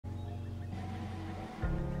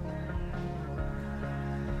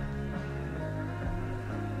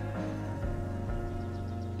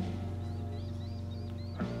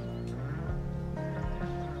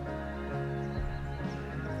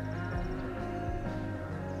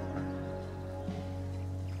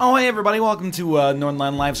Oh, hey everybody, welcome to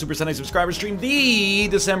Northernlion Live Super Sunday subscriber stream, the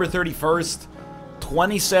December 31st,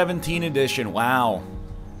 2017 edition. Wow.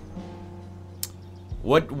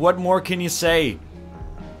 What more can you say?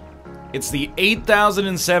 It's the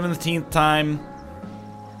 8,017th time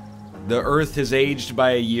the Earth has aged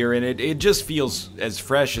by a year, and it just feels as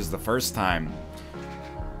fresh as the first time.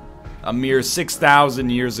 A mere 6,000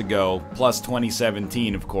 years ago, plus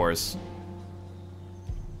 2017, of course.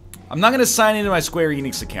 I'm not going to sign into my Square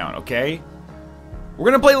Enix account, okay? We're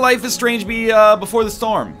going to play Life is Strange Before the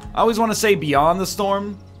Storm. I always want to say Beyond the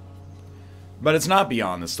Storm, but it's not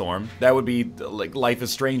Beyond the Storm. That would be like Life is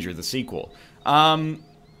Stranger, the sequel. Why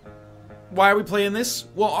are we playing this?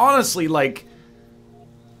 Well, honestly, like,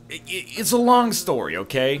 it's a long story,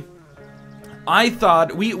 okay? I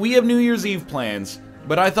thought, we have New Year's Eve plans,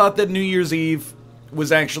 but I thought that New Year's Eve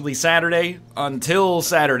was actually Saturday until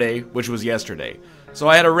Saturday, which was yesterday. So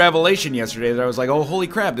I had a revelation yesterday that I was like, oh, holy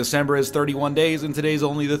crap, December is 31 days and today's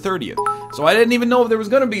only the 30th. So I didn't even know if there was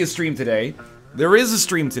going to be a stream today. There is a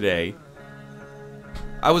stream today.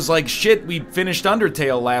 I was like, shit, we finished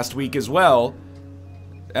Undertale last week as well.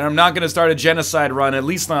 And I'm not going to start a genocide run, at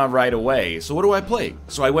least not right away. So what do I play?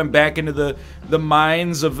 So I went back into the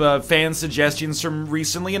minds of fan suggestions from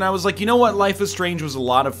recently, and I was like, you know what? Life is Strange was a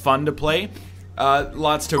lot of fun to play.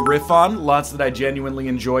 Lots to riff on, lots that I genuinely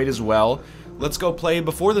enjoyed as well. Let's go play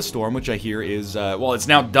Before the Storm, which I hear is, well, it's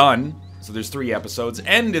now done. So there's 3 episodes,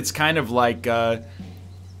 and it's kind of like,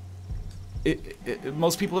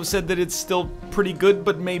 most people have said that it's still pretty good,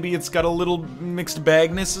 but maybe it's got a little mixed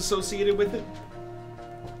bagness associated with it.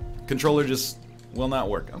 Controller just will not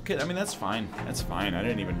work. Okay, I mean, that's fine. That's fine. I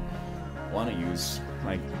didn't even want to use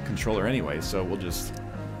my controller anyway, so we'll just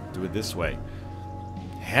do it this way.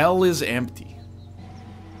 Hell is empty.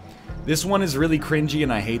 This one is really cringy,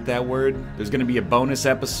 and I hate that word. There's gonna be a bonus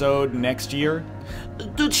episode next year.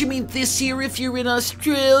 Don't you mean this year if you're in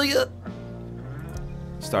Australia?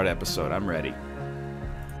 Start episode, I'm ready.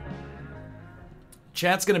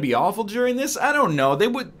 Chat's gonna be awful during this? I don't know.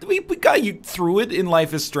 We got you through it in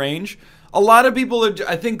Life is Strange. A lot of people are,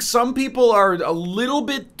 I think some people are a little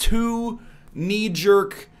bit too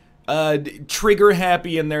knee-jerk, trigger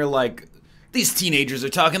happy, and they're like, these teenagers are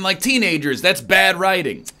talking like teenagers, that's bad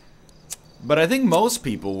writing. But I think most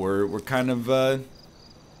people were kind of,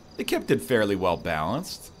 they kept it fairly well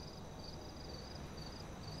balanced.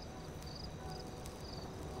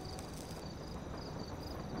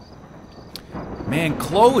 Man,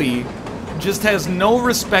 Chloe just has no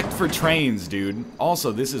respect for trains, dude.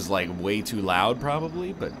 Also, this is like way too loud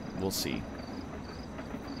probably, but we'll see.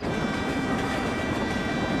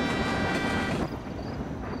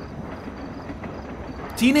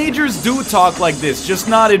 Teenagers do talk like this, just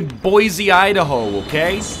not in Boise, Idaho,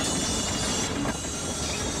 okay?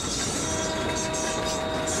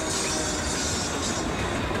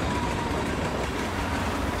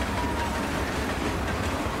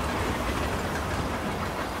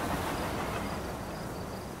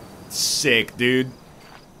 Sick, dude.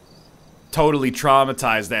 Totally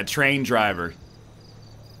traumatized that train driver.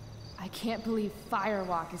 I can't believe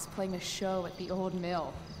Firewalk is playing a show at the old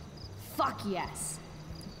mill. Fuck yes.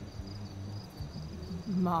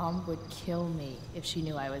 Mom would kill me if she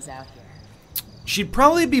knew I was out here. She'd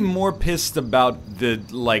probably be more pissed about the,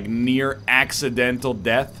 like, near accidental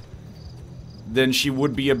death than she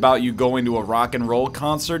would be about you going to a rock and roll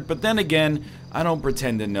concert. But then again, I don't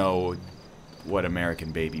pretend to know what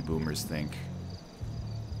American baby boomers think.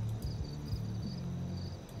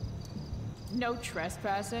 No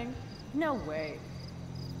trespassing? No way.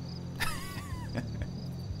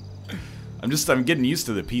 I'm getting used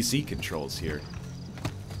to the PC controls here.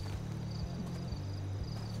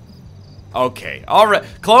 Okay, alright.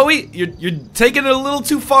 Chloe, you're taking it a little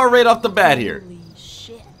too far right off the bat here. Holy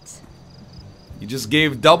shit. You just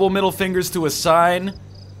gave double middle fingers to a sign.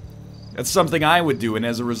 That's something I would do, and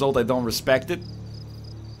as a result, I don't respect it.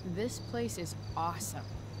 This place is awesome.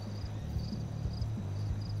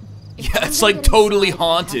 Yeah, it's like totally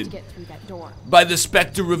haunted by the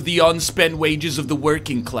specter of the unspent wages of the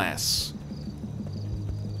working class.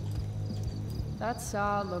 That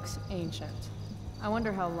saw looks ancient. I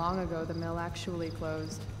wonder how long ago the mill actually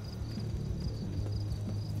closed.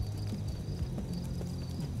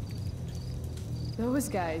 Those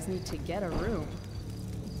guys need to get a room.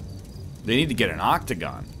 They need to get an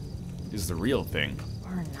octagon, is the real thing.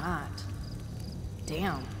 Or not.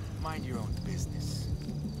 Damn. Mind your own business.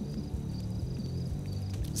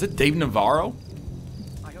 Is it Dave Navarro?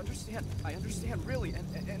 I understand really,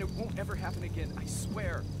 and it won't ever happen again, I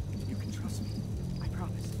swear. You can trust me, I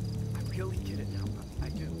promise. I really get it now, I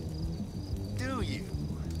do. Do you?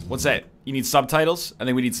 What's that? You need subtitles? I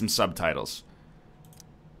think we need some subtitles.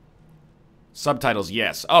 Subtitles,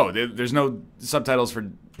 yes. Oh, there's no subtitles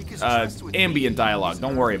for ambient dialogue.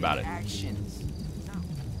 Don't worry about it.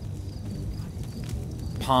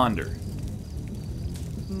 Ponder.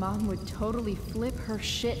 Mom would totally flip her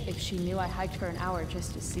shit if she knew I hiked for an hour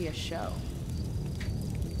just to see a show.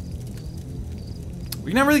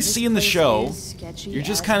 We're not really seeing the show. You're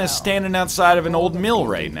just kind of standing outside of an old mill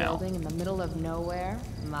right now. Building in the middle of nowhere,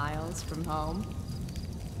 miles from home.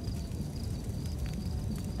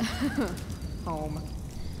 Home.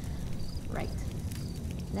 Right.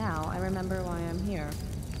 Now I remember why I'm here.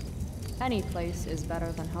 Any place is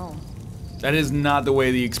better than home. That is not the way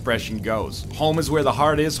the expression goes. Home is where the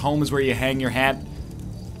heart is. Home is where you hang your hat.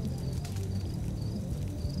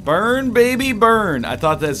 Burn, baby, burn. I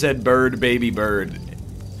thought that said bird, baby, bird.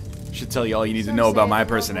 Should tell you all you need to know about my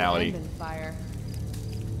personality.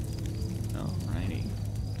 Alrighty.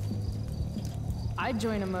 I'd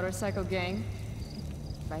join a motorcycle gang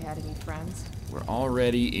if I had any friends. We're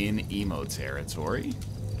already in emo territory.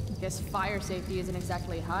 Guess fire safety isn't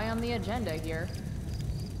exactly high on the agenda here.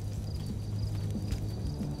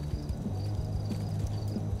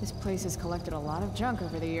 This place has collected a lot of junk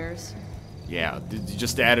over the years. Yeah, you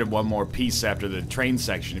just added one more piece after the train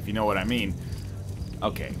section, if you know what I mean.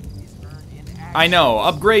 Okay. I know,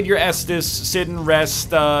 upgrade your Estus, sit and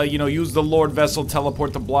rest, you know, use the Lord Vessel,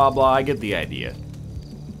 teleport to blah blah, I get the idea.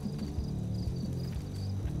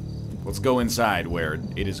 Let's go inside where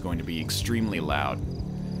it is going to be extremely loud.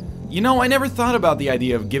 You know, I never thought about the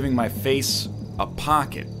idea of giving my face a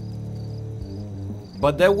pocket.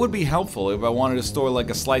 But that would be helpful if I wanted to store like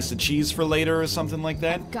a slice of cheese for later or something like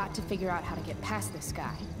that. I've got to figure out how to get past this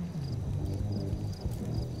guy.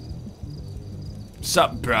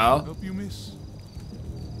 Sup, bro? Help you, miss?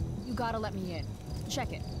 You gotta let me in.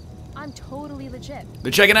 Check it. I'm totally legit.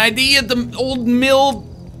 They're checking ID at the old mill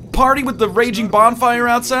party with the raging bonfire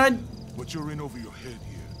outside? But you're in over your head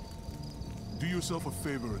here. Do yourself a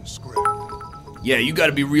favor and scrap. Yeah, you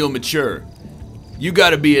gotta be real mature. You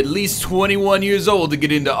gotta be at least 21 years old to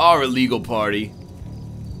get into our illegal party.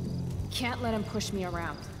 Can't let him push me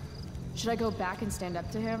around. Should I go back and stand up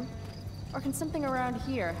to him? Or can something around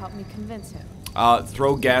here help me convince him?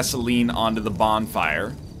 Throw gasoline onto the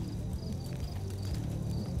bonfire.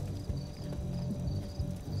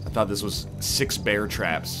 I thought this was 6 bear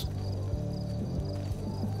traps.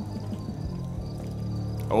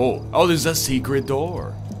 Oh, there's a secret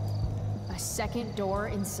door. A second door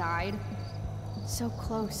inside? So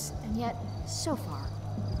close, and yet so far.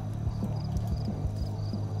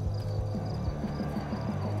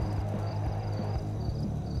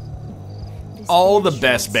 All the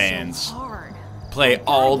best bands. So hard. Play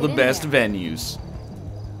all the best venues.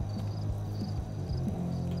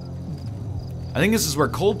 I think this is where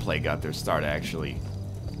Coldplay got their start, actually.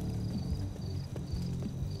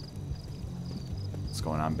 What's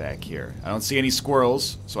going on back here? I don't see any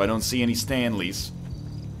squirrels, so I don't see any Stanleys.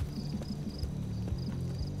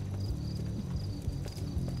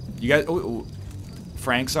 You guys... Ooh,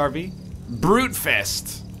 Frank's RV? Brute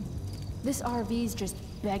Fest! This RV's just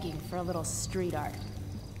begging for a little street art.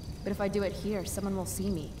 But if I do it here, someone will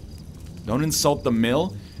see me. Don't insult the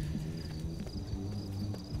mill.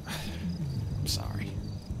 I'm sorry.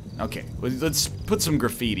 Okay, let's put some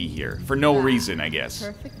graffiti here. For no reason, I guess.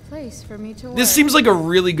 Perfect place for me to work. This seems like a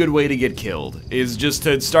really good way to get killed. Is just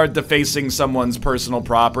to start defacing someone's personal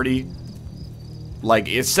property. Like,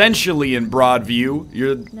 essentially in broad view.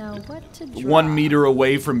 You're now what to draw? 1 meter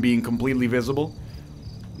away from being completely visible.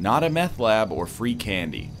 Not a meth lab or free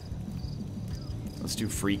candy. Let's do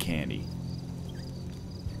free candy.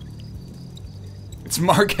 It's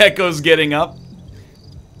Mark Echoes getting up.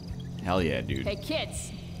 Hell yeah, dude. Hey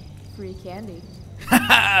kids, free candy.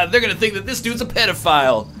 Haha, they're gonna think that this dude's a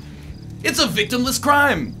pedophile. It's a victimless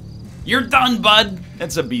crime. You're done, bud.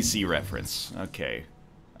 That's a BC reference. Okay.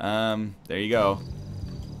 There you go.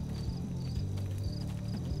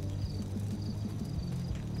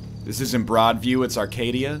 This isn't Broadview, it's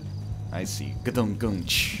Arcadia. I see.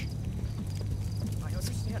 Gadung-gunch.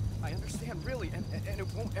 I understand, really, and it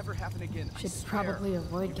won't ever happen again. Should probably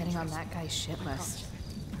avoid getting on that guy's shit list.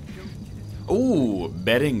 Ooh,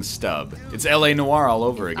 betting stub. It's LA Noire all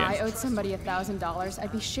over again. I owed somebody $1,000,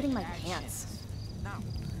 I'd be shitting my pants.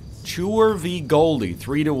 Chewer v. Goldie,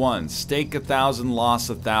 3-1. Stake 1,000, loss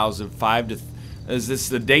 1,000, 5 to. Is this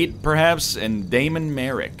the date, perhaps? And Damon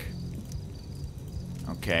Merrick.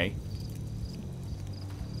 Okay.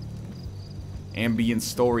 Ambient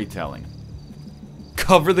storytelling.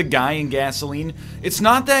 Cover the guy in gasoline. It's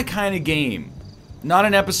not that kind of game. Not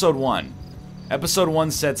in episode 1. Episode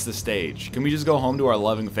 1 sets the stage. Can we just go home to our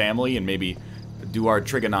loving family and maybe do our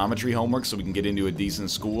trigonometry homework so we can get into a decent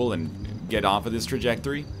school and get off of this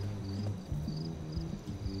trajectory?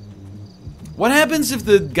 What happens if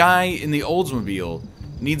the guy in the Oldsmobile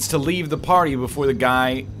needs to leave the party before the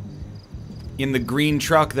guy in the green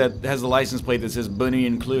truck that has the license plate that says Bunny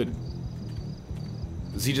included?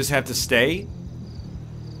 Does he just have to stay?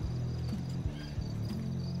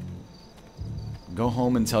 Go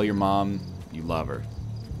home and tell your mom you love her.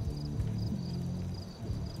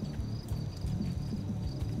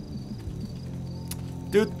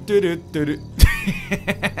 Do do do do do.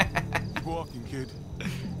 Keep walking, kid.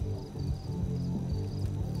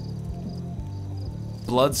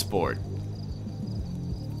 Bloodsport.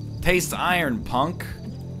 Taste iron, punk.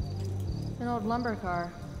 An old lumber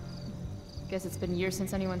car. Guess it's been years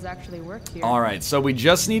since anyone's actually worked here. Alright, so we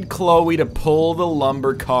just need Chloe to pull the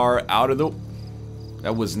lumber car out of the...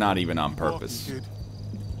 That was not even on purpose. Walking,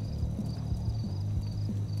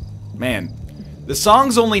 kid. Man, the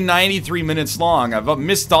song's only 93 minutes long. I've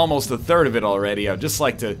missed almost a third of it already. I'd just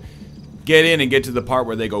like to get in and get to the part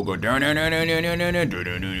where they go...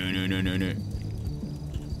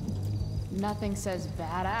 Nothing says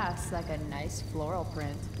badass like a nice floral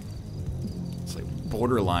print. It's like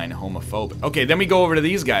borderline homophobic. Okay, then we go over to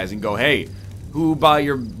these guys and go, hey, who bought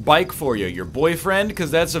your bike for you? Your boyfriend? Because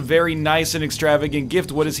that's a very nice and extravagant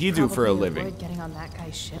gift. What does he do for a living? Avoid getting on that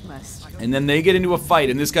guy's shit list. And then they get into a fight,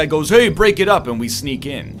 and this guy goes, hey, break it up, and we sneak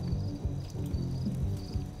in.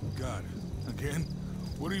 God, again?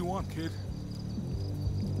 What do you want, kid?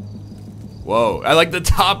 Whoa, I like the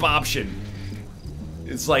top option.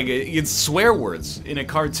 It's like, it's swear words in a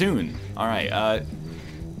cartoon. Alright,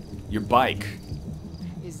 your bike.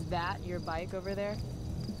 Is that your bike over there?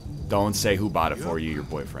 Don't say who bought it for you, your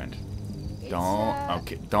boyfriend.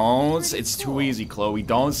 Okay, don't, it's too easy, Chloe.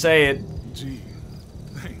 Don't say it. Gee,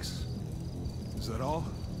 thanks. Is that all?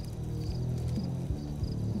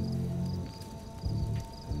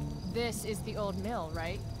 This is the old mill,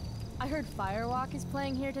 right? I heard Firewalk is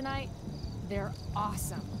playing here tonight. They're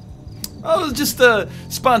awesome. Oh, just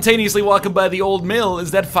spontaneously walking by the old mill.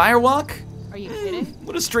 Is that Firewalk? Are you kidding?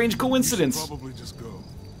 What a strange coincidence. You should probably just go.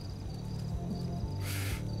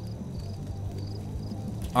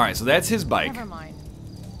 Alright, so that's his bike. Never mind.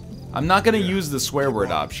 I'm not gonna use the swear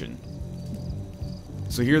word option.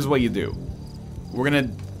 So here's what you do. We're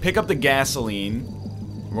gonna pick up the gasoline.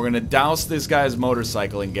 We're gonna douse this guy's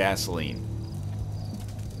motorcycle in gasoline.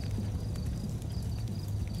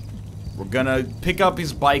 We're gonna pick up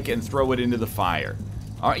his bike and throw it into the fire.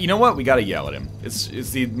 Alright, you know what? We gotta yell at him. It's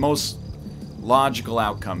the most logical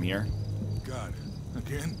outcome here. God,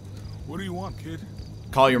 again? What do you want, kid?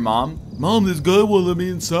 Call your mom. Mom, this guy won't let me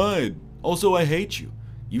inside. Also, I hate you.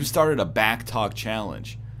 You started a back talk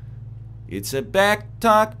challenge. It's a back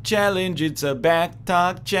talk challenge. It's a back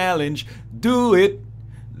talk challenge. Do it.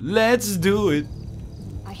 Let's do it.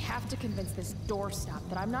 I have to convince this doorstop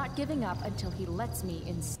that I'm not giving up until he lets me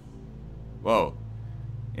in. Whoa.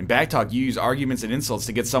 In backtalk, you use arguments and insults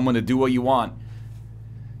to get someone to do what you want.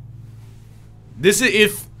 This is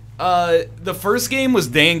if the first game was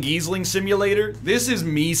Dan Giesling Simulator. This is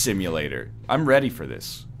me Simulator. I'm ready for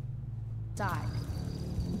this. Die.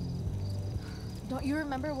 Don't you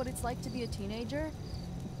remember what it's like to be a teenager?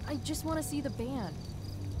 I just want to see the band.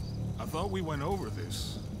 I thought we went over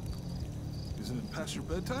this. Isn't it past your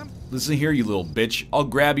bedtime? Listen here, you little bitch. I'll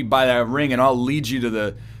grab you by that ring and I'll lead you to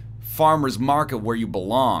the farmer's market where you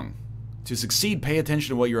belong. To succeed, pay attention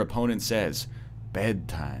to what your opponent says.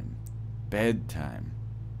 Bedtime. Bedtime.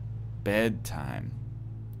 Bedtime.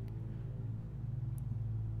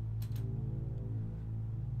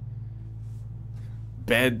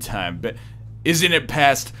 Bedtime. Isn't it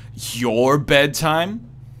past your bedtime?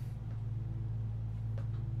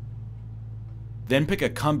 Then pick a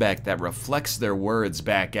comeback that reflects their words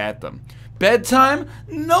back at them. Bedtime?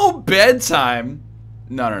 No bedtime!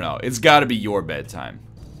 No. It's gotta be your bedtime.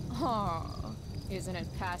 Oh, isn't it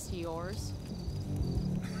past yours?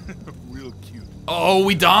 Real cute. Oh,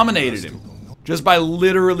 we dominated him. Just by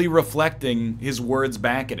literally reflecting his words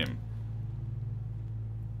back at him.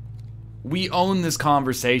 We own this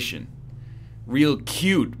conversation. Real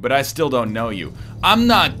cute, but I still don't know you. I'm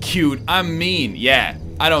not cute, I'm mean. Yeah,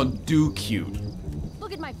 I don't do cute.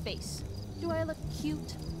 Look at my face. Do I look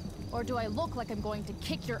cute? Or do I look like I'm going to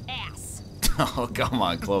kick your ass? Oh, come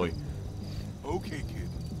on, Chloe. Okay, kid.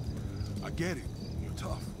 I get it. You're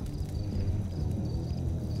tough.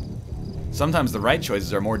 Sometimes the right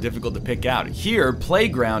choices are more difficult to pick out. Here,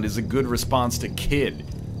 playground is a good response to kid.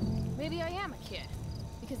 Maybe I am a kid.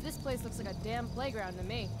 Because this place looks like a damn playground to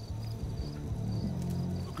me.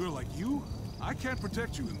 A girl like you? I can't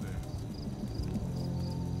protect you in there.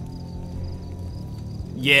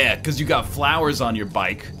 Yeah, because you got flowers on your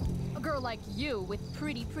bike. A girl like you with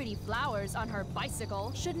pretty flowers on her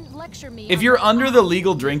bicycle shouldn't lecture me. If you're under the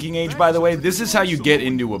legal drinking age, by the way, this is how you get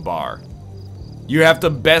into a bar. You have to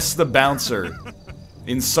best the bouncer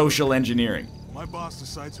in social engineering. My boss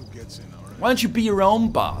decides who gets in, alright? Why don't you be your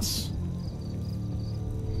own boss?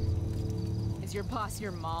 Is your boss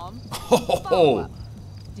your mom? Oh,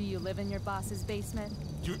 Do you live in your boss's basement?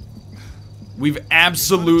 You, we've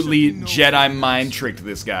absolutely Jedi mind tricked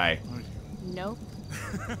this guy. aren't you? Nope.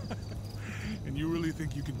 And you really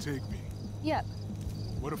think you can take me? Yep.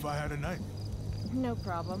 What if I had a knife? No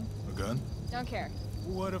problem. A gun? Don't care.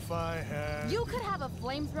 What if I had... You could have a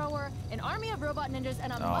flamethrower, an army of robot ninjas,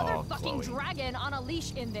 and a Chloe. motherfucking dragon on a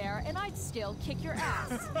leash in there, and I'd still kick your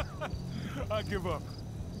ass. I give up.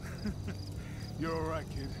 You're alright,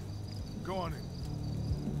 kid. Go on in.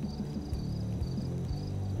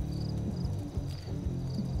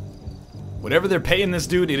 Whatever they're paying this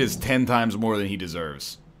dude, it is 10 times more than he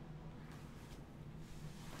deserves.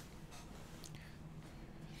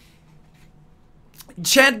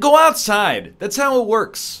 Chad, go outside. That's how it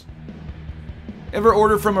works. Ever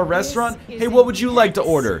order from a restaurant? Hey, what would you like to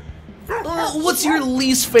order? What's your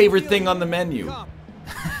least favorite thing on the menu?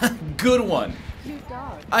 Good one. Cute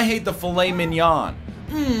dog. I hate the filet mignon.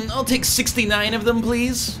 I'll take 69 of them,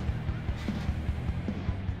 please.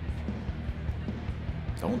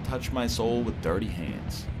 Don't touch my soul with dirty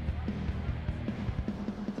hands.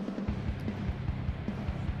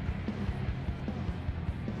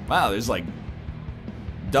 Wow, there's like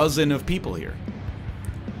a dozen of people here.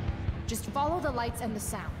 Just follow the lights and the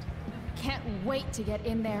sound. Can't wait to get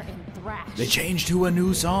in there and thrash. They changed to a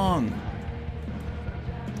new song.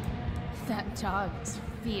 That dog is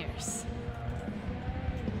fierce.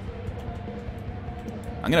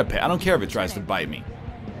 I'm gonna pay. I don't care if it tries to bite me.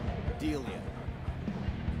 Delia.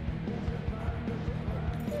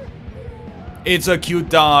 It's a cute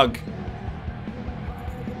dog.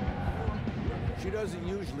 She doesn't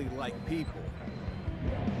usually like people.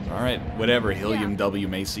 All right, whatever. Hilliam Yeah. W.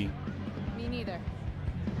 Macy. Me neither.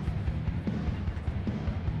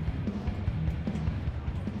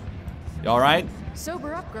 You all right?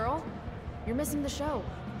 Sober up, girl. You're missing the show.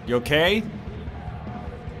 You okay? Don't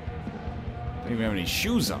even have any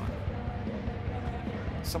shoes on.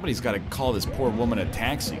 Somebody's got to call this poor woman a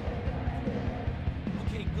taxi.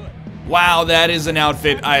 Okay, good. Wow, that is an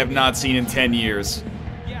outfit I have not seen in 10 years.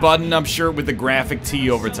 Button-up shirt with the graphic tee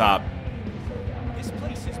over top. This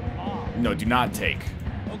place is bomb. No, do not take.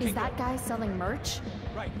 Okay, Is that guy selling merch?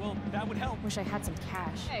 good. Right, well, that would help. Wish I had some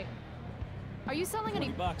cash. Hey, are you selling any...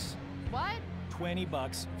 20 bucks. What? 20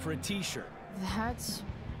 bucks for a t-shirt. That's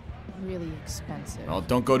really expensive. Well,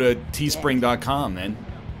 don't go to teespring.com then.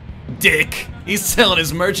 Dick! He's selling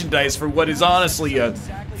his merchandise for what is honestly a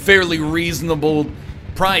fairly reasonable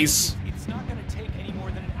price. It's not gonna take any more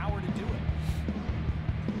than an hour to do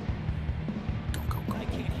it. Go. I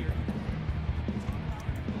can't hear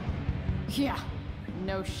you. Yeah,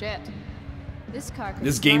 no shit. This car could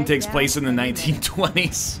This game slide takes down place in the any minute.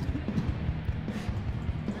 1920s.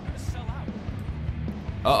 They're gonna sell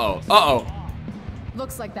out. Uh-oh.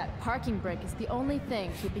 Looks like that parking brake is the only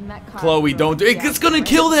thing keeping that car. Chloe, from don't do it. going It's gonna down.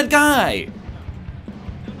 kill that guy.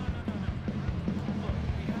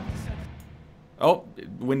 Oh,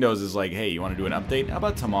 Windows is like, hey, you want to do an update? How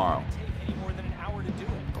about tomorrow? Take any more than an hour to do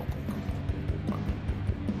it.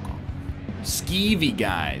 Skeevy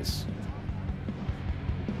guys.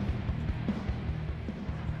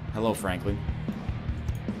 Hello, Franklin.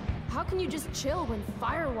 How can you just chill when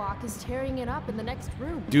Firewalk is tearing it up in the next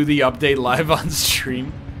room? Do the update live on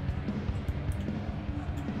stream.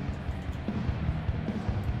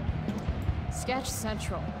 Sketch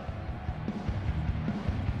Central.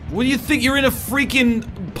 What do you think? You're in a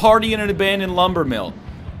freaking party in an abandoned lumber mill.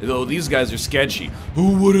 Oh, these guys are sketchy.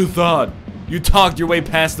 Who would have thought? You talked your way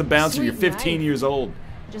past the bouncer. Sweet You're 15 knife. years old.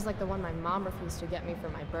 Just like the one my mom refused to get me for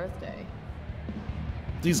my birthday.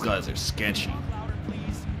 These guys are sketchy. Talk louder,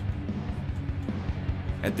 please.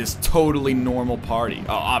 At this totally normal party.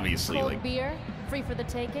 Oh, obviously, Cold like, beer, free for the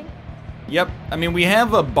taking. yep. I mean, we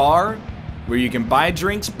have a bar where you can buy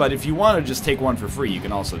drinks, but if you want to just take one for free, you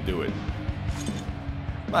can also do it.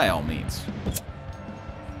 By all means.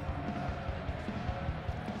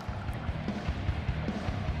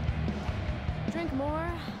 Drink more,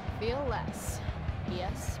 feel less.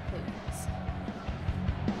 Yes, please.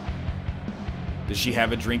 Does she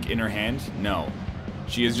have a drink in her hand? No.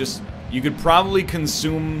 She is just... You could probably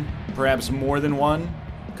consume perhaps more than one.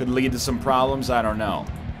 Could lead to some problems, I don't know.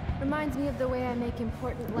 Reminds me of the way I make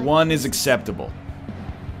important life. One is acceptable.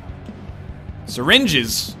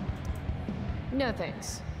 Syringes? No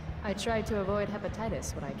thanks. I try to avoid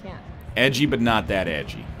hepatitis when I can. Edgy, but not that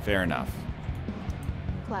edgy. Fair enough.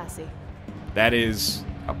 Classy. That is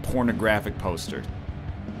a pornographic poster.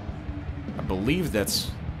 I believe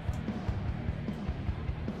that's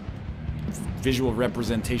visual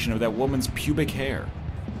representation of that woman's pubic hair.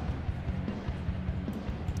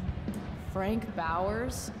 Frank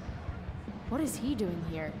Bowers? What is he doing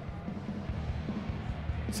here?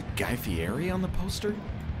 Is it Guy Fieri on the poster?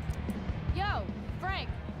 Yo, Frank!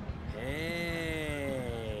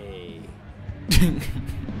 Hey.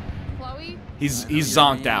 Chloe? He's I know your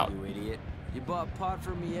zonked name, out. You idiot. You bought pot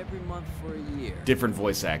for me every month for a year. Different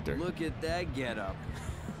voice actor. Look at that getup.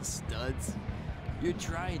 Studs. You're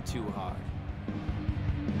trying too hard.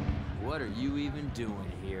 What are you even doing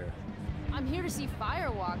here? I'm here to see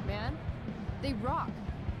Firewalk, man. They rock.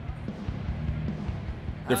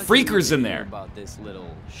 The How'd you freakers even in hear there. about this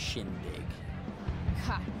little shindig?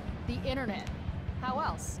 Ha! The internet. How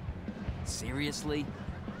else? Seriously?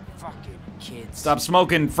 Fucking kids. Stop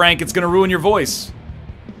smoking, Frank. It's gonna ruin your voice.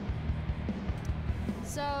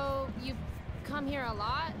 So, you come here a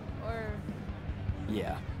lot, or...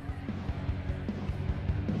 Yeah.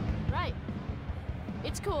 Right.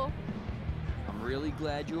 It's cool. I'm really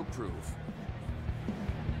glad you approve.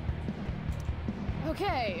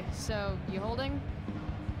 Okay, so you holding?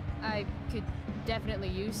 I could definitely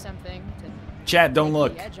use something to Chat, don't take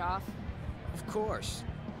look. the edge off. Of course.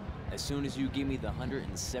 As soon as you give me the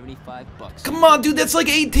 $175. Come on, dude. That's like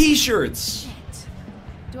 8 t-shirts. Shit.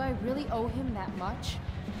 Do I really owe him that much?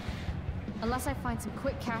 Unless I find some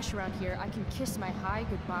quick cash around here, I can kiss my high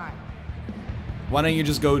goodbye. Why don't you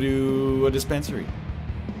just go to a dispensary?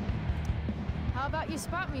 How about you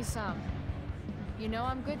spot me some? You know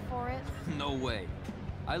I'm good for it. No way.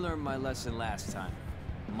 I learned my lesson last time.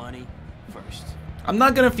 Money first. I'm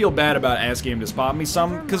not gonna feel bad about asking him to spot me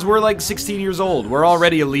some, because we're like 16 years old. We're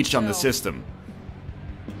already a leech on the system.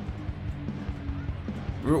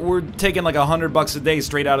 We're taking like $100 a day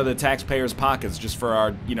straight out of the taxpayers' pockets just for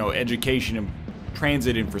our, you know, education and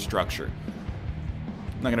transit infrastructure.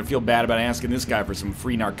 I'm not gonna feel bad about asking this guy for some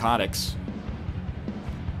free narcotics.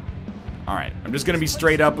 Alright, I'm just gonna be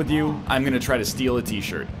straight up with you. I'm gonna try to steal a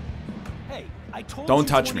t-shirt. Hey, I told Don't you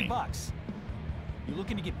touch 20 me. bucks. You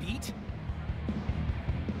looking to get beat?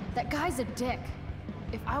 That guy's a dick.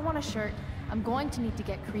 If I want a shirt, I'm going to need to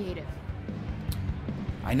get creative.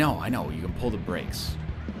 I know, you can pull the brakes.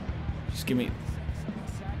 Just give me...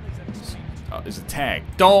 Oh, there's a tag.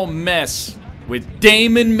 Don't mess with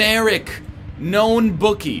Damon Merrick, known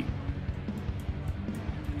bookie.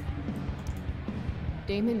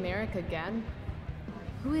 Damon Merrick again?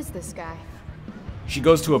 Who is this guy? She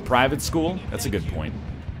goes to a private school? That's a good point.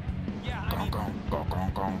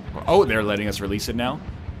 Oh, they're letting us release it now?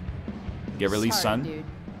 Get released, Sorry, son? dude.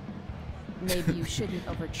 Maybe you shouldn't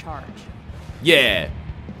overcharge. Yeah.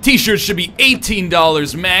 T-shirts should be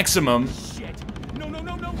 $18 maximum. Shit. No.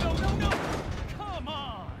 Come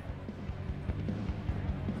on.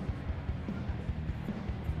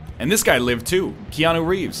 And this guy lived too. Keanu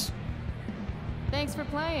Reeves. Thanks for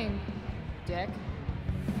playing, dick.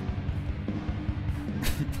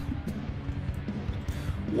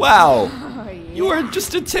 Wow. Oh, yeah. You are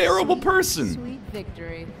just a terrible person. Sweet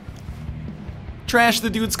victory. Trashed the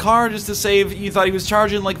dude's car just to save. You thought he was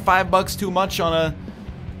charging like $5 too much on a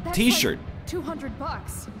That's t-shirt. Like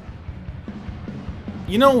 $200.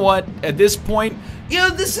 You know what? At this point, yeah,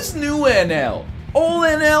 this is new NL. Old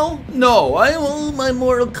NL? No, my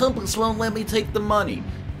moral compass won't let me take the money.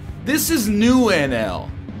 This is new NL.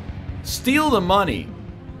 Steal the money.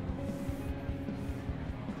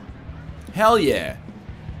 Hell yeah.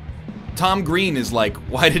 Tom Green is like,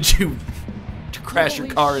 why did you crash your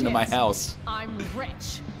Holy car into shit. my house? I'm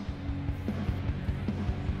rich.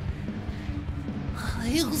 I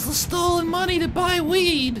use the stolen money to buy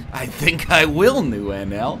weed. I think I will, new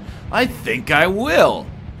NL. I think I will.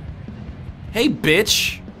 Hey,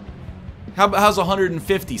 bitch. How's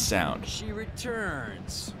 150 sound? She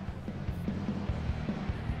returns.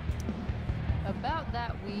 About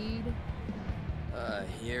that weed,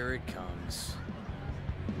 Here it comes.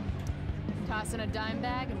 toss in a dime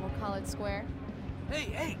bag and we'll call it square.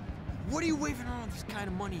 Hey, what are you waving around this kind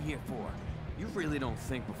of money here for? You really don't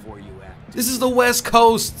think before you act. This is the West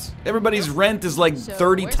Coast. Everybody's rent is like So,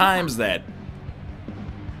 30 where's the times fun? that.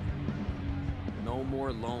 No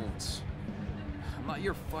more loans. I'm not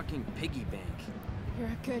your fucking piggy bank. You're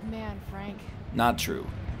a good man, Frank. Not true.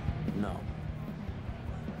 No.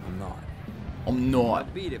 I'm not. I'm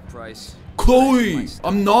not. Beat it, Price. Chloe,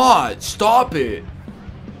 I'm not. Stop it.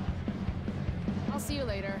 I'll see you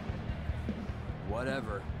later.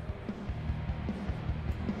 Whatever.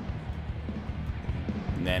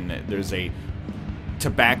 And then there's a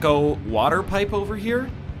tobacco water pipe over here.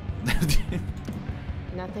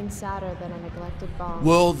 Nothing sadder than a neglected bomb.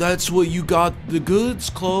 Well, that's what you got the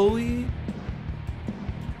goods, Chloe.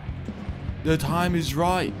 The time is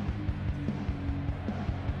right.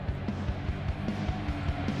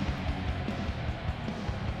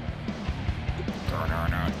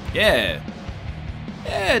 Yeah.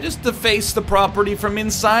 Yeah, just to face the property from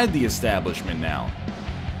inside the establishment now.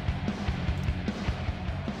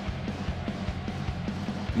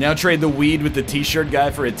 Now trade the weed with the t-shirt guy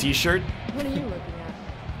for a t-shirt. What are you looking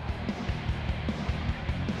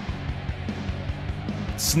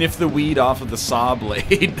at? Sniff the weed off of the saw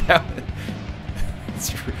blade.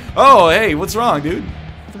 Oh, hey, what's wrong, dude?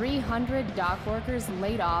 300 dock workers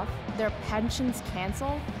laid off, their pensions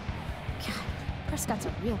canceled? God, Prescott's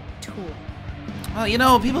a real tool. Well, you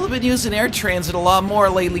know, people have been using air transit a lot more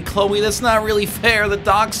lately, Chloe. That's not really fair. The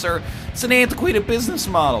docks it's an antiquated business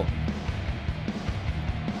model.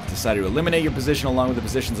 Decided to eliminate your position along with the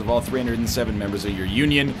positions of all 307 members of your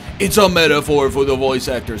union. It's a metaphor for the voice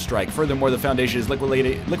actor strike. Furthermore, the Foundation is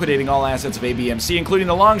liquidating all assets of ABMC, including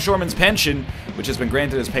the longshoreman's pension, which has been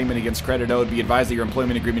granted as payment against credit owed. Be advised that your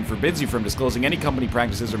employment agreement forbids you from disclosing any company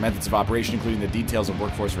practices or methods of operation, including the details of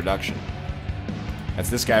workforce reduction. That's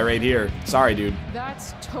this guy right here. Sorry, dude.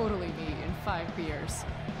 That's totally me in 5 beers.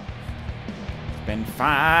 It's been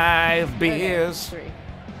 5 beers. Okay, 3.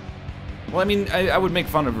 Well, I mean, I would make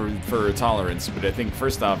fun of her for her tolerance, but I think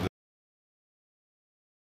first off,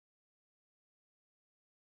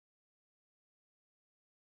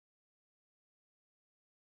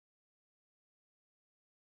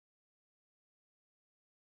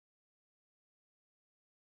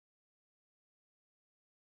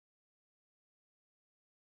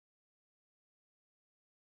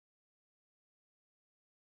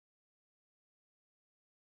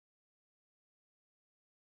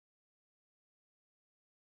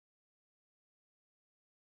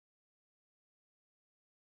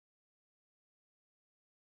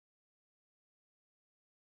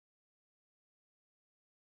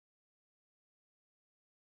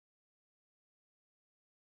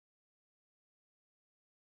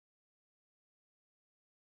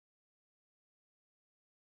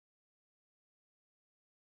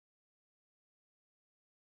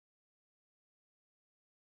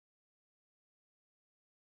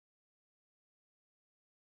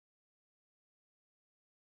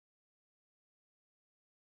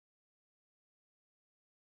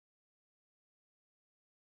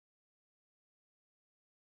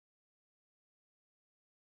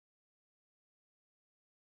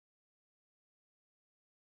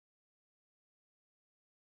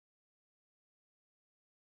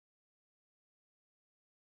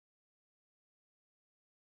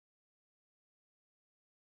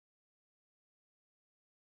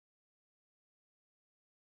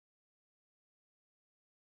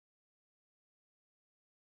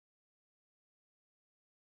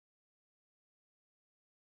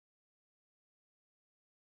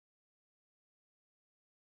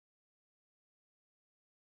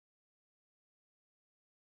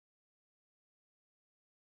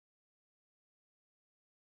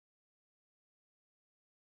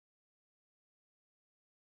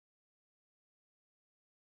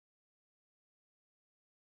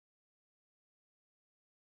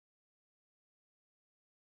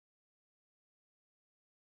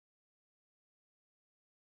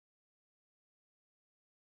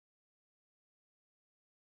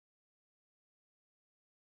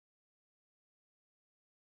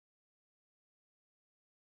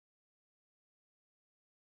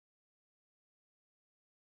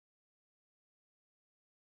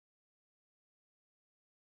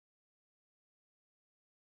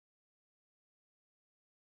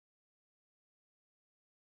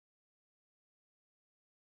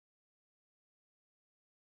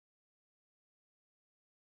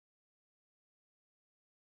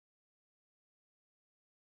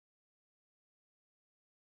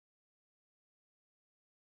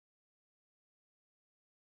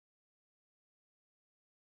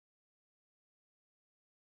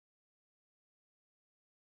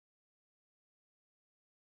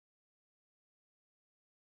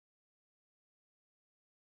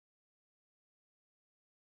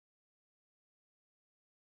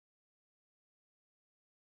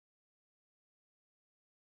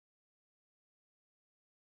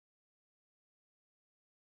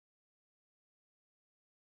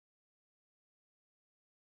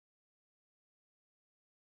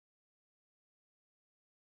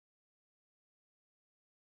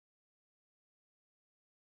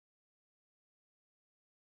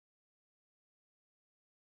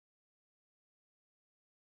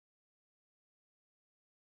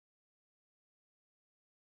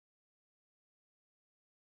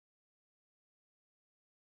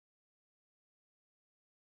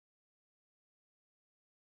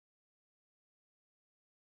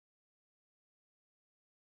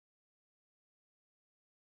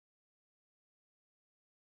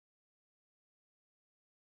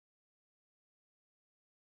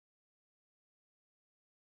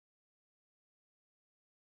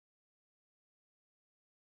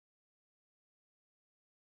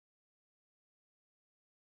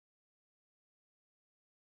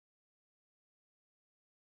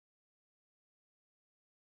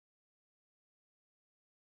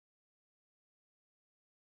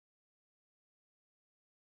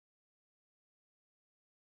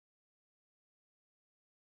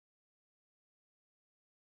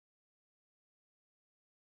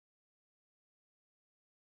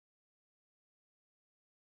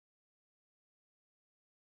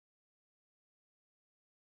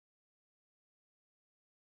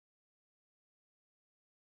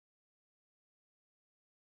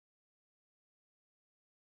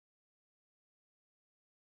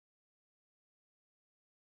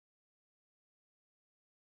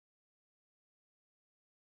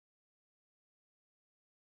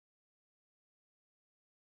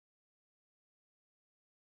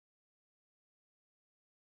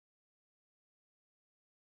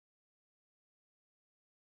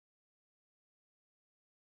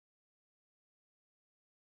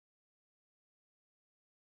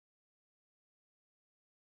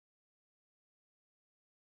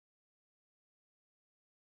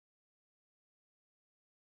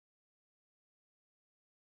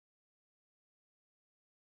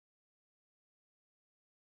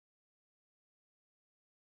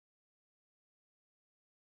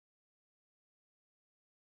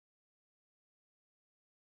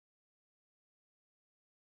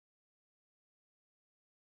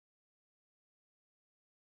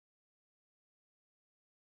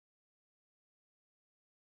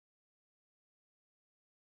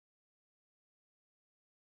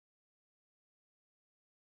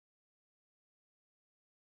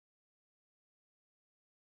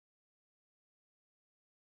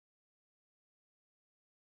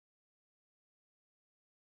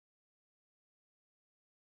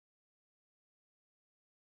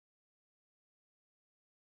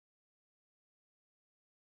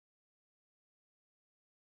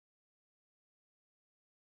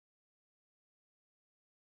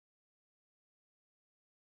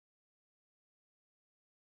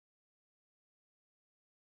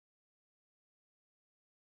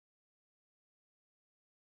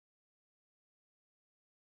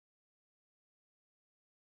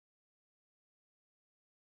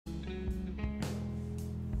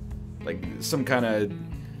 Like some kind of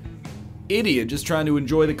idiot just trying to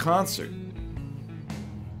enjoy the concert.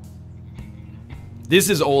 This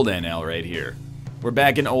is old NL right here. We're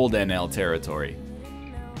back in old NL territory.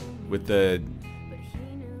 With the,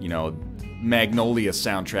 you know, Magnolia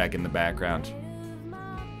soundtrack in the background.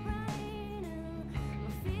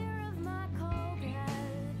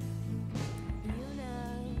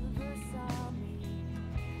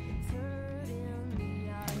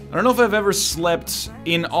 I don't know if I've ever slept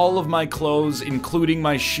in all of my clothes, including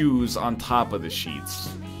my shoes, on top of the sheets.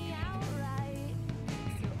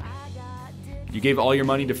 You gave all your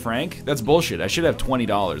money to Frank? That's bullshit. I should have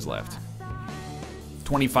 $20 left.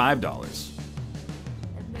 $25.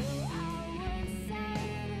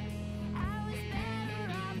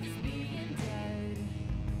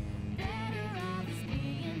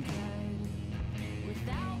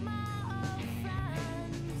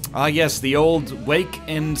 Ah, yes, the old Wake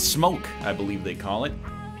and Smoke, I believe they call it.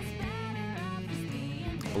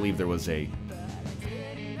 I believe there was a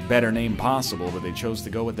better name possible, but they chose to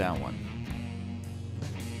go with that one.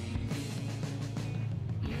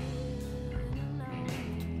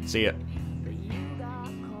 See ya.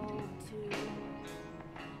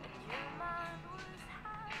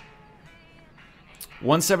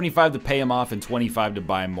 $175 to pay him off and $25 to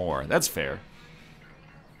buy more. That's fair.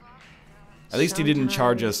 At least he didn't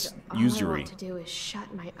charge us usury. All I want to do is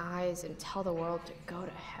shut my eyes and tell the world to go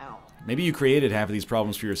to hell. Maybe you created half of these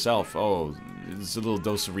problems for yourself. Oh, it's a little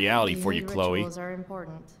dose of reality for you, Chloe. Rituals are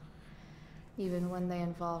important, even when they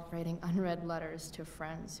involve writing unread letters to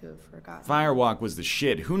friends who have forgotten. Firewalk was the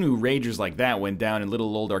shit. Who knew ragers like that went down in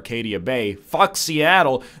little old Arcadia Bay? Fuck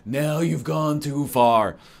Seattle. Now you've gone too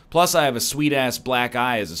far. Plus, I have a sweet-ass black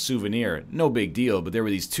eye as a souvenir. No big deal, but there were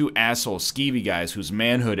these two asshole skeevy guys whose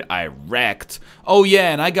manhood I wrecked. Oh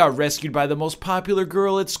yeah, and I got rescued by the most popular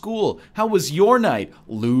girl at school. How was your night,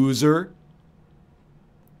 loser?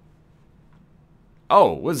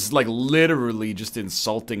 Oh, it was like literally just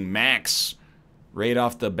insulting Max right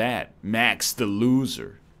off the bat. Max the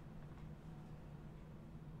loser.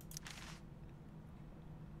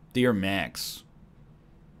 Dear Max.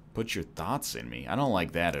 Put your thoughts in me. I don't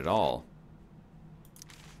like that at all.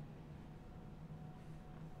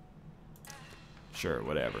 Sure,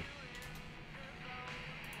 whatever.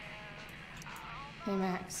 Hey,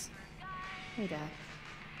 Max. Hey, Dad.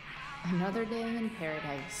 Another day in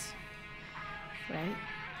paradise. Right?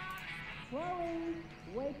 Chloe!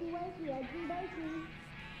 Wakey, wakey, wakey,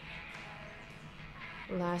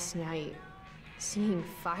 wakey. Last night, seeing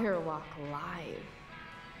Firewalk live.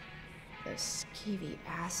 Those skeevy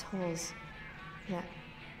assholes. That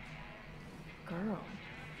girl.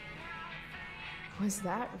 Was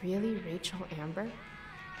that really Rachel Amber?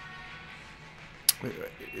 Wait,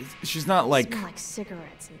 she's not like... Smell like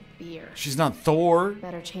cigarettes and beer. She's not Thor.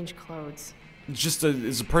 Better change clothes. It's just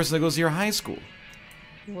it's a person that goes to your high school.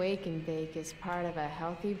 Wake and bake is part of a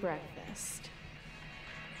healthy breakfast.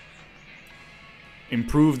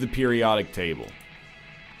 Improve the periodic table.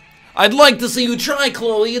 I'd like to see you try,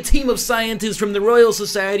 Chloe. A team of scientists from the Royal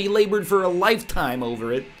Society labored for a lifetime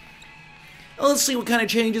over it. Let's see what kind of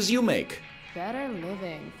changes you make. Better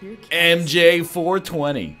living through MJ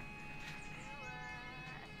 420.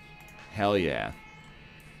 Hell yeah.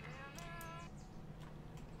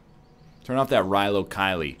 Turn off that Rilo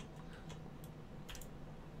Kiley.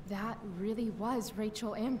 That really was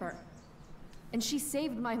Rachel Amber. And she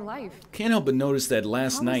saved my life. Can't help but notice that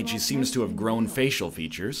last How night was she last seems night to have even grown real? facial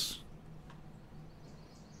features.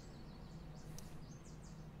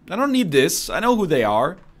 I don't need this. I know who they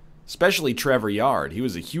are. Especially Trevor Yard. He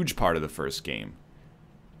was a huge part of the first game.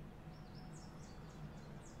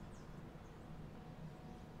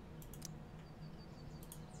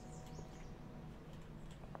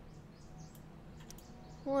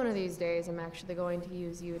 One of these days, I'm actually going to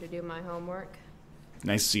use you to do my homework.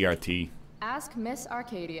 Nice CRT. Ask Miss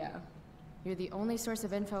Arcadia. You're the only source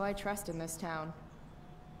of info I trust in this town.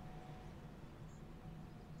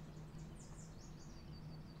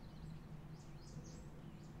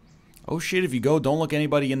 Oh shit, if you go, don't look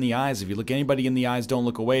anybody in the eyes. If you look anybody in the eyes, don't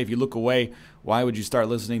look away. If you look away, why would you start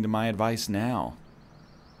listening to my advice now?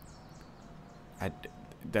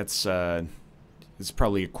 That's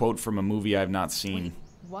probably a quote from a movie I've not seen. Wait,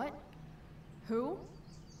 what? Who?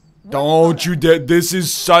 Don't you dare. This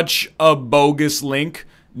is such a bogus link.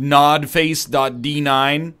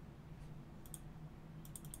 Nodface.d9.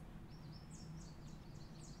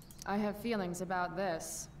 I have feelings about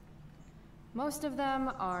this. Most of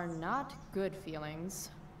them are not good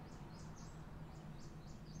feelings.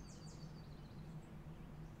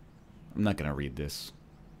 I'm not gonna read this.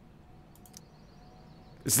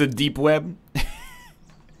 It's the deep web.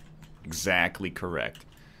 Exactly correct.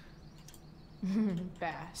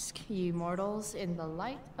 Bask, ye mortals, in the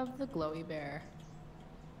light of the glowy bear.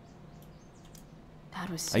 Dad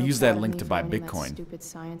was so I used that proud of link me to for buy winning that Bitcoin. stupid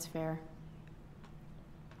science fair.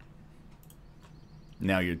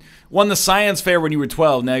 Now you won the science fair when you were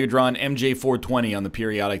 12. Now you're drawing MJ420 on the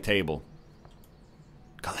periodic table.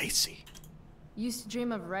 Khaleesi. Used to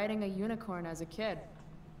dream of riding a unicorn as a kid,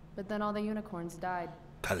 but then all the unicorns died.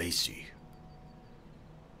 Khaleesi.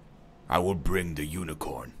 I will bring the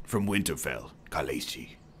unicorn from Winterfell,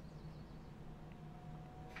 Khaleesi.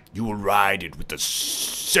 You will ride it with the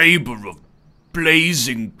saber of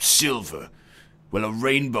blazing silver, while a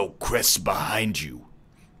rainbow crests behind you,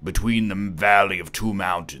 between the valley of two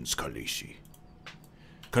mountains, Khaleesi.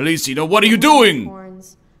 Khaleesi, now what are you doing?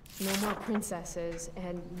 Unicorns, no more princesses,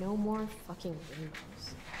 and no more fucking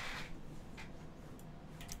rainbows.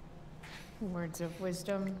 Words of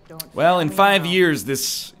wisdom don't. Well, in fail me 5 now. years,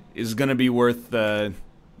 this is gonna be worth, $2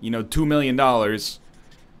 million.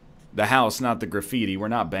 The house, not the graffiti. We're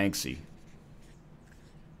not Banksy.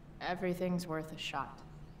 Everything's worth a shot.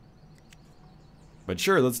 But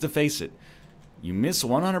sure, let's deface it. You miss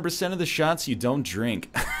 100% of the shots you don't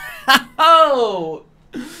drink. Oh!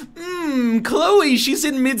 Chloe, she's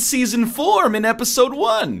in mid-season form in episode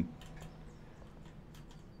 1.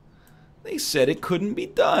 They said it couldn't be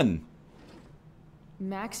done.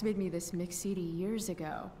 Max made me this mix CD years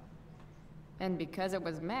ago. And because it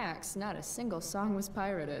was Max, not a single song was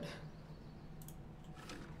pirated.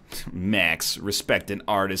 Max, respecting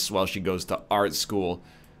artists while she goes to art school.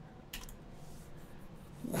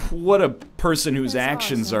 What a person whose As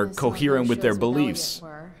actions awesome are as some of coherent those with their shows with beliefs.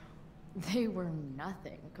 Elliot were, they were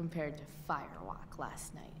nothing compared to Firewalk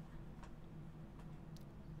last night.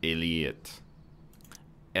 Elliot.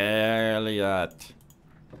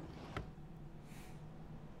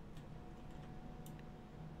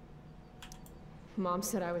 Mom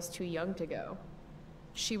said I was too young to go.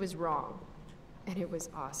 She was wrong. And it was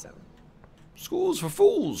awesome. School's for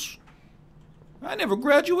fools. I never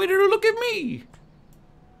graduated, or look at me.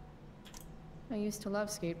 I used to love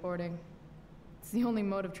skateboarding. It's the only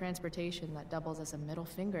mode of transportation that doubles as a middle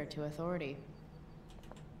finger to authority.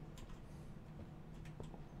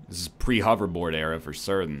 This is pre-hoverboard era for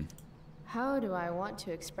certain. How do I want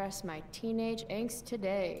to express my teenage angst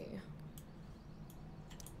today?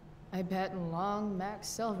 I bet long Max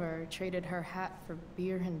Silver traded her hat for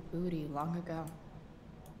beer and booty long ago.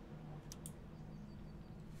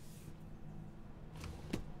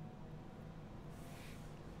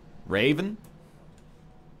 Raven?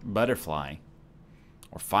 Butterfly?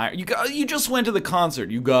 Or fire? You just went to the concert.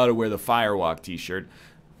 You gotta wear the Firewalk t-shirt.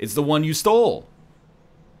 It's the one you stole.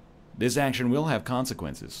 This action will have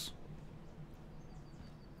consequences.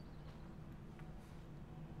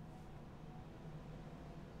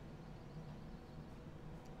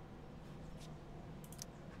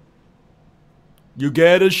 You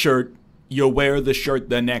get a shirt, you wear the shirt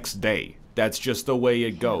the next day. That's just the way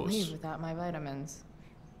it Can't leave goes. without my vitamins.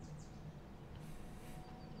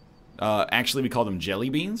 Actually, we call them jelly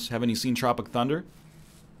beans. Haven't you seen Tropic Thunder?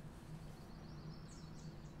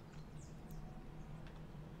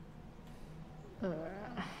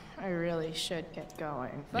 I really should get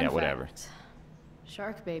going. Yeah, whatever. fact,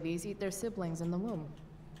 shark babies eat their siblings in the womb.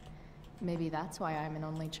 Maybe that's why I'm an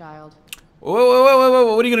only child.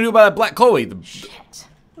 Whoa, what are you gonna do about that black Chloe? Shit.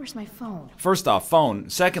 Where's my phone? First off, phone.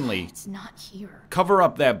 Secondly, It's not here. cover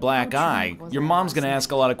up that black How eye. drunk was Your I mom's last gonna night?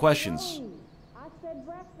 ask a lot of questions.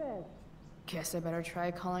 Guess I better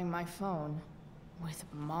try calling my phone with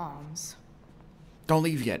Mom's. Don't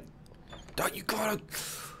leave yet. Don't you gotta...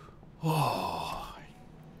 Oh.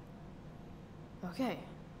 Okay.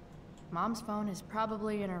 Mom's phone is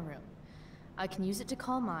probably in her room. I can use it to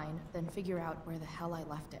call mine, then figure out where the hell I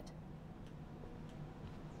left it.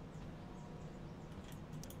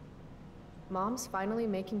 Mom's finally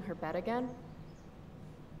making her bed again?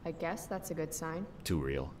 I guess that's a good sign. Too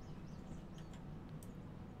real.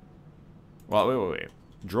 Well, wait.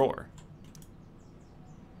 Drawer.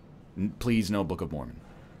 Please, no Book of Mormon.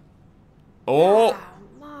 Oh! Ah,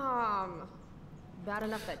 Mom! Bad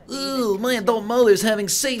enough that Ooh, David my comes adult mother's having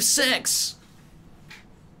safe sex!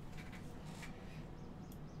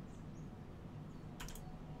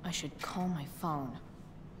 I should call my phone.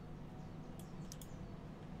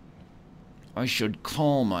 I should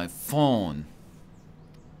call my phone.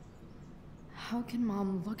 How can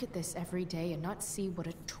Mom look at this every day and not see what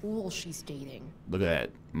a tool she's dating? Look at that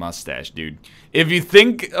mustache, dude. If you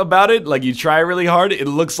think about it, like you try really hard, it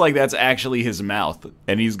looks like that's actually his mouth.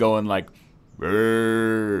 And he's going like...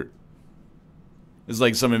 Brrr. It's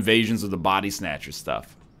like some Invasions of the Body Snatcher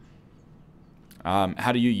stuff.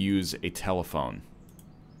 How do you use a telephone?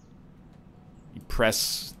 You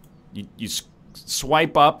press... You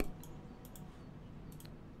swipe up.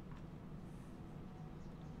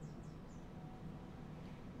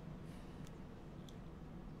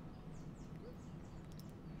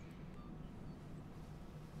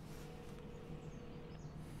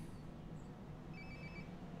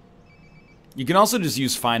 You can also just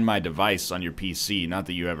use Find My Device on your PC. Not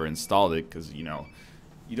that you ever installed it, because, you know,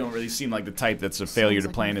 you don't really seem like the type that's a failure to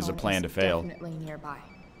plan is a plan to fail. Definitely nearby.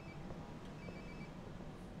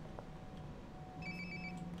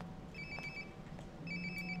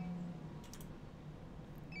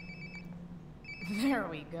 There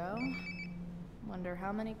we go. Wonder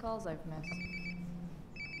how many calls I've missed.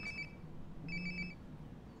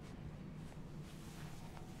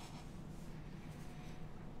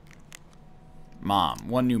 Mom,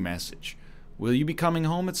 one new message. Will you be coming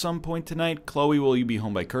home at some point tonight? Chloe, will you be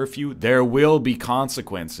home by curfew? There will be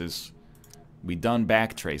consequences. We done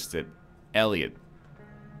backtraced it. Elliot.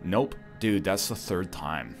 Nope. Dude, that's the third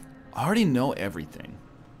time. I already know everything.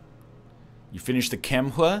 You finished the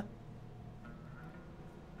Kemhua?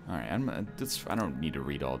 Alright, I don't need to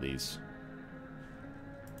read all these.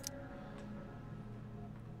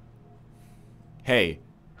 Hey.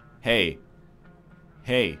 Hey.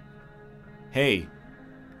 Hey. Hey.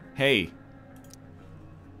 Hey.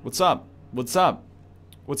 What's up? What's up?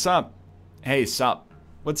 What's up? Hey, sup?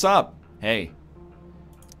 What's up? Hey.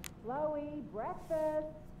 Chloe, breakfast.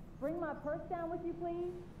 Bring my purse down with you,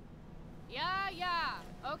 please. Yeah,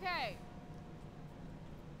 okay.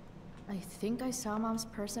 I think I saw Mom's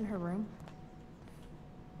purse in her room.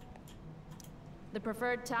 The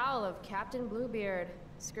preferred towel of Captain Bluebeard,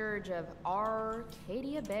 scourge of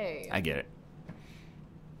Arcadia Bay. I get it.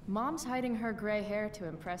 Mom's hiding her gray hair to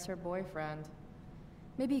impress her boyfriend.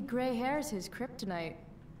 Maybe gray hair's his kryptonite.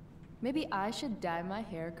 Maybe I should dye my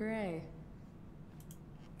hair gray.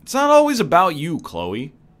 It's not always about you,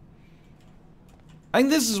 Chloe. I think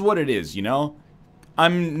this is what it is, you know?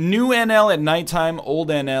 I'm new NL at nighttime, old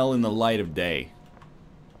NL in the light of day.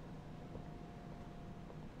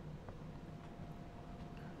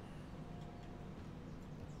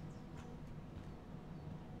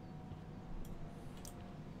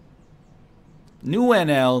 New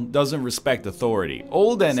NL doesn't respect authority.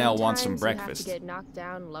 Old NL wants some breakfast. You have to get knocked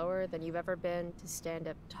down lower than you've ever been to stand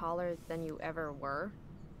up taller than you ever were.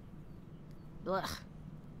 Ugh.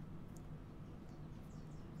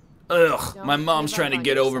 Ugh, Don't my mom's give trying up to on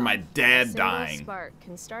get over yourself. my A dad single dying. spark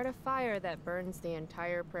can start a fire that burns the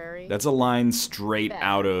entire prairie. That's a line straight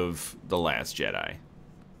out of The Last Jedi.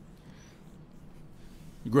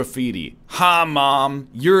 Graffiti. Ha, Mom,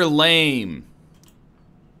 you're lame.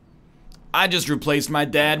 I just replaced my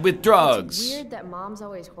dad with drugs. It's weird that Mom's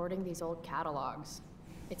always hoarding these old catalogs.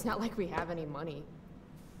 It's not like we have any money.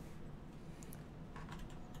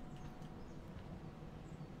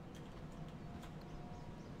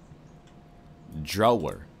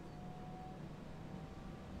 Drawer.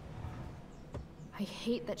 I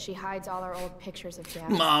hate that she hides all our old pictures of Dad.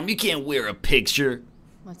 Mom, you can't wear a picture.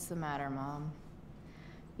 What's the matter, Mom?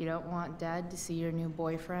 You don't want Dad to see your new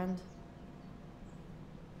boyfriend?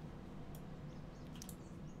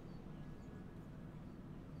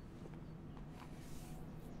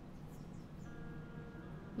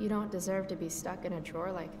 You don't deserve to be stuck in a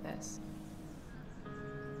drawer like this.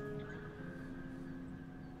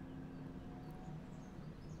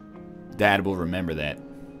 Dad will remember that.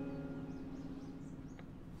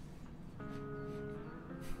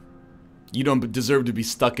 You don't deserve to be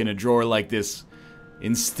stuck in a drawer like this.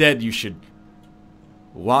 Instead, you should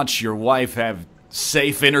watch your wife have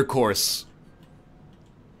safe intercourse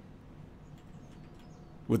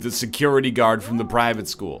with the security guard from the private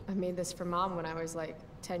school. I made this for Mom when I was like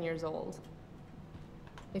 10 years old.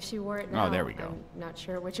 If she wore it now, Oh, there we go. I'm not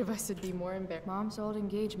sure which of us would be more embarrassed. Mom's old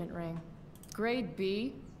engagement ring. Grade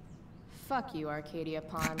B? Fuck you, Arcadia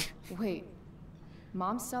Pond. Wait,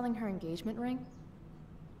 Mom's selling her engagement ring?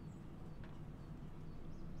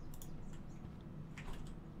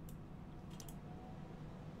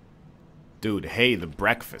 Dude, hey, the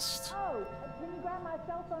breakfast. Oh, can you grab my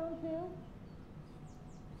cell phone too?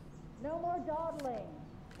 No more dawdling.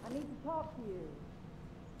 I need to talk to you.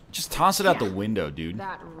 Just toss it out the Yeah. window, dude.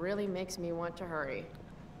 That really makes me want to hurry.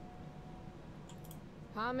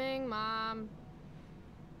 Coming, Mom.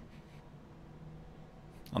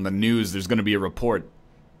 On the news, there's going to be a report.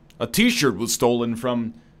 A t-shirt was stolen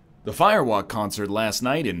from the Firewalk concert last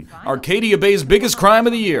night in Arcadia Bay's biggest crime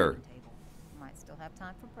of the year. Might still have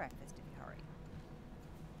time for breakfast if you hurry.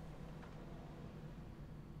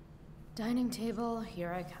 Dining table,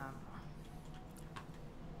 here I come.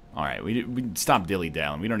 Alright, we stop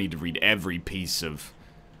dilly-dallying. We don't need to read every piece of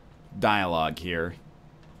dialogue here.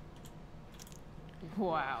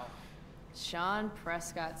 Wow. Sean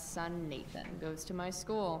Prescott's son Nathan goes to my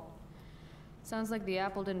school. Sounds like the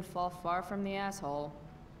apple didn't fall far from the asshole.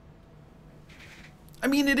 I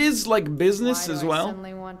mean, it is like business as Why do I well.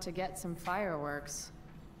 suddenly want to get some fireworks?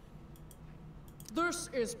 This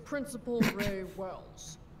is Principal Ray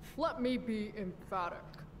Wells. Let me be emphatic.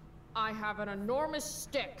 I have an enormous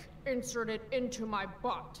stick inserted into my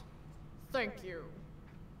butt. Thank you.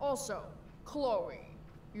 Also, Chloe,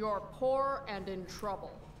 you're poor and in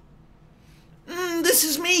trouble. This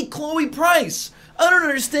is me, Chloe Price. I don't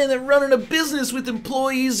understand that running a business with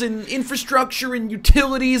employees and infrastructure and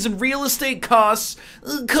utilities and real estate costs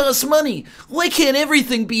money. Why can't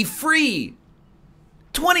everything be free?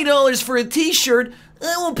 $20 for a t-shirt?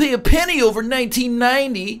 I won't pay a penny over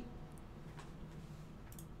 $19.90.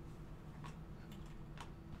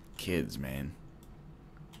 Kids, man.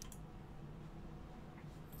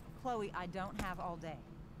 Chloe, I don't have all day.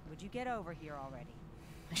 Would you get over here already?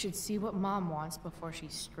 I should see what Mom wants before she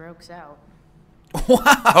strokes out.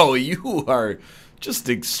 Wow, you are just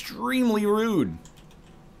extremely rude.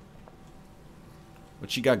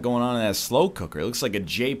 What you got going on in that slow cooker? It looks like a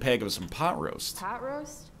JPEG of some pot roast. Pot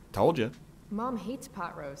roast? Told you. Mom hates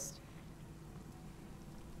pot roast.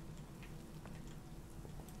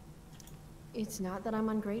 It's not that I'm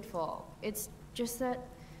ungrateful. It's just that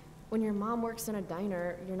when your mom works in a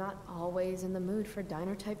diner, you're not always in the mood for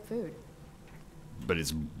diner-type food. But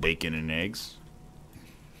it's bacon and eggs.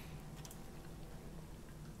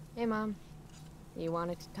 Hey, Mom. You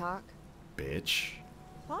wanted to talk? Bitch.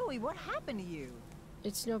 Chloe, what happened to you?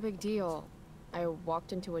 It's no big deal. I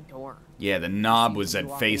walked into a door. Yeah, the knob was You've been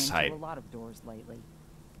at walking face into height. A lot of doors lately.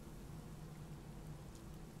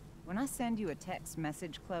 When I send you a text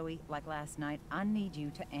message, Chloe, like last night, I need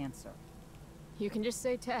you to answer. You can just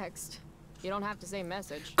say text. You don't have to say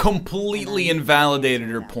message. Completely invalidated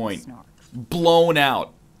her point. Blown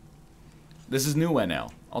out. This is new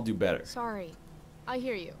NL. I'll do better. Sorry. I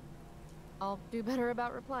hear you. I'll do better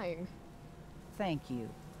about replying. Thank you.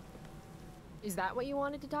 Is that what you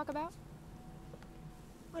wanted to talk about?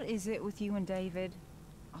 What is it with you and David?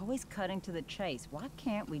 Always cutting to the chase. Why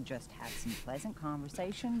can't we just have some pleasant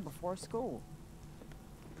conversation before school?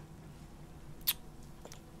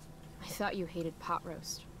 I thought you hated pot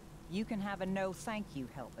roast. You can have a no thank you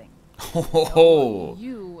helping. Oh.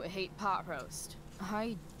 You hate pot roast.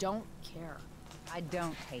 I don't care. I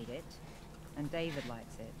don't hate it. And David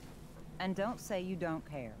likes it. And don't say you don't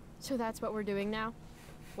care. So that's what we're doing now?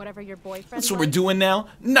 Whatever your boyfriend That's what we're likes? doing now?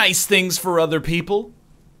 Nice things for other people.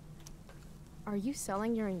 Are you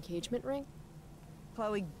selling your engagement ring?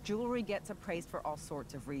 Chloe, jewelry gets appraised for all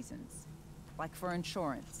sorts of reasons. Like for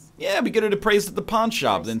insurance. Yeah, we get it appraised at the pawn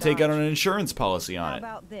shop, then take out an insurance policy on How it.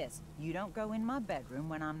 about this? You don't go in my bedroom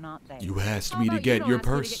when I'm not there. You asked How me to about you get don't your ask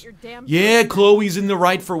me to purse. get your damn Yeah, purse? Chloe's in the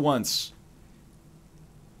right for once.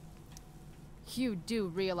 You do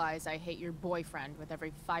realize I hate your boyfriend with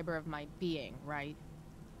every fiber of my being, right?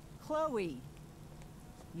 Chloe!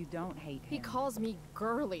 You don't hate him. He calls me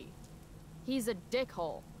girly. He's a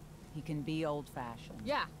dickhole. He can be old-fashioned.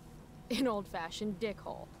 Yeah, an old-fashioned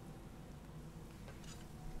dickhole.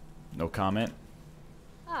 No comment.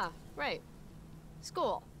 Ah, right.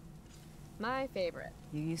 School. My favorite.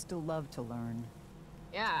 You used to love to learn.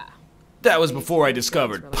 Yeah. That was before I It's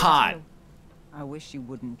discovered really pot. true. I wish you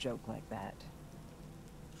wouldn't joke like that.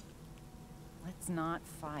 Let's not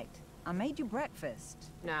fight. I made you breakfast.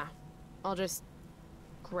 Nah, I'll just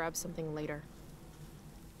grab something later.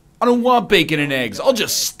 I don't want bacon and eggs. I'll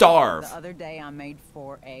just starve. The other day I made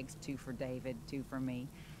 4 eggs, 2 for David, 2 for me.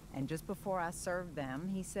 And just before I served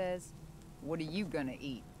them, he says, "What are you gonna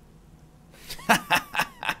eat?"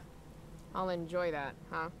 I'll enjoy that,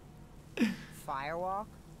 huh? Firewalk?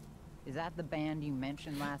 Is that the band you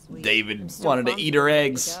mentioned last week? David I'm still wanted to bumped eat her and ready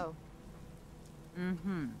to eggs. go.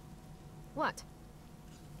 Mm-hmm. What?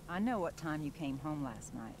 I know what time you came home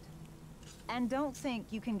last night. And don't think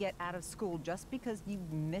you can get out of school just because you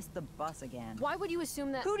missed the bus again. Why would you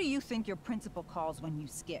assume that? Who do you think your principal calls when you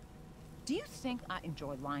skip? Do you think I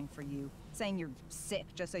enjoy lying for you? Saying you're sick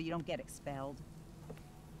just so you don't get expelled?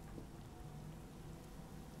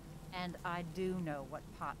 And I do know what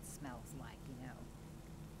pot smells like, you know.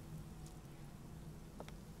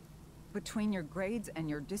 Between your grades and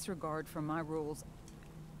your disregard for my rules,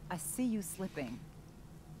 I see you slipping.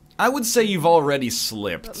 I would say you've already But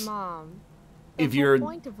slipped. Mom, If the you're whole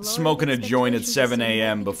point of lowering smoking a joint at expectations is 7 so you won't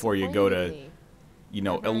a.m. be before you go disappointed to, in me. you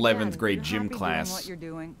know, But then 11th again, grade You're gym happy doing class. what you're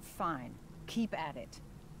doing, fine. Keep at it.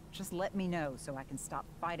 Just let me know so I can stop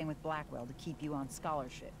fighting with Blackwell to keep you on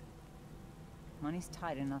scholarship. Money's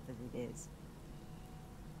tight enough as it is.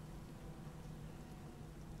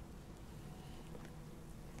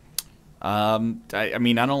 I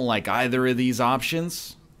mean, I don't like either of these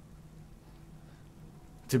options,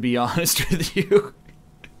 to be honest with you.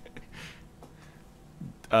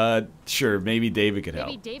 Sure, maybe David could help.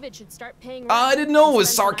 Maybe David should start paying. I didn't know it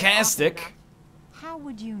was sarcastic. How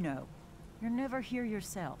would you know? You're never here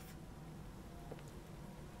yourself.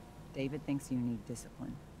 David thinks you need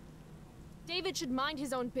discipline. David should mind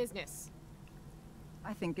his own business.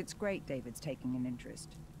 I think it's great David's taking an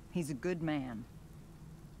interest. He's a good man.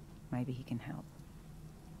 Maybe he can help.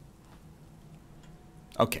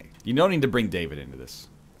 Okay, you don't need to bring David into this.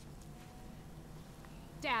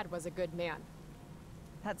 Dad was a good man.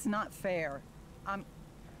 That's not fair. I'm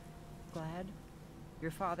glad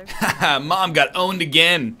your father. Mom got owned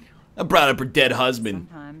again. I brought up her dead husband.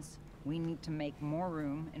 Sometimes we need to make more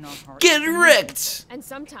room in our hearts. Get wrecked! And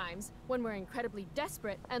sometimes, when we're incredibly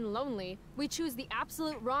desperate and lonely, we choose the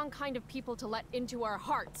absolute wrong kind of people to let into our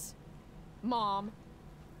hearts. Mom.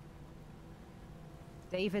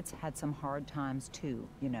 David's had some hard times too,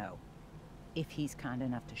 you know. If he's kind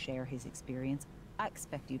enough to share his experience, I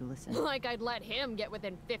expect you to listen. Like I'd let him get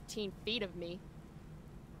within 15 feet of me.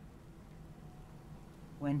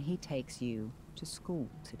 When he takes you to school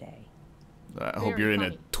today. I hope you're in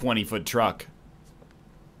a 20-foot truck.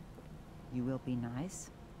 You will be nice,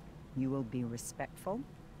 you will be respectful,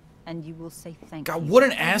 and you will say thank you. God, what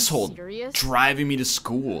an asshole serious? driving me to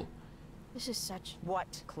school. This is such...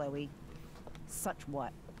 What, Chloe? Such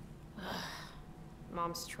what?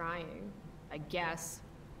 Mom's trying, I guess.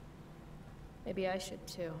 Maybe I should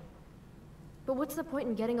too. But what's the point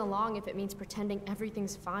in getting along if it means pretending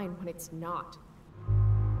everything's fine when it's not?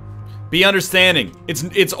 Be understanding.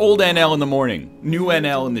 It's old NL in the morning. New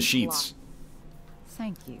NL in the sheets.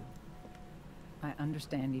 Thank you. I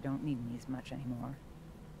understand you don't need me as much anymore.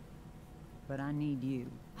 But I need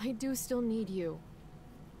you. I do still need you.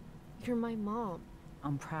 You're my mom.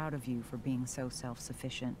 I'm proud of you for being so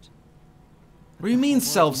self-sufficient. What do you mean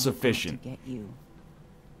self-sufficient? To get you.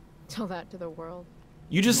 Tell that to the world.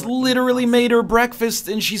 You just literally made her breakfast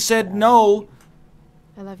and she said no.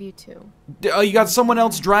 I love you too. You got someone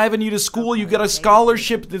else driving you to school. You got a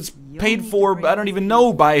scholarship that's paid for, I don't even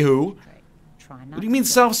know by who. What do you mean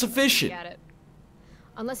self-sufficient? Get it.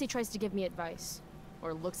 Unless he tries to give me advice.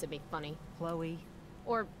 Or looks at me funny. Chloe.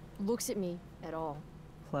 Or looks at me at all.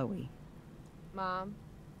 Chloe. Mom.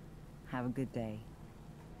 Have a good day.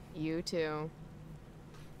 You too.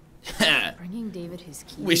 Bringing David his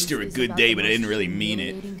keys. Wished her a is good about day, the but I most didn't really mean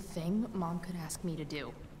it. humiliating thing Mom could ask me to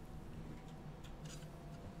do.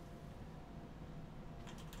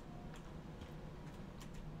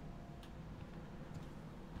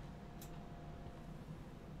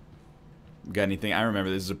 Got anything? I remember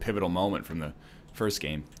this is a pivotal moment from the first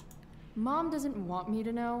game. Mom doesn't want me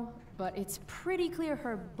to know, but it's pretty clear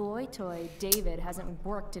her boy toy, David, hasn't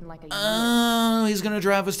worked in like a year. Oh, he's gonna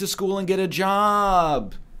drive us to school and get a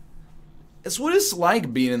job. It's what it's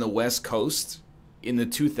like being in the West Coast in the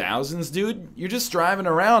 2000s, dude. You're just driving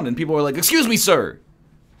around and people are like, "Excuse me, sir.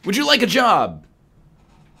 Would you like a job?"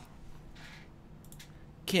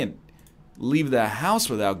 Can't leave the house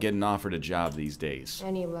without getting offered a job these days.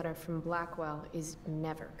 Any letter from Blackwell is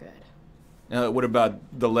never good. What about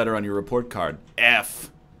the letter on your report card? F.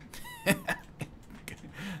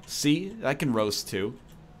 See? I can roast too.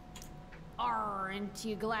 Aren't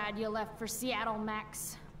you glad you left for Seattle,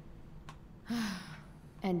 Max?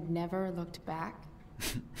 And never looked back?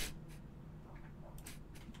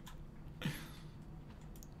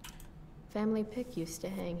 Family pic used to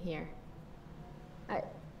hang here.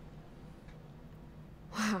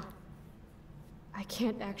 Wow. I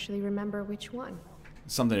can't actually remember which one.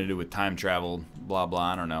 Something to do with time travel, blah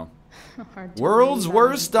blah, I don't know. Hard to World's believe I was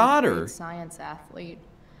worst an daughter. eighth-grade science athlete.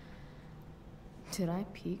 Did I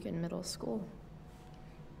peak in middle school?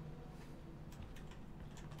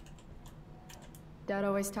 Dad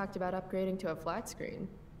always talked about upgrading to a flat screen.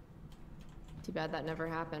 Too bad that never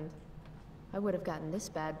happened. I would have gotten this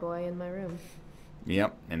bad boy in my room.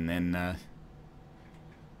 Yep, and then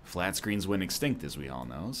flat screens went extinct, as we all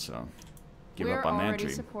know, so give up on that We're already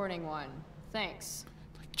dream. supporting one. Thanks.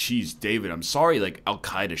 Jeez, David, I'm sorry, like,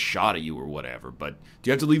 Al-Qaeda shot at you or whatever, but do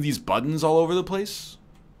you have to leave these buttons all over the place?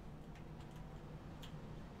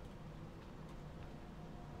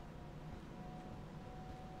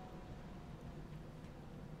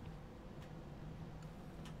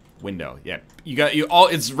 Window, yeah.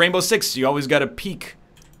 It's Rainbow Six, you always gotta peek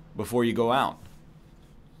before you go out.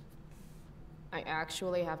 I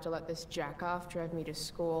actually have to let this jackoff drive me to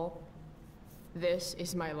school. This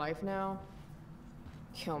is my life now.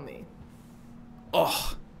 Kill me.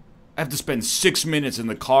 Ugh. I have to spend 6 minutes in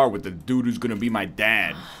the car with the dude who's gonna be my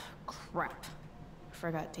dad. Crap.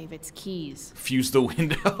 Forgot David's keys. Fuse the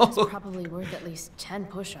window. That's probably worth at least 10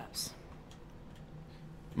 push-ups.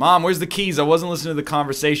 Mom, where's the keys? I wasn't listening to the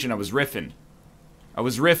conversation. I was riffing.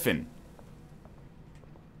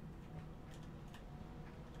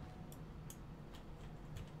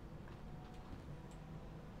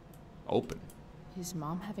 Open. Is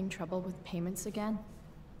Mom having trouble with payments again?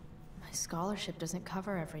 My scholarship doesn't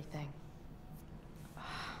cover everything.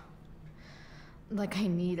 Like I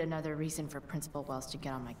need another reason for Principal Wells to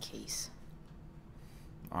get on my case.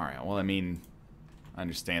 Alright, well, I mean, I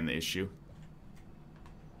understand the issue.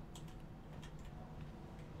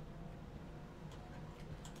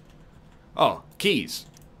 Oh, keys.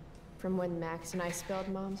 From when Max and I spilled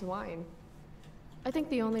Mom's wine. I think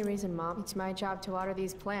the only reason Mom... It's my job to water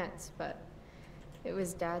these plants, but it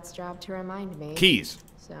was Dad's job to remind me. Keys.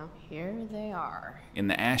 So here they are. In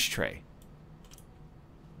the ashtray.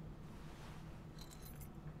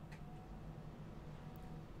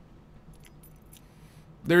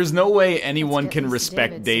 There's no way anyone can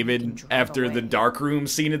respect David after the darkroom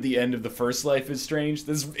scene at the end of the first Life is Strange.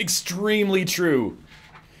 This is extremely true.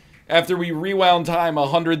 After we rewound time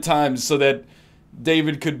 100 times so that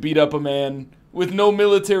David could beat up a man with no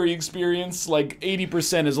military experience, like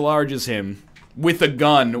 80% as large as him, with a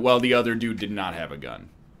gun, while the other dude did not have a gun.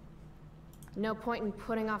 No point in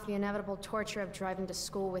putting off the inevitable torture of driving to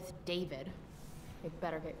school with David. We'd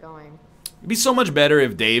better get going. It'd be so much better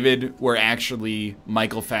if David were actually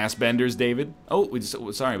Michael Fassbender's David. Oh,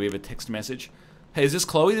 sorry, we have a text message. Hey, is this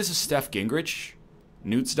Chloe? This is Steph Gingrich,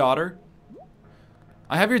 Newt's daughter.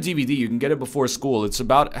 I have your DVD. You can get it before school. It's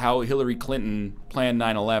about how Hillary Clinton planned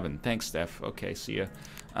 9/11. Thanks, Steph. Okay, see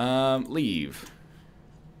ya. Leave.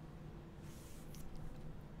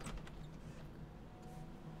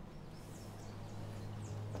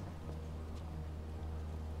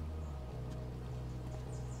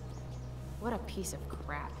 What a piece of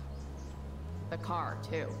crap. The car,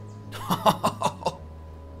 too.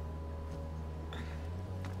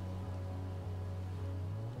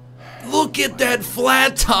 Look at that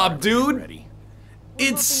flat top, dude.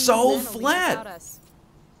 It's so flat.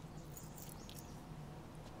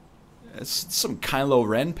 It's some Kylo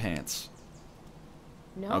Ren pants.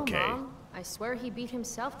 No, okay. Mom. I swear he beat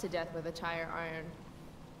himself to death with a tire iron.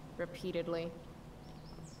 Repeatedly.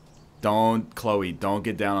 Don't, Chloe, don't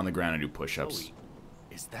get down on the ground and do push-ups. Chloe,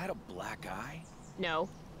 is that a black eye? No.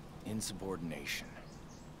 Insubordination.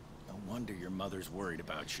 No wonder your mother's worried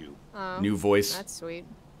about you. New voice. That's sweet.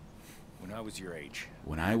 When I was your age.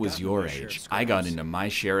 When I was your age, I got into my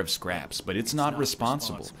share of scraps, but it's not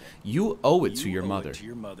responsible. You owe it to your mother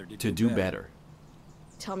to do better.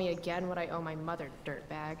 Tell me again what I owe my mother,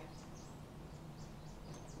 dirtbag.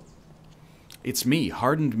 It's me,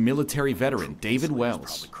 hardened military veteran, David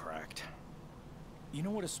Wells. You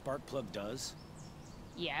know what a spark plug does?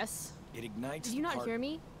 Yes. It ignites. Did you not hear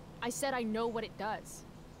me? I said I know what it does.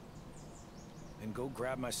 Then go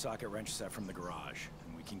grab my socket wrench set from the garage,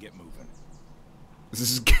 and we can get moving. This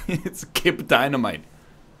is it's Kip Dynamite.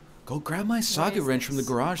 Go grab my socket wrench from the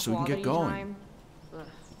garage so we can get going.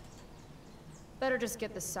 Better just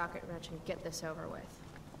get the socket wrench and get this over with.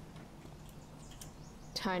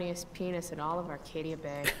 Tiniest penis in all of Arcadia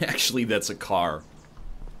Bay. Actually, that's a car.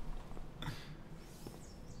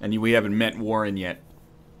 And we haven't met Warren yet.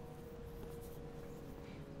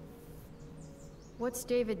 What's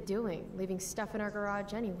David doing, leaving stuff in our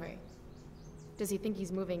garage anyway? Does he think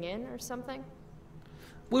he's moving in or something?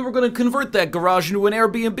 We were going to convert that garage into an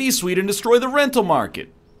Airbnb suite and destroy the rental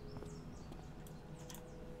market.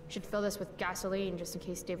 Should fill this with gasoline just in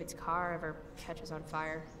case David's car ever catches on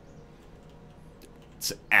fire.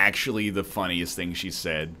 It's actually the funniest thing she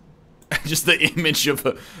said. Just the image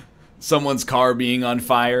of someone's car being on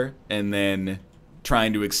fire and then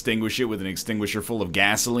trying to extinguish it with an extinguisher full of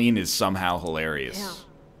gasoline is somehow hilarious. Yeah.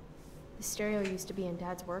 The stereo used to be in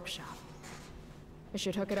Dad's workshop. I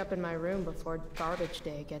should hook it up in my room before garbage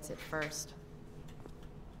day gets it first.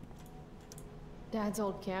 Dad's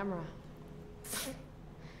old camera.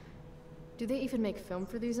 Do they even make film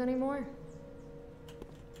for these anymore?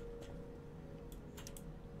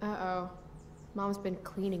 Uh-oh. Mom's been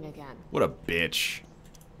cleaning again. What a bitch.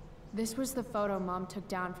 This was the photo Mom took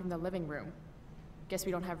down from the living room. Guess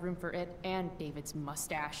we don't have room for it and David's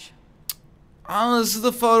mustache. Oh, this is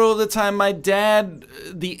the photo of the time my dad,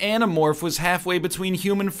 the Animorph, was halfway between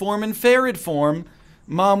human form and ferret form.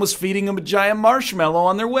 Mom was feeding him a giant marshmallow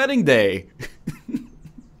on their wedding day.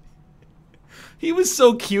 He was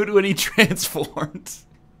so cute when he transformed.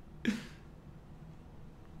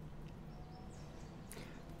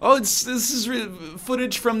 Oh, this is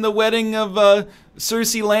footage from the wedding of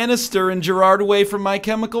Cersei Lannister and Gerard Way from My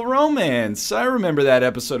Chemical Romance. I remember that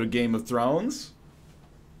episode of Game of Thrones.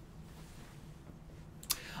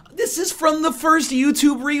 This is from the first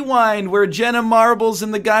YouTube Rewind where Jenna Marbles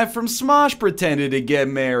and the guy from Smosh pretended to get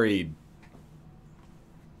married.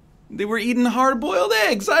 They were eating hard-boiled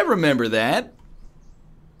eggs. I remember that.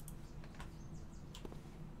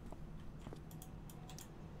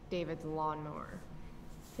 David's lawnmower.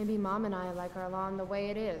 Maybe Mom and I like our lawn the way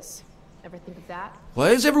it is. Ever think of that? Why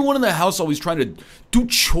is everyone in the house always trying to do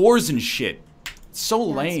chores and shit? It's so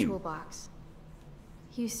Dad's lame. toolbox.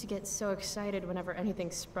 He used to get so excited whenever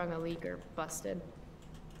anything sprung a leak or busted.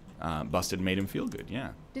 Busted made him feel good, yeah.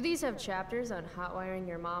 Do these have chapters on hotwiring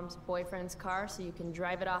your mom's boyfriend's car so you can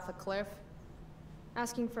drive it off a cliff?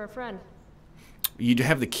 Asking for a friend. You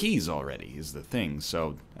have the keys already, is the thing,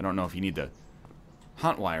 so I don't know if you need to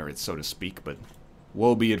hotwire it, so to speak, but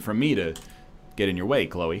woe be it from me to get in your way,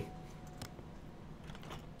 Chloe.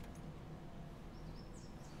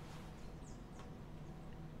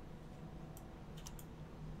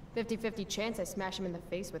 "50-50 chance I smash him in the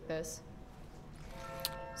face with this."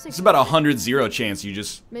 It's about 100-0 chance you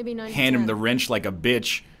just Maybe 90-10. hand him the wrench like a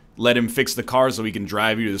bitch, let him fix the car so he can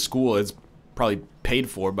drive you to the school. It's probably paid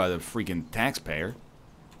for by the freaking taxpayer.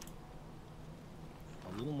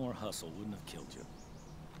 A little more hustle wouldn't have killed you.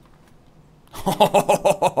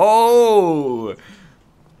 Oh!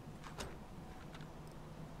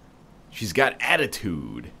 She's got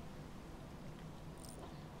attitude.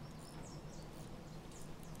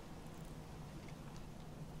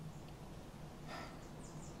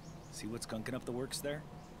 See what's gunking up the works there?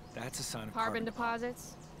 That's a sign of Carbon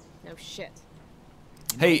deposits? No shit.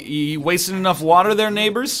 Hey, you wasting enough water there,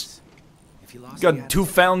 neighbors? If you lost Got 2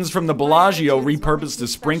 fountains from the Bellagio repurposed to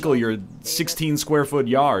sprinkle your 16 square foot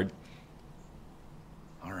yard.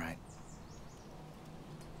 All right.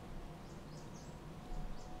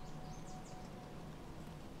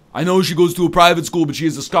 I know she goes to a private school, but she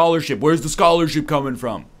has a scholarship. Where's the scholarship coming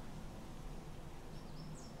from?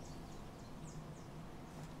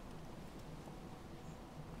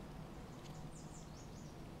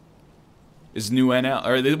 Is new NL,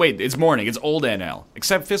 or wait, it's morning, it's old NL.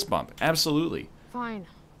 Except fist bump, absolutely. Fine.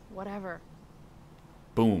 Whatever.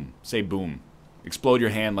 Boom, say boom. Explode your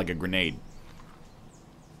hand like a grenade.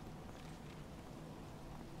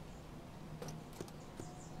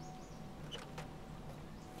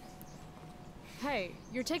 Hey,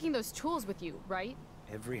 you're taking those tools with you, right?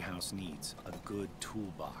 Every house needs a good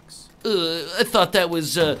toolbox. I thought that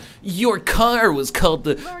was, your car was called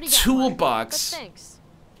the toolbox. But thanks.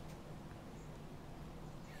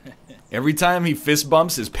 Every time he fist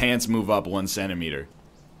bumps, his pants move up 1 centimeter.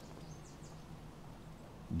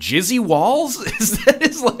 Jizzy Walls? Is that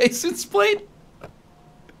his license plate?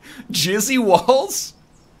 Jizzy Walls?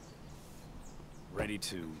 Ready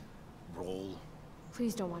to roll?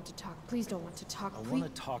 Please don't want to talk. Please don't want to talk. I want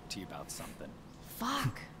to talk to you about something.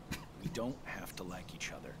 Fuck. We don't have to like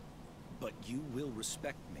each other, but you will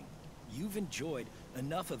respect me. You've enjoyed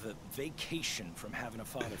enough of a vacation from having a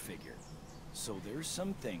father figure. So there's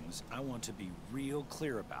some things I want to be real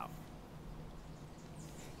clear about.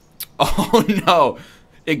 Oh no.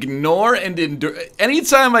 Ignore and endure.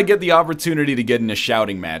 Anytime I get the opportunity to get in a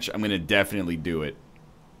shouting match, I'm gonna definitely do it.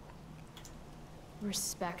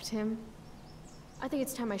 Respect him? I think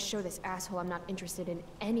it's time I show this asshole I'm not interested in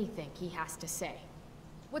anything he has to say.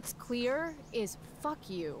 What's clear is fuck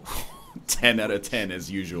you. 10 out of 10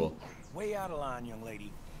 as usual. Way out of line, young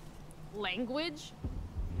lady. Language?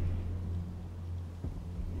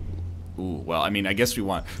 Ooh, well, I mean, I guess we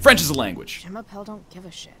want... French is a language. Jim Appel don't give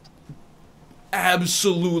a shit.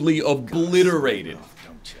 Absolutely obliterated.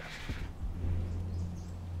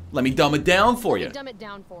 Let me dumb it down for you. Dumb it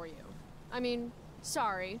down for you. I mean,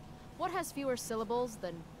 sorry. What has fewer syllables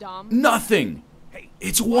than dumb? Nothing.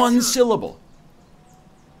 It's 1 syllable.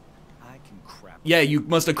 I can crap. Yeah, you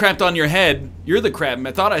must have crapped on your head. You're the crap.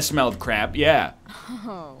 I thought I smelled crap. Yeah.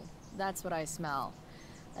 Oh, that's what I smell.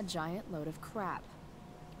 A giant load of crap.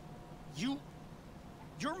 Your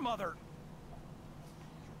mother,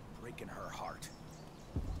 you're breaking her heart.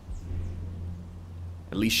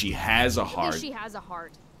 At least she has a heart. At least she has a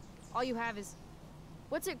heart. All you have is...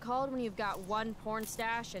 What's it called when you've got 1 porn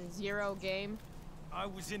stash and 0 game? I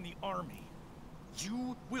was in the army.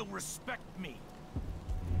 You will respect me.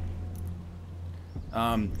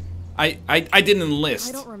 I didn't enlist.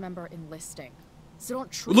 I don't remember enlisting. So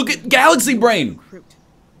don't treat Look me at Galaxy Brain. recruit.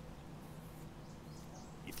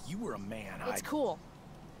 If you were a man, It's cool.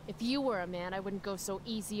 If you were a man, I wouldn't go so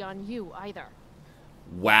easy on you either.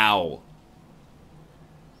 Wow.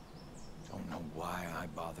 Don't know why I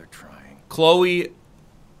bother trying. Chloe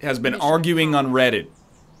has been arguing on Reddit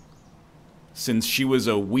since she was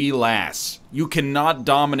a wee lass. You cannot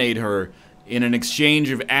dominate her in an exchange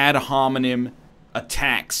of ad hominem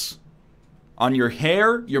attacks on your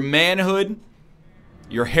hair, your manhood,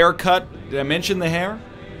 your haircut. Did I mention the hair?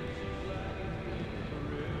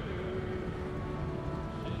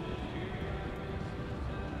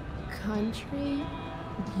 Country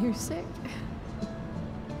music?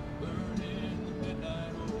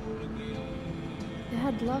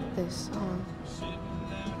 Dad loved this song.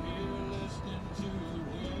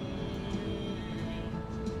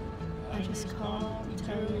 I just called to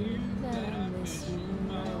tell you that I miss you,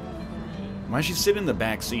 my old friend. Why does she sit in the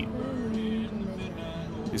back seat?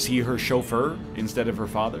 Is he her chauffeur instead of her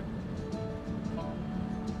father?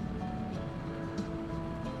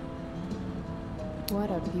 What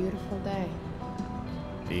a beautiful day.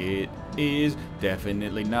 It is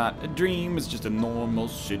definitely not a dream, it's just a normal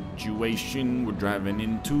situation. We're driving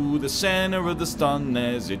into the center of the sun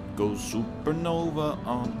as it goes supernova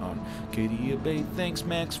on Arcadia Bay. Thanks,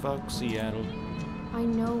 Max Fox, Seattle. I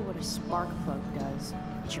know what a spark plug does,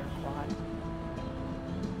 jerkwad.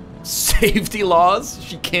 Safety laws?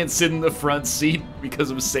 She can't sit in the front seat because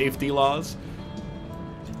of safety laws?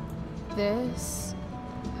 This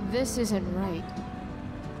isn't right.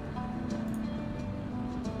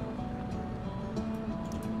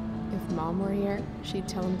 If Mom were here, she'd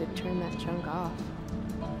tell him to turn that junk off.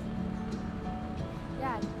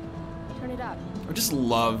 Dad, turn it up. I just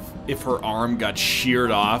love if her arm got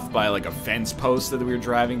sheared off by like a fence post that we were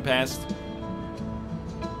driving past.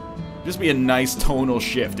 Just be a nice tonal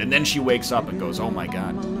shift, and then she wakes up and goes, oh my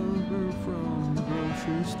god.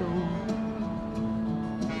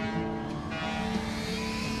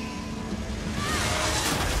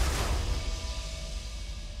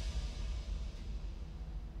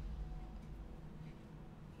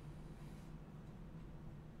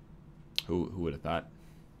 Who would have thought?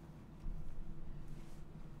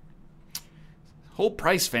 Whole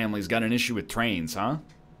Price family's got an issue with trains, huh?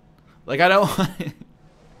 Like, I don't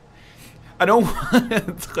want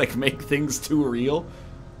to like make things too real.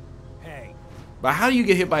 Hey. But how do you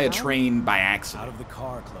get hit by a train by accident? Out of the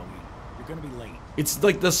car, Chloe. You're gonna be late. It's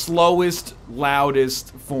like the slowest,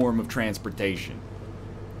 loudest form of transportation.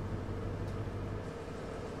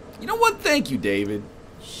 You know what? Thank you, David.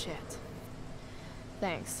 Shit.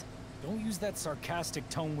 Thanks. Don't use that sarcastic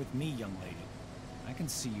tone with me, young lady. I can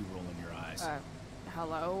see you rolling your eyes.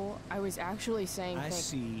 Hello? I was actually saying I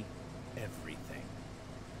see everything.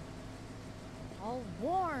 I'll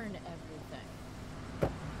warn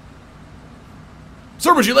everything.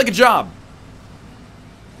 Sir, would you like a job?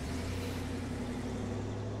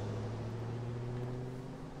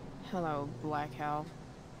 Hello, Black Hell.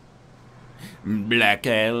 Black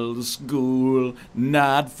Hell School,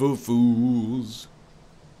 not for fools.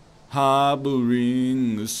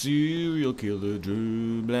 Harboring a serial killer,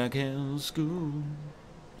 Drew. Black Hell School.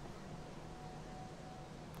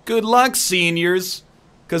 Good luck, seniors,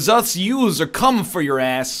 'cause us yous are coming for your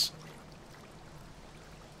ass.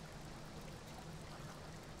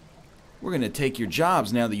 We're gonna take your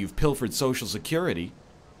jobs now that you've pilfered Social Security.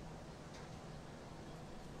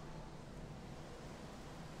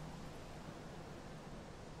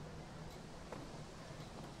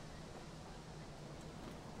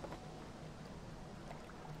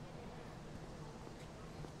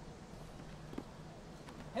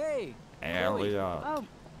 Hey! Elliot. Oh.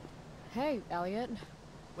 Hey, Elliot.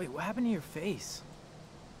 Wait, what happened to your face?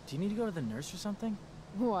 Do you need to go to the nurse or something?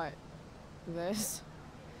 What? This?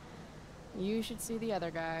 You should see the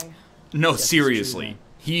other guy. No, Yes, it's seriously. true,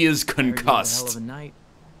 He is I heard you had a hell concussed. of a night.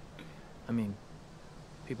 I mean,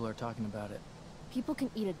 people are talking about it. People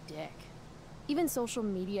can eat a dick. Even social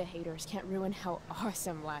media haters can't ruin how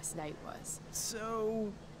awesome last night was.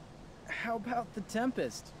 So, how about The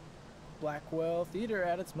Tempest? Blackwell Theater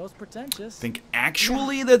at its most pretentious. I think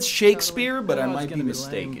actually that's Shakespeare, but I know it's might be gonna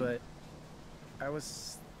mistaken. lame, but I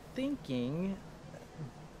was thinking,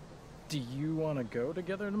 do you want to go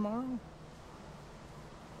together tomorrow?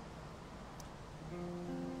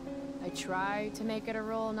 I try to make it a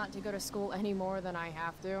rule not to go to school any more than I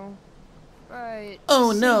have to. But Oh,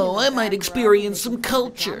 sitting no, in the I might back row experience some making fun of the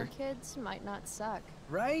culture. drama kids might not suck.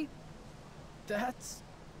 Right? That's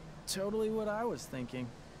totally what I was thinking.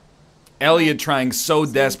 Elliot trying so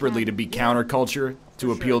desperately to be counterculture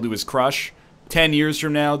to appeal to his crush. 10 years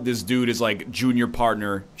from now, this dude is like junior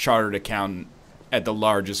partner, chartered accountant at the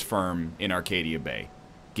largest firm in Arcadia Bay.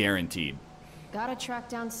 Guaranteed. Gotta track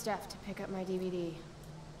down Steph to pick up my DVD.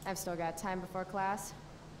 I've still got time before class.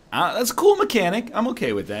 That's a cool mechanic. I'm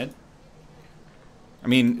okay with that. I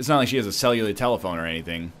mean, it's not like she has a cellular telephone or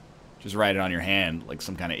anything. Just write it on your hand like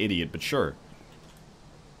some kind of idiot, but sure.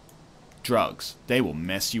 Drugs. They will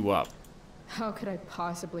mess you up. How could I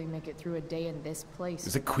possibly make it through a day in this place?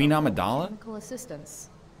 Is it Queen Amidala? Technical assistance.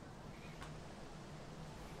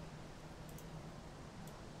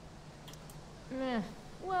 Meh.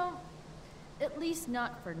 Well, at least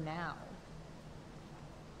not for now.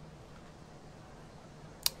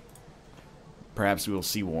 Perhaps we will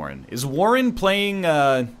see Warren. Is Warren playing,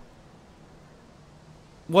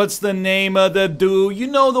 what's the name of the dude? You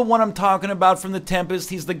know the one I'm talking about from The Tempest?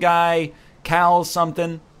 He's the guy, Cal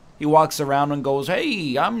something. He walks around and goes,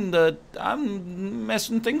 hey, I'm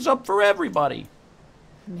messing things up for everybody.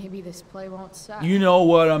 Maybe this play won't suck. You know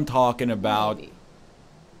what I'm talking about. Maybe.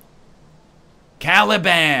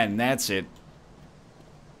 Caliban, that's it.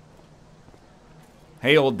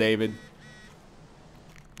 Hey, old David.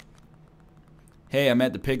 Hey, I'm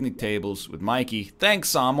at the picnic tables with Mikey.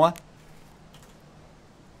 Thanks, Samwa.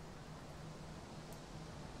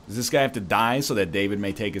 Does this guy have to die so that David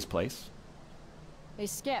may take his place? Hey,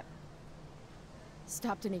 Skip.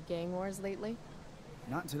 Stopped any gang wars lately?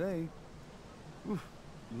 Not today. Oof,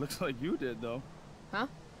 looks like you did, though. Huh?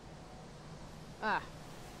 Ah,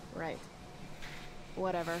 right.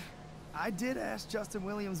 Whatever. I did ask Justin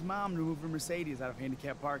Williams' mom to move her Mercedes out of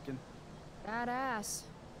handicap parking. Badass.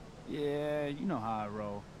 Yeah, you know how I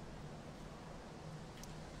roll.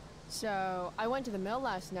 So, I went to the mill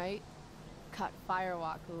last night. Cut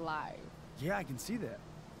Firewalk live. Yeah, I can see that.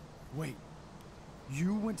 Wait,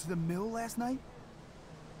 you went to the mill last night?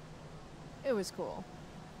 It was cool.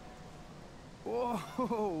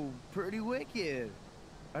 Whoa, pretty wicked.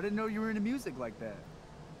 I didn't know you were into music like that.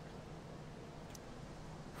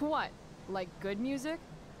 What? Like good music?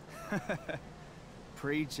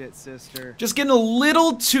 Preach it, sister. Just getting a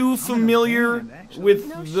little too familiar with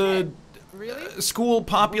No the shit. Really? school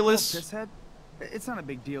populace. Pisshead? It's not a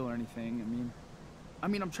big deal or anything. I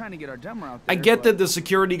mean, I'm trying to get our demo out I there. get but that the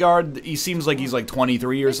security guard, he seems like he's like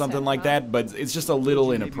 23 or something like that, but it's just a little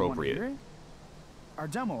Would you maybe wanna inappropriate. hear it? Our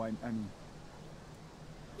demo, I mean.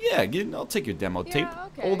 Yeah, I'll take your demo tape.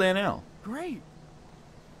 okay. Old NL. Great.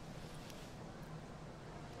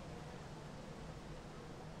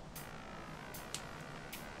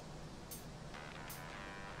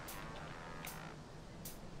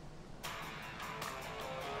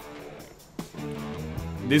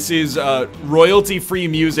 This is royalty-free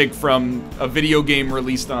music from a video game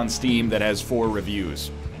released on Steam that has 4 reviews.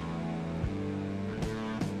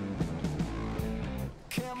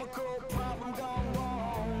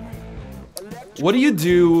 What do you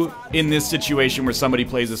do in this situation where somebody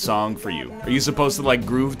plays a song for you? Are you supposed to like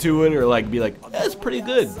groove to it or like be like, that's pretty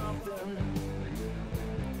good?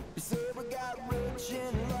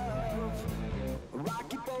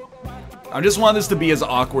 I just want this to be as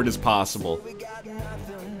awkward as possible.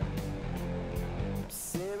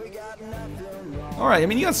 Alright, I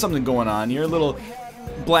mean, you got something going on here. A little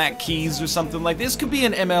Black Keys or something like this. Could be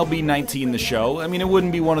an MLB 19 the show. I mean, it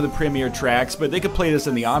wouldn't be one of the premier tracks, but they could play this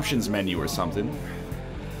in the options menu or something.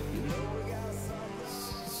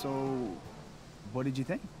 So, what did you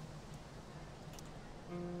think?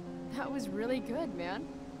 That was really good, man.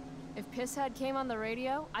 If Pisshead came on the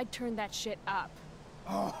radio, I'd turn that shit up.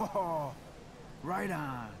 Oh, right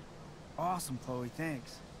on. Awesome, Chloe,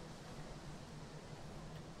 thanks.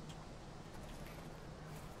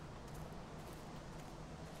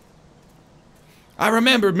 I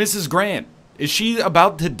remember Mrs. Grant. Is she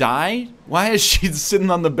about to die? Why is she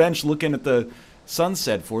sitting on the bench looking at the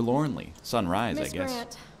sunset forlornly? Sunrise, Miss I guess.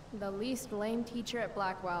 Grant, the least lame teacher at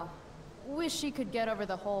Blackwell. Wish she could get over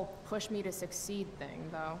the whole push me to succeed thing,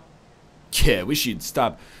 though. Yeah, we should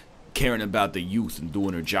stop caring about the youth and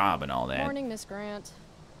doing her job and all that. Morning, Miss Grant.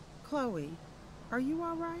 Chloe, are you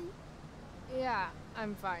all right? Yeah,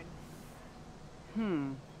 I'm fine.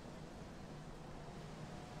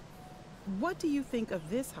 What do you think of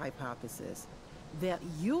this hypothesis? That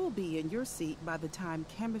you'll be in your seat by the time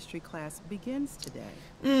chemistry class begins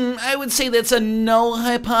today? I would say that's a no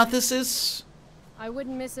hypothesis. I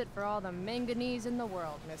wouldn't miss it for all the manganese in the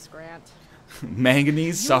world, Miss Grant.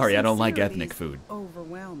 Manganese? Sorry, I don't like Your ethnic sincerity food. is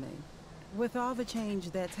overwhelming. With all the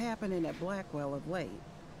change that's happening at Blackwell of late,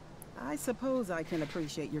 I suppose I can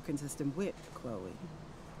appreciate your consistent wit, Chloe.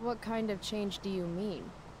 What kind of change do you mean?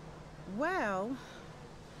 Well,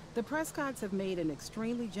 the Prescotts have made an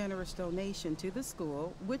extremely generous donation to the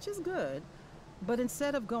school, which is good, but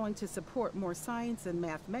instead of going to support more science and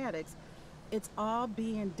mathematics, it's all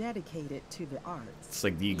being dedicated to the arts. It's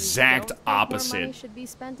like the You exact don't think more money opposite should be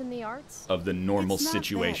spent in the arts? of the normal It's not that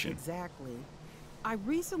situation. exactly. I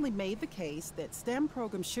recently made the case that STEM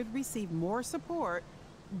programs should receive more support,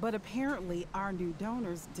 but apparently our new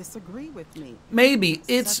donors disagree with me. Maybe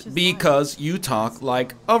it's Such is because you talk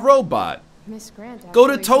like a robot. Miss Grant Go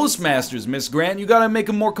to actually thinks so. Toastmasters, Miss Grant. You gotta make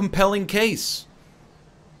a more compelling case.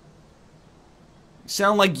 You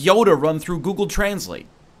sound like Yoda run through Google Translate.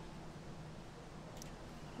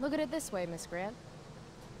 Look at it this way, Miss Grant.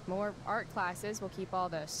 More art classes will keep all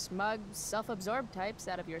the smug, self-absorbed types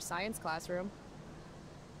out of your science classroom.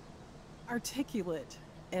 Articulate,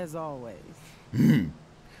 as always.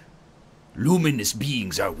 Luminous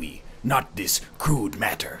beings are we, not this crude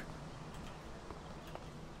matter.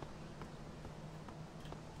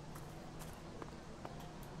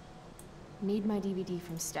 Need my DVD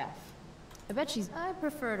from Steph. I bet she's... I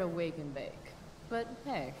prefer to wake and bake. But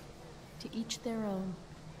hey, to each their own.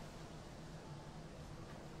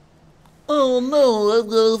 Oh no, I've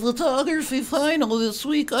got a photography final this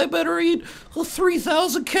week. I better eat a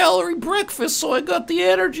 3,000 calorie breakfast so I got the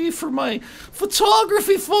energy for my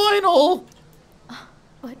photography final.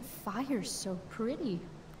 But fire's so pretty.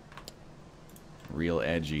 Real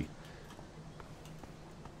edgy.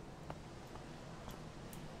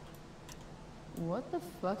 What the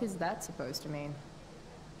fuck is that supposed to mean?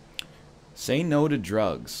 Say no to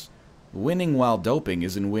drugs. Winning while doping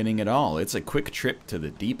isn't winning at all. It's a quick trip to the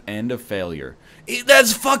deep end of failure.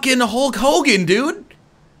 That's fucking Hulk Hogan, dude!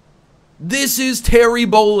 This is Terry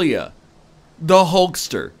Bollea, the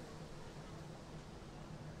Hulkster.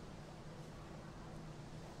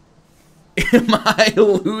 Am I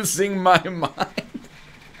losing my mind?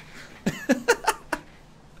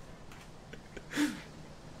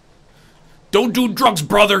 Don't do drugs,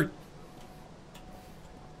 brother!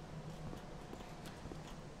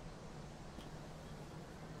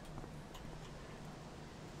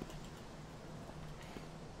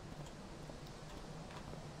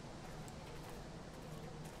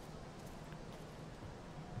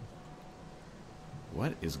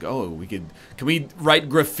 What is can we write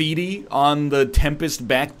graffiti on the Tempest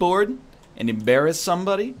backboard and embarrass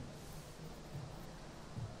somebody?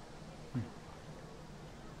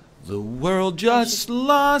 The world just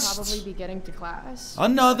lost Probably be getting to class.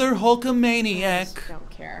 another I Hulkamaniac. just don't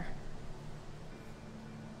care.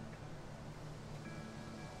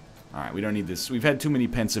 Alright, we don't need this. We've had too many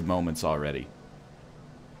pensive moments already.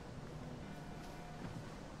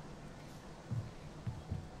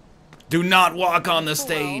 Do not walk on the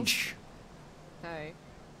stage. Hey.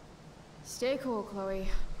 Stay cool, Chloe.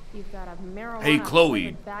 You've got a marijuana Hey, Chloe.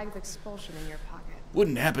 flavored bag of expulsion in your pocket.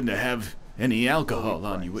 Wouldn't happen to have any alcohol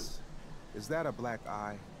on you. Is that a black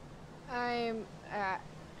eye?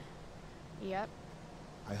 Yep.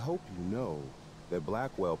 I hope you know that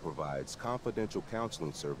Blackwell provides confidential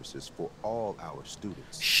counseling services for all our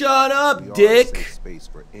students. Shut up, We are a Dick! safe space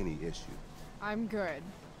for any issue. I'm good.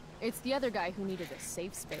 It's the other guy who needed a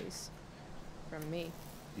safe space. From me.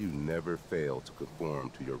 You never fail to conform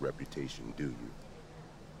to your reputation, do you?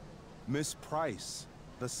 Miss Price,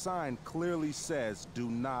 the sign clearly says do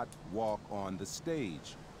not walk on the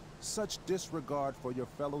stage. Such disregard for your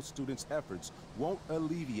fellow students' efforts won't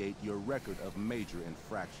alleviate your record of major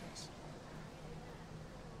infractions.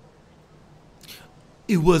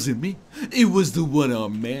 It wasn't me. It was the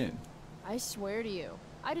one-armed man. I swear to you,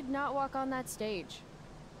 I did not walk on that stage.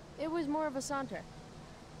 It was more of a saunter.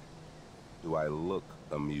 Do I look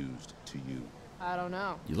amused to you? I don't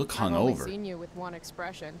know. You look I've only hungover. seen you with one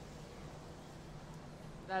expression.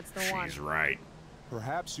 That's the one. She's right.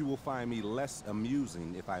 Perhaps you will find me less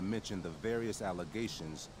amusing if I mention the various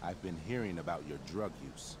allegations I've been hearing about your drug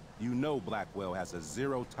use. You know Blackwell has a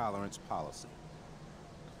zero-tolerance policy.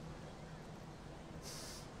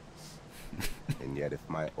 And yet, if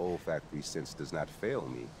my olfactory sense does not fail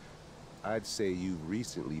me, I'd say you've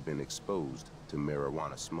recently been exposed to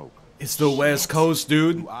marijuana smoke. It's the West Coast,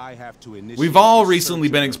 dude. Do I have to initiate We've all a recently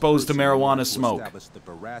search been of exposed to the person marijuana to smoke. establish the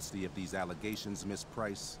veracity of these allegations, Miss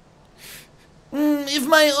Price? If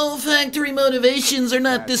my olfactory motivations are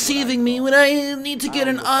not deceiving me, would I need to get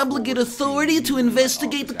an obligate authority to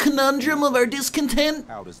investigate the conundrum of our discontent?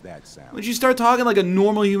 How does that sound? Would you start talking like a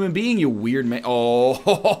normal human being, you weird man?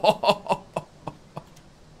 Oh.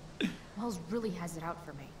 Wells really has it out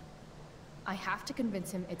for me. I have to convince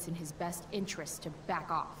him it's in his best interest to back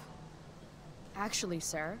off. Actually,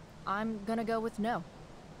 sir, I'm gonna go with no.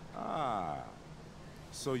 Ah.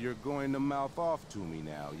 So you're going to mouth off to me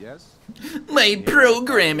now, yes? My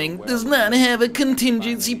programming does not have a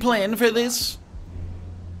contingency plan for this.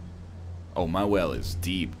 Oh, my well is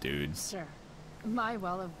deep, dude. Sir, my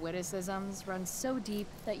well of witticisms runs so deep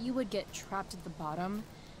that you would get trapped at the bottom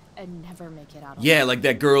and never make it out alive. Yeah, like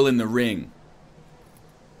that girl in the ring.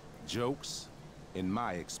 Jokes? In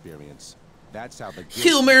my experience, that's how the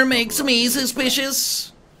humor makes me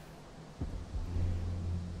suspicious.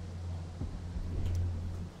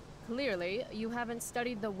 Clearly, you haven't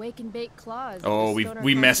studied the wake and bake clause. Oh,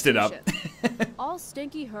 we messed it up. All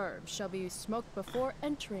stinky herbs shall be smoked before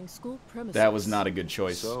entering school premises. That was not a good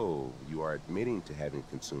choice. So, you are admitting to having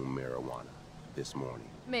consumed marijuana this morning?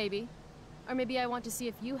 Maybe. Or maybe I want to see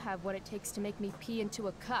if you have what it takes to make me pee into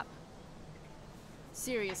a cup.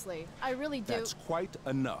 Seriously, I really do. That's quite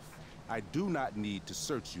enough. I do not need to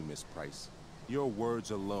search you, Miss Price. Your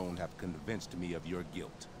words alone have convinced me of your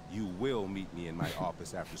guilt. You will meet me in my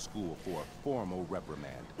office after school for a formal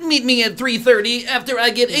reprimand. Meet me at 3:30 after I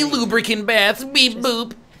get a lubricant bath. Beep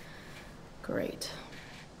boop. Great.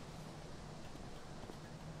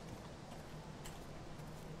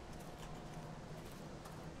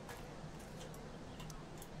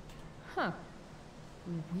 Huh.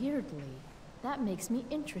 Weirdly, that makes me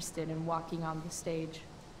interested in walking on the stage.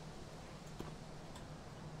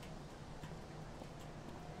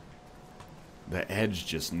 The edge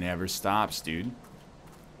just never stops, dude.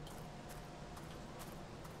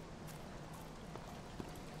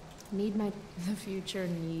 The future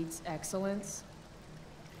needs excellence.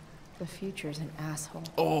 The future's an asshole.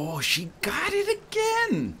 Oh, she got it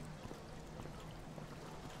again.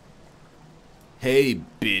 Hey,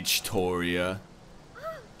 bitch, Toria.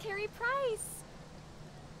 Oh, Carrie Price.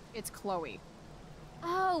 It's Chloe.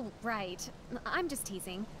 Oh, right. I'm just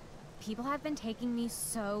teasing. People have been taking me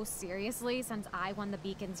so seriously since I won the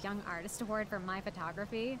Beacon's Young Artist Award for my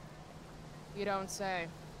photography. You don't say.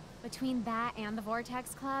 Between that and the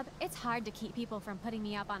Vortex Club, it's hard to keep people from putting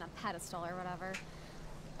me up on a pedestal or whatever.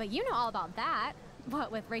 But you know all about that.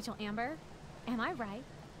 What with Rachel Amber? Am I right?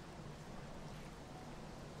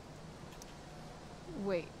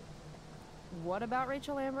 Wait. What about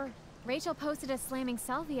Rachel Amber? Rachel posted a slamming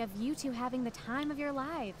selfie of you two having the time of your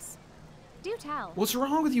lives. Do tell. What's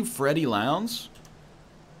wrong with you, Freddie Lowndes?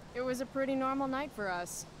 It was a pretty normal night for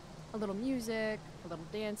us. A little music, a little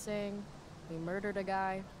dancing. We murdered a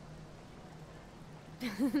guy.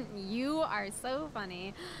 You are so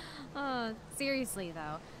funny. Seriously,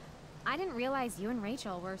 though. I didn't realize you and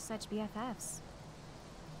Rachel were such BFFs.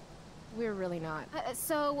 We're really not.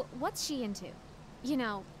 So, what's she into? You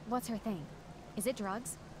know, what's her thing? Is it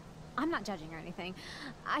drugs? I'm not judging or anything.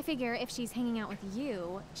 I figure if she's hanging out with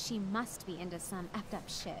you, she must be into some effed up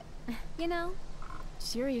shit. You know?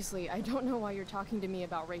 Seriously, I don't know why you're talking to me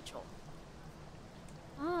about Rachel.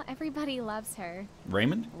 Oh, everybody loves her.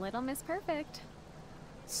 Raymond? Little Miss Perfect.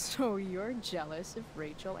 So you're jealous of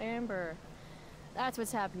Rachel Amber. That's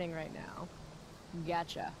what's happening right now.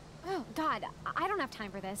 Gotcha. Oh, God, I don't have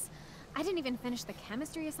time for this. I didn't even finish the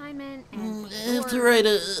chemistry assignment, and I have to write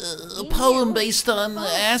a poem based on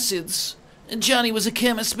acids. Johnny was a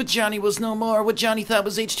chemist, but Johnny was no more. What Johnny thought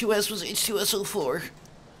was H2S was H2SO4.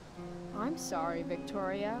 I'm sorry,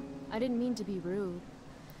 Victoria. I didn't mean to be rude.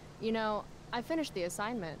 You know, I finished the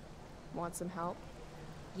assignment. Want some help?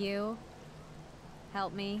 You?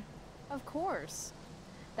 Help me? Of course.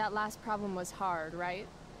 That last problem was hard, right?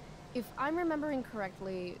 If I'm remembering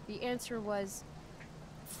correctly, the answer was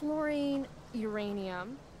fluorine,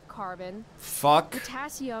 uranium, carbon,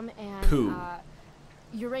 potassium, and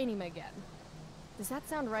uranium again. Does that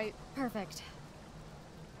sound right? Perfect.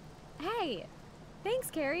 Hey, thanks,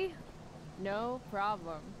 Carrie. No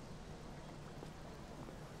problem.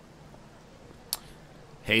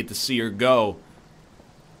 Hate to see her go,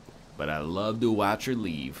 but I love to watch her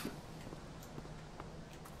leave.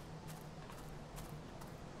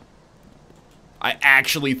 I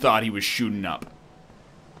actually thought he was shooting up.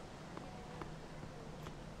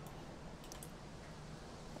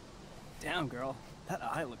 Damn, girl. That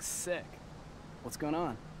eye looks sick. What's going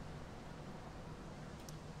on?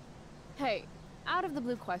 Hey, out of the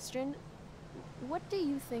blue question, what do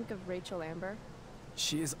you think of Rachel Amber?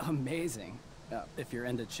 She's amazing. If you're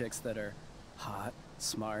into chicks that are hot,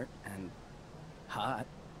 smart, and hot.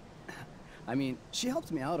 I mean, she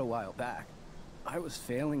helped me out a while back. I was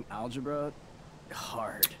failing algebra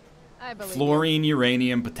hard. I believe Fluorine,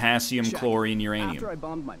 uranium, potassium, Check. chlorine, uranium. After I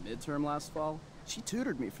bombed my midterm last fall, she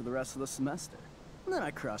tutored me for the rest of the semester. And then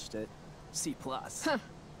I crushed it. C+. Huh.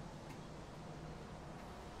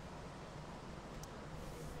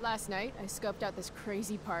 Last night, I scoped out this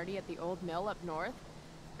crazy party at the old mill up north.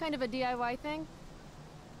 Kind of a DIY thing.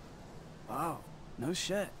 Wow, no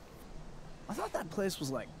shit. I thought that place was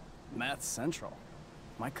like meth central.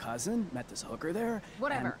 My cousin met this hooker there.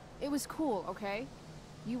 Whatever. It was cool, okay?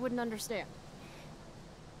 You wouldn't understand.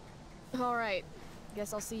 All right.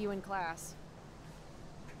 Guess I'll see you in class.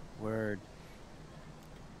 Word.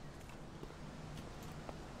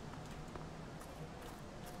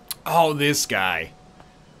 Oh, this guy.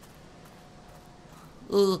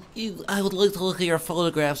 I would like to look at your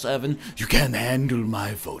photographs, Evan. You can't handle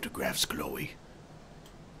my photographs, Chloe.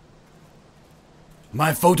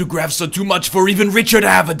 My photographs are too much for even Richard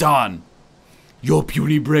Avedon. Your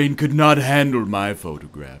puny brain could not handle my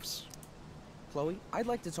photographs. Chloe, I'd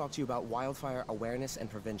like to talk to you about wildfire awareness and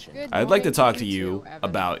prevention. I'd like to talk to you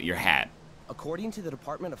about your hat. According to the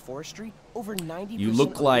Department of Forestry, over 90% You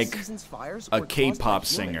look of like this season's fires a were caused by K-pop humans.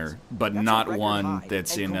 singer, but That's a not record one high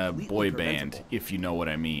that's and in a completely boy band, preventable. if you know what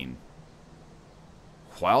I mean.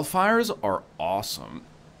 Wildfires are awesome.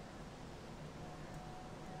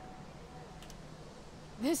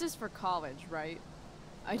 This is for college, right?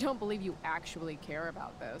 I don't believe you actually care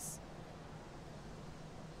about this.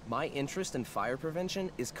 My interest in fire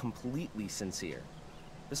prevention is completely sincere.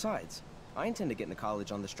 Besides, I intend to get into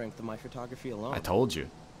college on the strength of my photography alone. I told you.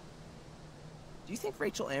 Do you think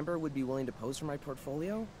Rachel Amber would be willing to pose for my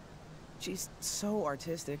portfolio? She's so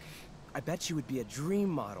artistic. I bet she would be a dream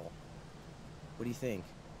model. What do you think?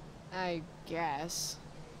 I guess.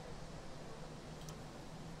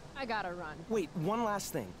 I gotta run. Wait, one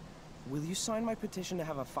last thing. Will you sign my petition to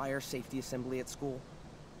have a fire safety assembly at school?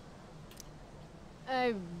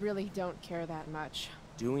 I really don't care that much.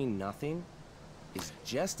 Doing nothing is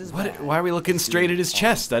just as What? bad. Why are we looking as straight doing at his all.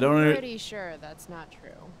 chest? I don't know. Pretty sure that's not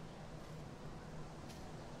true.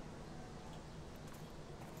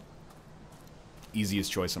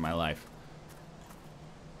 Easiest choice of my life.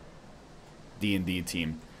 D&D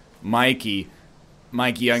team. Mikey,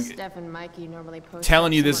 Steph and Mikey normally post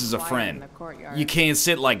telling you this somewhere is a quiet friend. in the courtyard. You can't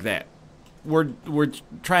sit like that. We're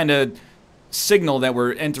trying to signal that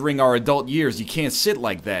we're entering our adult years. You can't sit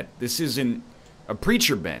like that. This isn't a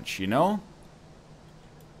preacher bench, you know?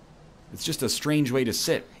 It's just a strange way to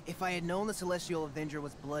sit. If I had known the Celestial Avenger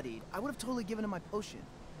was bloodied, I would have totally given him my potion.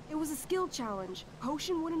 It was a skill challenge.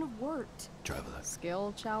 Potion wouldn't have worked. Traveler.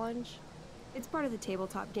 Skill challenge? It's part of the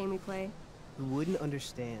tabletop game we play. Who wouldn't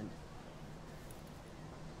understand?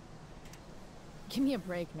 Give me a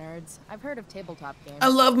break, nerds. I've heard of tabletop games. I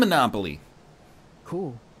love Monopoly.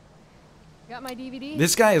 Cool. Got my DVD?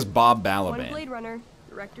 This guy is Bob One Balaban. Blade Runner,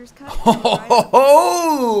 director's cut.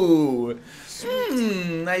 Oh,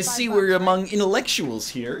 I see we're among intellectuals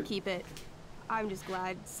here. Keep it. I'm just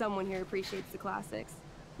glad someone here appreciates the classics.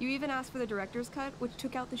 You even asked for the director's cut, which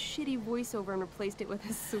took out the shitty voiceover and replaced it with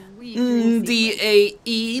a sweet dream sequence.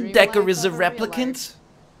 DAE, Decker is a replicant.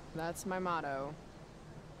 That's my motto.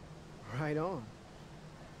 Right on.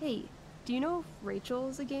 Hey, do you know if Rachel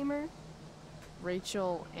is a gamer?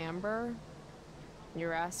 Rachel Amber?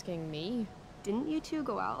 You're asking me? Didn't you two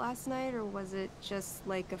go out last night, or was it just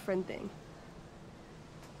like a friend thing?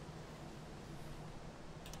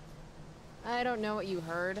 I don't know what you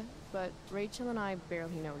heard, but Rachel and I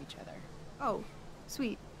barely know each other. Oh,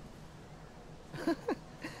 sweet.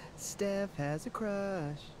 Steph has a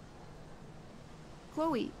crush.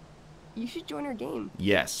 Chloe, you should join our game.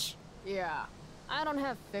 Yes. Yeah, I don't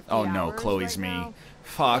have 50 Oh no, hours Chloe's right me. now.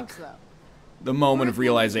 Fuck. Think so. The moment We're of a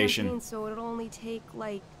realization. campaign, so it'll only take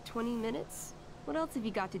like 20 minutes. What else have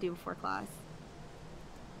you got to do before class?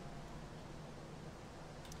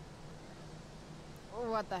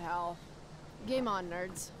 What the hell? Game on,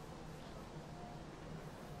 nerds.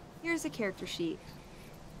 Here's a character sheet.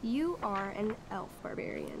 You are an elf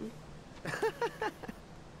barbarian.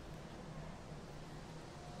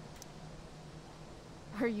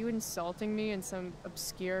 Are you insulting me in some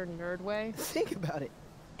obscure nerd way? Think about it.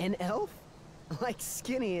 An elf? Like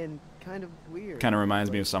skinny and kind of weird. Kind of reminds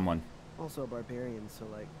me but of someone. Also a barbarian, so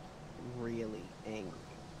like really angry.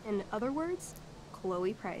 In other words,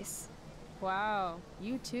 Chloe Price. Wow,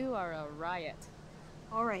 you two are a riot.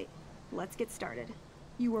 All right, let's get started.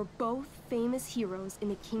 You are both famous heroes in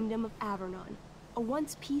the Kingdom of Avernon, a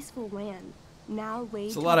once peaceful land, now laid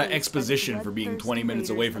It's to a lot of waste by the exposition for being 20 bloodthirsty minutes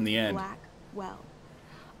away raiders from of the end. Black Well.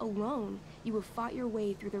 Alone, you have fought your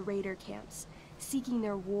way through the raider camps, seeking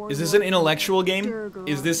their war. Is this an intellectual game?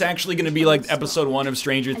 Is this actually going to be like episode 1 of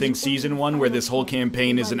Stranger Things season 1, where this whole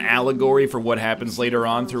campaign is an allegory for what happens later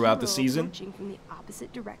on throughout the season? From the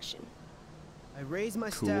opposite direction. I raise my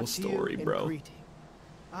Cool staff to story, you in bro. greeting.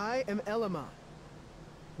 I am Elamon,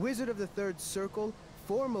 wizard of the Third Circle,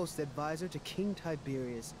 foremost advisor to King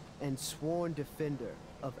Tiberius, and sworn defender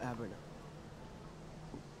of Avernon.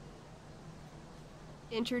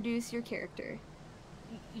 Introduce your character.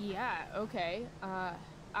 Yeah, okay.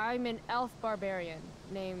 I'm an elf barbarian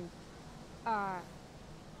named,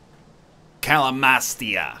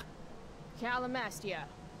 Calamastia. Calamastia.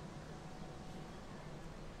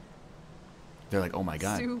 They're like, oh my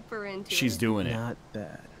god. Super into She's it. doing it. Not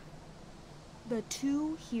bad. The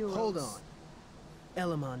two heroes. Hold on.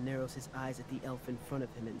 Elamon narrows his eyes at the elf in front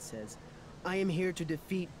of him and says, I am here to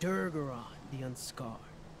defeat Durgaron, the Unscarred.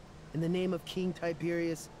 In the name of King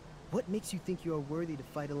Tiberius, what makes you think you are worthy to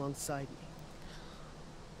fight alongside me?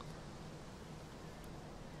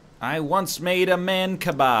 I once made a man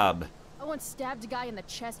kebab. I once stabbed a guy in the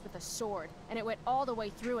chest with a sword, and it went all the way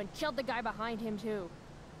through and killed the guy behind him too.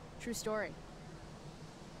 True story.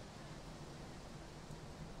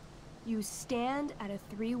 You stand at a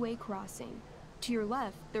three-way crossing. To your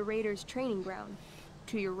left, the Raiders' training ground.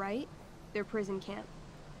 To your right, their prison camp.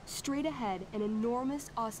 Straight ahead, an enormous,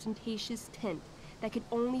 ostentatious tent that could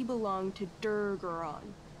only belong to Durgaron,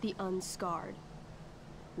 the Unscarred.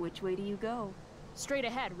 Which way do you go? Straight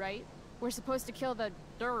ahead, right? We're supposed to kill the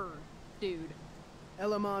dude.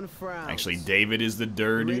 Elamon frowns. Actually, David is the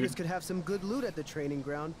dude. The Raiders could have some good loot at the training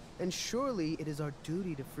ground, and surely it is our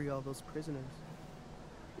duty to free all those prisoners.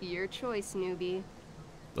 Your choice, newbie.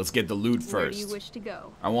 Let's get the loot first. Where do you wish to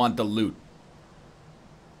go? I want the loot.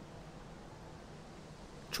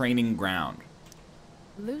 Training ground.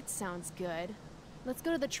 Loot sounds good. Let's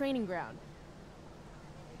go to the training ground.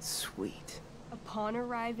 Sweet. Upon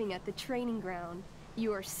arriving at the training ground,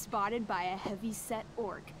 you are spotted by a heavy-set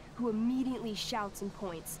orc who immediately shouts and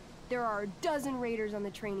points. There are a dozen raiders on the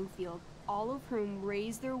training field, all of whom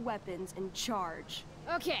raise their weapons and charge.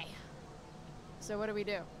 Okay. So what do we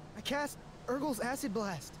do? I cast Urgel's Acid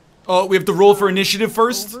Blast. Oh, we have to roll for initiative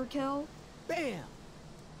first? Overkill? Bam!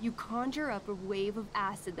 You conjure up a wave of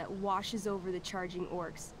acid that washes over the charging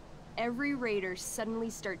orcs. Every raider suddenly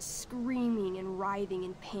starts screaming and writhing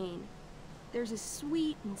in pain. There's a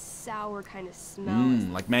sweet and sour kind of smell as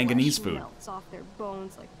the like manganese flesh food. melts off their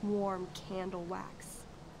bones like warm candle wax.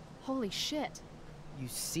 Holy shit. You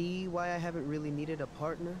see why I haven't really needed a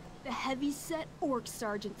partner? The heavy-set orc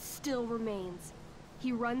sergeant still remains.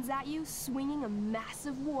 He runs at you, swinging a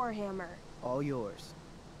massive warhammer. All yours.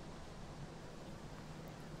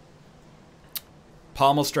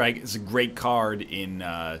 Pommel Strike is a great card in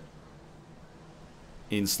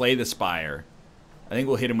Slay the Spire. I think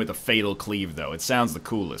we'll hit him with a Fatal Cleave, though. It sounds the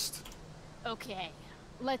coolest. Okay,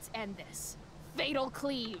 let's end this. Fatal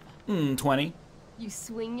Cleave. 20. You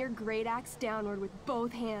swing your great axe downward with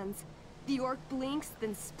both hands. The orc blinks,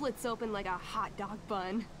 then splits open like a hot dog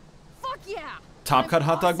bun. Fuck yeah! Top cut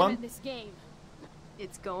hot dog bun? At this game.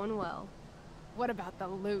 It's going well. What about the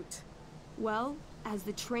loot? Well, as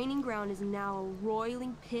the training ground is now a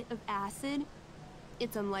roiling pit of acid,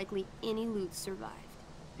 it's unlikely any loot survived.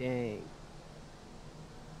 Dang.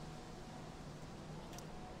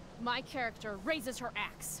 My character raises her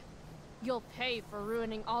axe. You'll pay for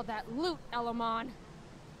ruining all that loot, Elamon.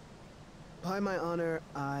 By my honor,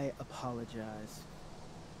 I apologize.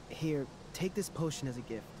 Here, take this potion as a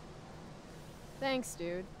gift. Thanks,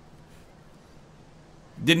 dude.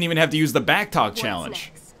 Didn't even have to use the backtalk What's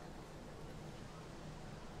challenge. next?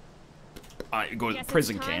 I go to Guess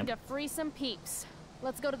prison it's time camp. to free some peeps.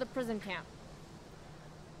 Let's go to the prison camp.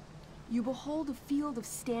 You behold a field of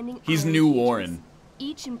standing He's iron New cages, Warren.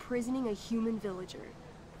 each imprisoning a human villager,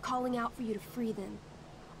 calling out for you to free them.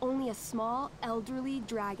 Only a small, elderly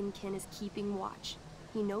dragonkin is keeping watch.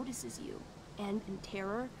 He notices you, and in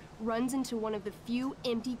terror, runs into one of the few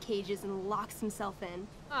empty cages and locks himself in.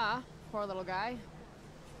 Ah, poor little guy.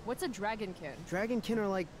 What's a dragonkin? Dragonkin are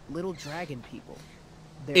like little dragon people.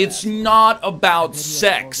 They're It's assholes. not I about bet he has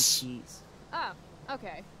all the sex. keys. Oh,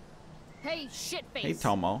 okay. Hey, shitface. Hey,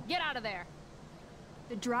 Tomo. Get out of there.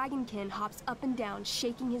 The dragonkin hops up and down,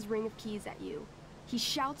 shaking his ring of keys at you. He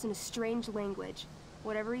shouts in a strange language.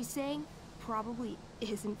 Whatever he's saying probably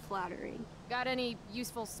isn't flattering. Got any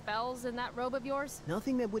useful spells in that robe of yours?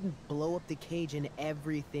 Nothing that wouldn't blow up the cage and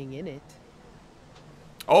everything in it.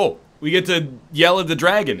 Oh, we get to yell at the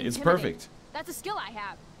dragon. It's Intimidate. perfect. That's a skill I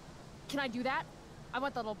have. Can I do that? I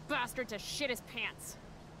want the little bastard to shit his pants.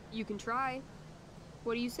 You can try.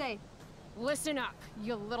 What do you say? Listen up,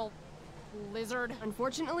 you little lizard.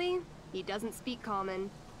 Unfortunately, he doesn't speak common,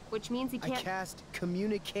 which means he I can't. cast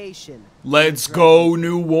communication. Let's go,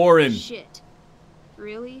 New Warren. Shit.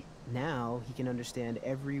 Really? Now he can understand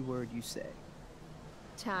every word you say.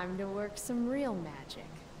 Time to work some real magic.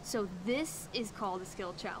 So this is called a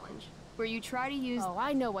skill challenge, where you try to use. Oh,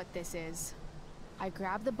 I know what this is. I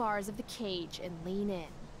grab the bars of the cage and lean in,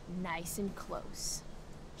 nice and close.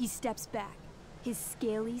 He steps back, his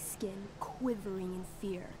scaly skin quivering in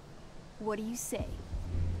fear. What do you say?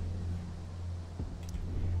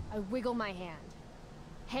 I wiggle my hand.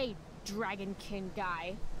 Hey, dragonkin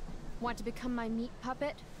guy. Want to become my meat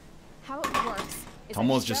puppet? How it works is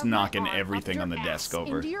Tomo's I just shove my knocking arm everything up on your the desk ass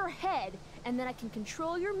over. into your head, and then I can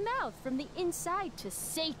control your mouth from the inside to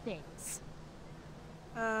say things.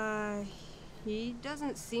 He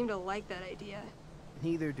doesn't seem to like that idea.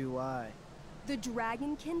 Neither do I. The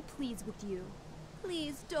dragonkin pleads with you.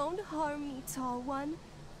 Please don't harm me, tall one.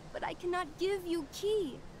 But I cannot give you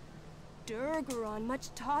key. Durgaron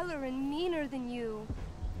much taller and meaner than you.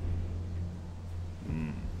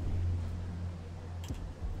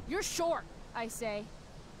 You're short, I say.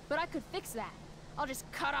 But I could fix that. I'll just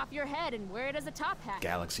cut off your head and wear it as a top hat.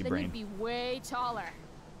 Galaxy then brain. You'd be way taller.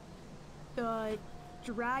 The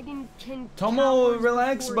dragonkin. Tomo,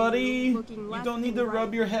 relax, buddy. You don't need to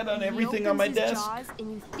rub your head on everything on my desk. Jaws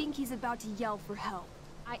and you think he's about to yell for help.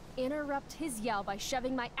 I interrupt his yell by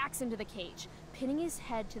shoving my axe into the cage, pinning his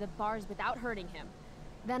head to the bars without hurting him.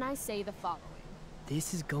 Then I say the following.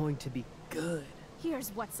 This is going to be good. Here's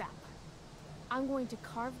what's up. I'm going to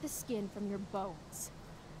carve the skin from your bones.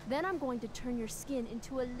 Then I'm going to turn your skin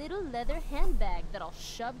into a little leather handbag that I'll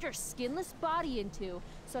shove your skinless body into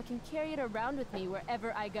so I can carry it around with me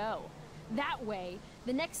wherever I go. That way,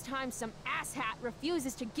 the next time some asshat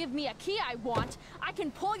refuses to give me a key I want, I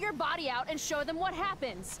can pull your body out and show them what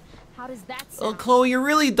happens. How does that sound? Oh, Chloe, you're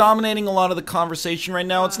really dominating a lot of the conversation right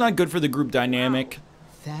now. It's not good for the group dynamic.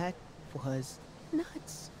 That was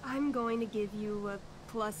nuts. I'm going to give you a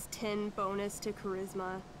 +10 bonus to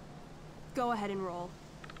charisma. Go ahead and roll.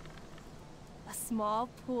 A small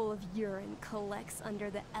pool of urine collects under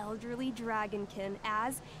the elderly dragonkin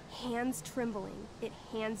as, hands trembling, it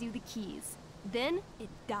hands you the keys. Then it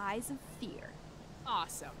dies of fear.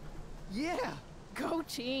 Awesome. Yeah! Go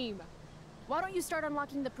team! Why don't you start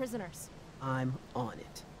unlocking the prisoners? I'm on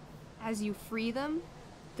it. As you free them,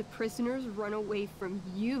 the prisoners run away from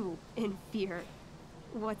you in fear.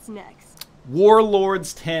 What's next?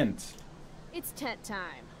 Warlord's tent. It's tent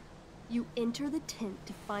time. You enter the tent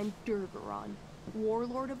to find Durgaron,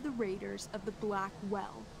 warlord of the Raiders of the Black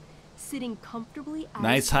Well, sitting comfortably at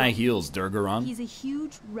Nice his high throne. heels, Durgaron. He's a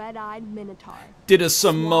huge red-eyed minotaur. Did a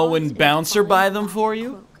Samoan bouncer buy them for you?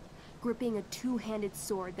 Cloak, gripping a two-handed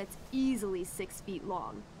sword that's easily 6 feet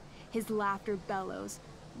long. His laughter bellows,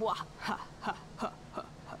 "Wah ha ha ha ha ha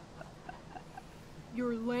ha.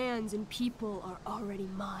 Your lands and people are already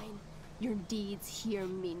mine. Your deeds here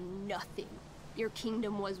mean nothing. Your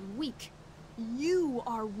kingdom was weak. You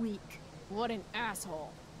are weak." What an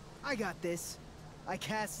asshole. I got this. I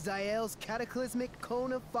cast Zael's cataclysmic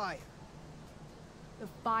cone of fire. The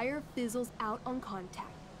fire fizzles out on contact.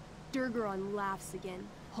 Durgaron laughs again,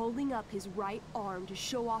 holding up his right arm to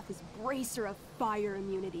show off his bracer of fire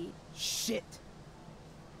immunity. Shit!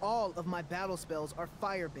 All of my battle spells are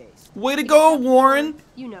fire-based. Way to go, Warren!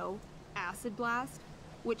 You know, Acid Blast,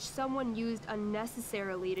 which someone used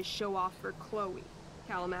unnecessarily to show off for Chloe.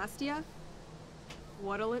 Calamastia?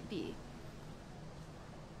 What'll it be?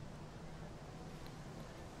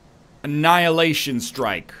 Annihilation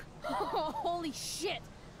Strike. Holy shit!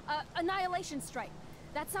 Annihilation Strike.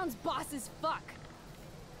 That sounds boss as fuck.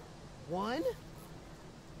 One?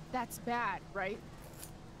 That's bad, right?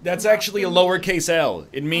 That's actually a lowercase L.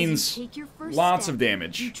 It means Take your first lots step, of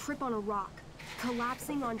damage. You trip on a rock,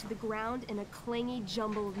 collapsing onto the ground in a clangy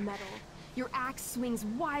jumble of metal. Your axe swings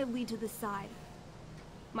wildly to the side.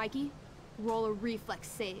 Mikey, roll a reflex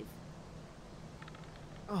save.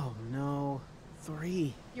 Oh no.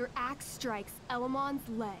 3. Your axe strikes Elamon's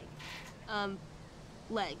leg.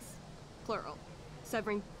 Legs. Plural.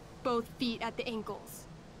 Severing both feet at the ankles.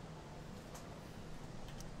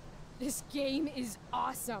 This game is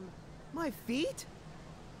awesome. My feet?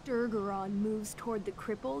 Durgaron moves toward the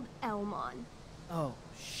crippled Elmon. Oh,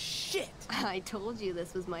 shit! I told you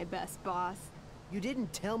this was my best boss. You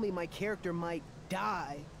didn't tell me my character might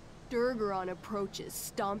die. Durgaron approaches,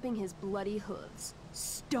 stomping his bloody hooves.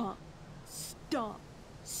 Stomp, stomp,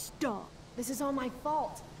 stomp. This is all my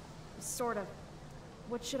fault. Sort of.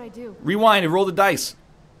 What should I do? Rewind and roll the dice.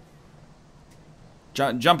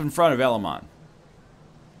 Jump in front of Elamon.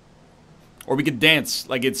 Or we could dance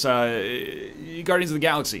like it's Guardians of the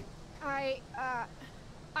Galaxy.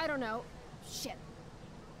 I don't know. Shit.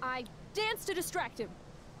 I dance to distract him.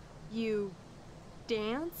 You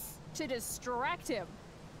dance? To distract him.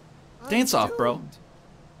 Dance off, bro.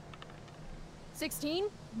 16?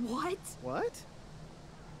 What? What?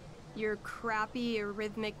 Your crappy,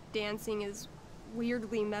 arrhythmic dancing is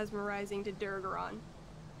weirdly mesmerizing to Durgaron.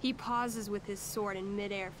 He pauses with his sword in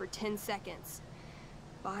midair for 10 seconds,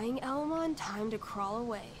 buying Elamon time to crawl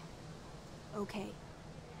away. Okay.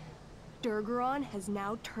 Durgaron has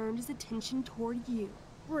now turned his attention toward you.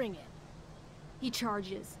 Bring it. He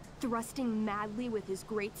charges, thrusting madly with his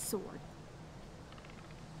great sword.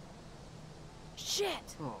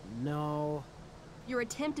 Shit! Oh no. Your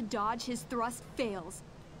attempt to dodge his thrust fails.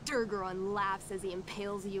 Durgaron laughs as he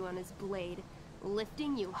impales you on his blade.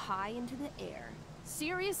 lifting you high into the air.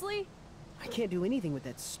 Seriously? I can't do anything with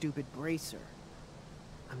that stupid bracer.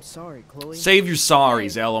 I'm sorry, Chloe. Save your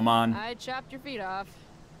sorries, Elamon. I chopped your feet off.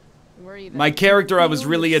 We're even. My character I was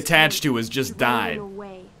really attached to has just died.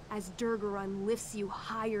 Away as Durgaron lifts you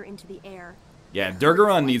higher into the air. Yeah,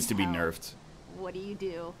 Durgaron needs to be nerfed. What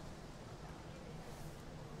do?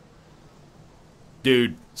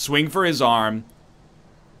 Dude, swing for his arm.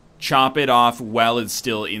 Chop it off while it's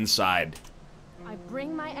still inside. I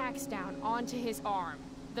bring my axe down onto his arm.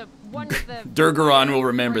 The one with the Durgaron will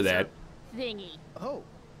remember that. Thingy. Oh,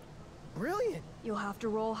 brilliant. You'll have to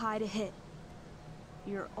roll high to hit.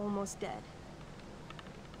 You're almost dead.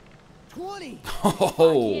 20.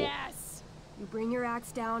 Oh. Yes. You bring your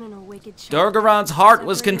axe down in a wicked shot. Durgaron's heart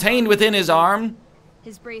was contained within his arm.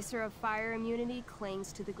 His bracer of fire immunity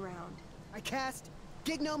clings to the ground. I cast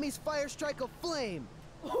Gignomi's Fire Strike of Flame.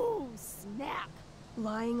 Ooh, snap.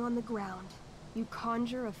 Lying on the ground, you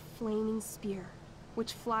conjure a flaming spear,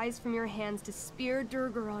 which flies from your hands to spear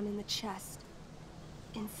Durgaron in the chest,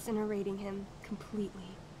 incinerating him completely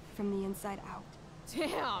from the inside out.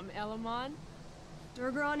 Damn, Elamon.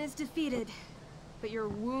 Durgaron is defeated, but your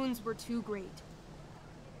wounds were too great.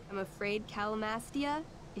 I'm afraid Calamastia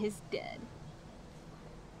is dead.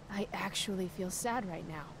 I actually feel sad right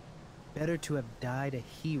now. Better to have died a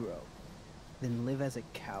hero than live as a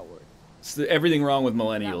coward. It's everything wrong with That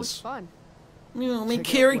was millennials. fun. My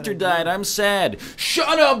character died. I'm sad.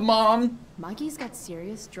 Shut up, Mom! Monkey's got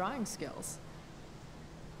serious drawing skills.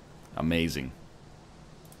 Amazing.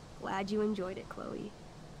 Glad you enjoyed it, Chloe.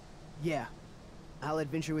 Yeah, I'll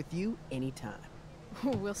adventure with you anytime.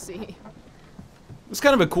 We'll see. It's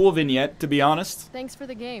kind of a cool vignette, to be honest. Thanks for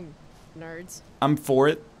the game, nerds. I'm for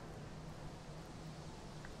it.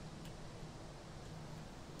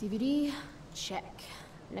 DVD, check.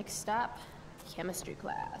 Next stop, chemistry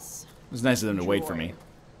class. It was nice of them to wait for me.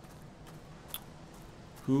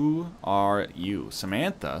 Who are you?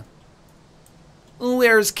 Samantha?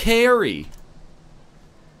 Where's Carrie?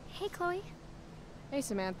 Hey, Chloe. Hey,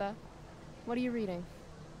 Samantha. What are you reading?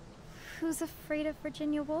 Who's Afraid of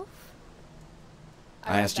Virginia Woolf?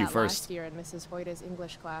 I read asked you that first. Last year in Mrs. Hoyta's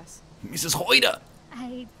English class. Mrs. Hoyta!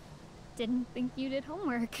 I didn't think you did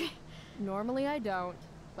homework. Normally I don't,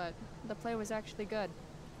 but the play was actually good.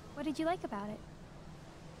 What did you like about it?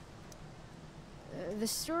 The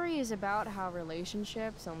story is about how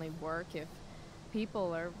relationships only work if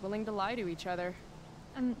people are willing to lie to each other.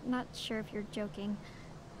 I'm not sure if you're joking.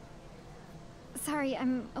 Sorry,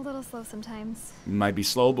 I'm a little slow sometimes. You might be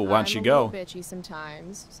slow, but once you I'm a go. little bitchy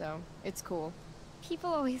sometimes, so it's cool. People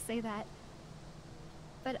always say that.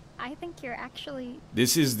 But I think you're actually...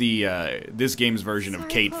 This is the, this game's version of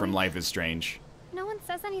Sorry, Kate from Chloe. Life is Strange. No one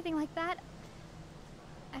says anything like that.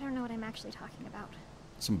 I don't know what I'm actually talking about.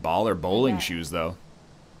 Some baller bowling Okay. shoes, though.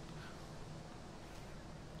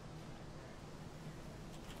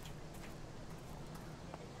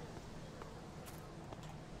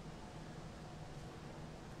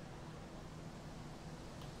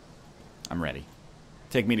 I'm ready.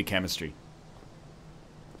 Take me to chemistry.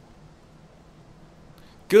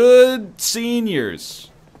 Good seniors.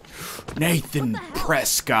 Nathan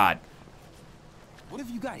Prescott. What have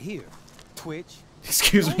you got here? Twitch?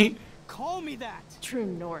 Excuse me? Call me that! True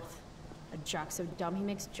North. A jock so dumb he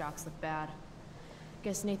makes jocks look bad.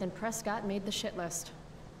 Guess Nathan Prescott made the shit list.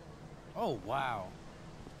 Oh, wow.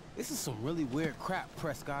 This is some really weird crap,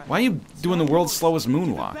 Prescott. Why are you doing the world's slowest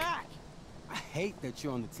moonwalk? Back. I hate that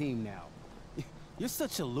you're on the team now. You're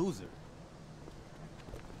such a loser.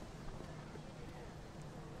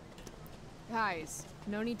 Guys,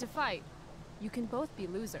 no need to fight. You can both be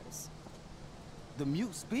losers. The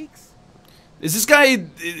mute speaks? Is this guy...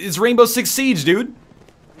 It's Rainbow Six Siege, dude.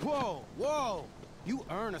 Whoa, whoa! You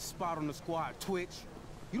earn a spot on the squad, Twitch.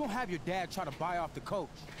 You don't have your dad try to buy off the coach.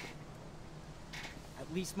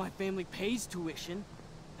 At least my family pays tuition.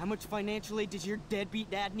 How much financial aid does your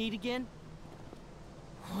deadbeat dad need again?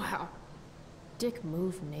 Wow. Dick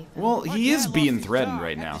move, Nathan. Well, My he dad is lost being his threatened job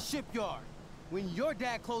right at now. the shipyard when your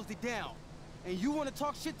dad closed it down. And you want to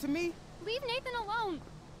talk shit to me? Leave Nathan alone!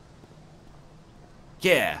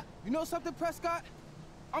 Yeah. You know something, Prescott?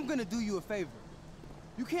 I'm gonna do you a favor.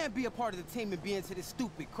 You can't be a part of the team and be into this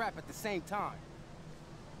stupid crap at the same time.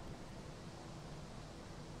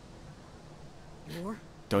 You're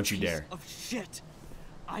Don't you piece dare. of shit.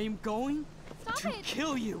 I am going to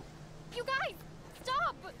kill you. You guys!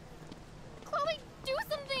 Stop! Chloe, do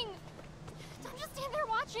something! Don't just stand there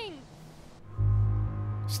watching!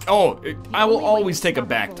 Oh, I will The only way always to take a stop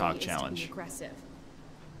back bully talk is to be challenge. aggressive.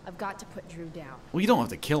 I've got to put Drew down. Well, you don't have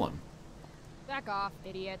to kill him. Back off,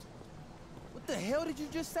 idiot. What the hell did you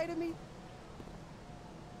just say to me?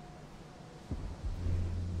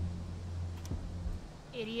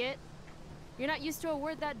 idiot. You're not used to a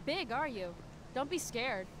word that big, are you? Don't be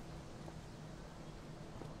scared.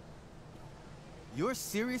 You're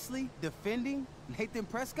seriously defending Nathan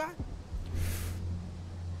Prescott?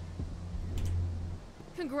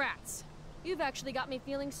 Congrats. You've actually got me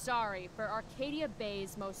feeling sorry for Arcadia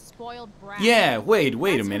Bay's most spoiled brat. Yeah, wait a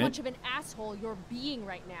That's minute. how much of an asshole you're being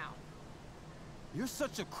right now. You're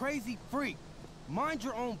such a crazy freak. Mind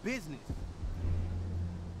your own business.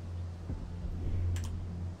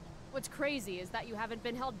 What's crazy is that you haven't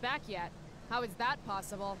been held back yet. How is that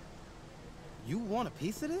possible? You want a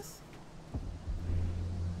piece of this?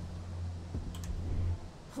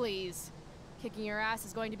 Please. Kicking your ass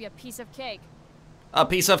is going to be a piece of cake. A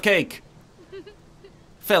piece of cake.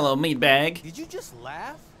 Fellow meatbag. Did you just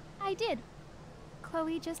laugh? I did.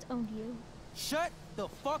 Chloe just owned you. Shut the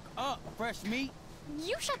fuck up, fresh meat.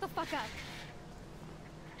 You shut the fuck up.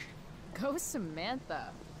 Go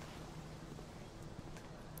Samantha.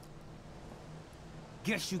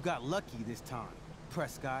 Guess you got lucky this time,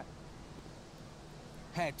 Prescott.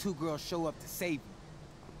 Had 2 girls show up to save you.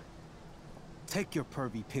 Take your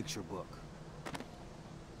pervy picture book.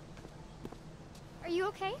 Are you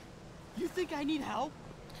okay? You think I need help?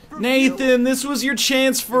 Nathan, this was your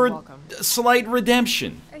chance for slight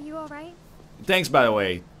redemption. Are you alright? Thanks, by the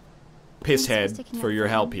way, Thanks for Pisshead, sticking for up your for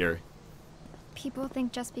help him. here. People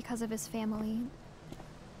think just because of his family.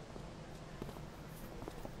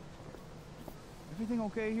 Everything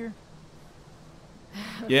okay here?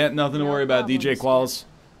 Yeah, nothing to worry about, DJ Qualls.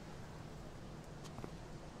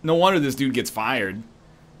 No wonder this dude gets fired.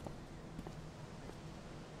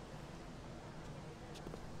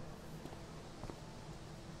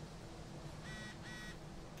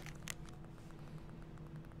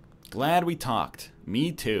 Glad we talked.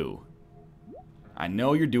 Me too. I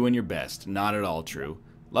know you're doing your best. Not at all true.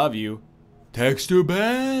 Love you. Text her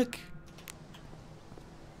back.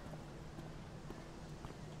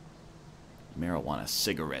 Marijuana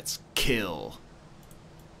cigarettes kill.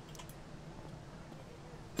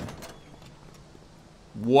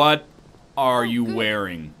 What are you good.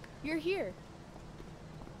 wearing? You're here.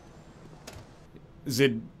 Is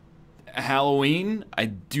it Halloween? I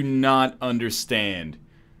do not understand.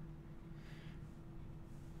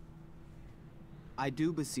 I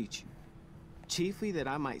do beseech you, chiefly that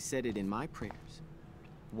I might set it in my prayers.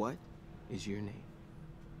 What is your name?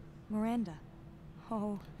 Miranda.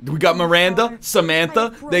 Oh. We got Miranda,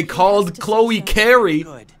 Samantha. They called Chloe Carey.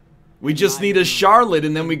 We just need a Charlotte,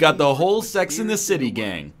 and then we got the whole Sex in the City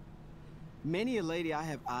gang. Many a lady I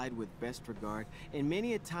have eyed with best regard, and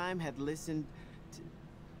many a time had listened to...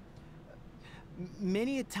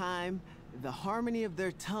 Many a time the harmony of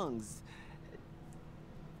their tongues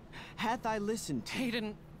hath I listened to.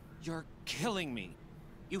 Hayden, you're killing me.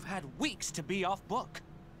 You've had weeks to be off book.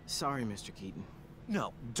 Sorry, Mr. Keaton.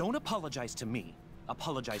 No, don't apologize to me.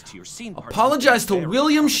 Apologize to your scene partner. Apologize to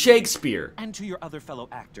William Shakespeare. And to your other fellow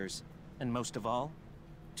actors. And most of all,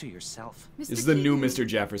 to yourself. This is the new Mr.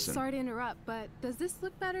 Jefferson. Sorry to interrupt, but does this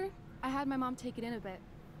look better? I had my mom take it in a bit.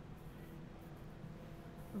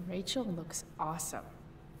 Rachel looks awesome.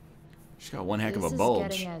 She's got one heck of a This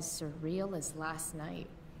bulge. is getting as surreal as last night.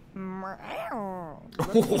 Good,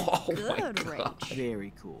 Rach.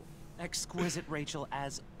 Very cool. Exquisite, Rachel,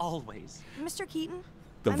 as always. Mr. Keaton?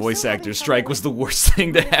 The I'm voice still having actor trouble strike with was the worst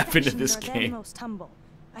thing to my happen to affections this are the game. most humble.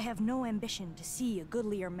 I have no ambition to see a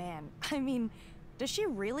goodlier man. I mean, does she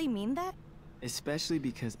really mean that? Especially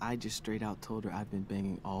because I just straight out told her I've been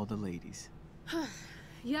banging all the ladies.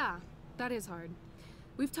 Yeah, that is hard.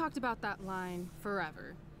 We've talked about that line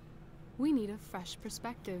forever. We need a fresh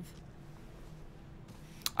perspective.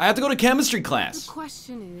 I have to go to chemistry The class.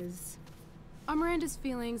 question is, are Miranda's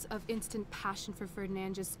feelings of instant passion for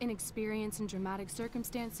Ferdinand just inexperience in dramatic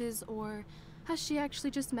circumstances, or has she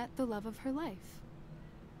actually just met the love of her life?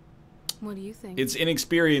 What do you think? It's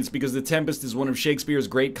inexperience because The Tempest is one of Shakespeare's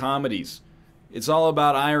great comedies. It's all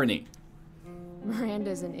about irony.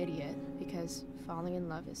 Miranda's an idiot because falling in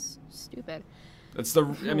love is stupid. That's the.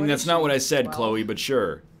 I mean, that's not what I said, Chloe, but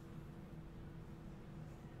sure.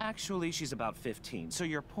 Actually, she's about 15, so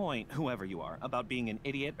your point, whoever you are, about being an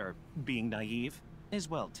idiot or being naive, is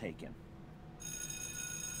well taken.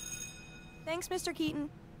 Thanks, Mr. Keaton.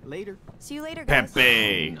 Later. See you later, guys.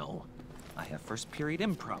 Pepe. No. I have first period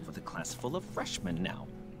improv with a class full of freshmen now.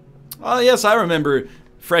 Oh, yes, I remember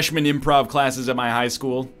freshman improv classes at my high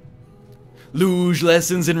school. Luge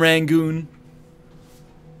lessons in Rangoon.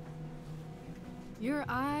 Your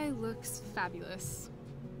eye looks fabulous.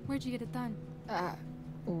 Where'd you get it done?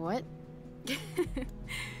 What?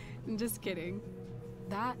 I'm just kidding.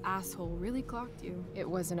 That asshole really clocked you. It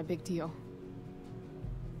wasn't a big deal.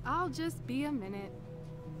 I'll just be a minute.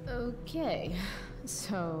 Okay,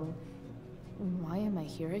 so why am I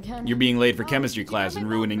here again? You're being late for chemistry class and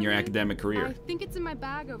ruining your academic I career. think it's in my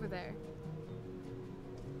bag over there.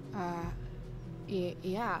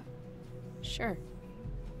 Yeah, sure.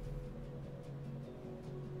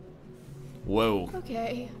 Whoa.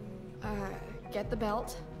 Okay, get the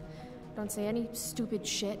belt. Don't say any stupid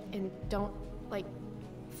shit and don't, like,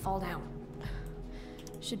 fall down.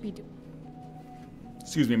 Should be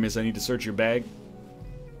Excuse me, miss, I need to search your bag.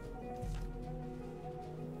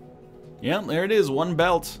 Yeah, there it is, one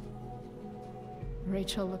belt.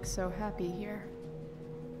 Rachel looks so happy here.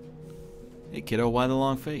 Hey kiddo, why the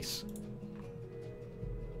long face?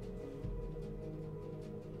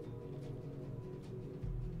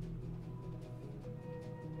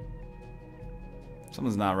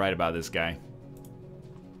 Something's not right about this guy.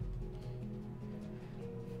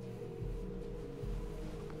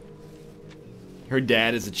 Her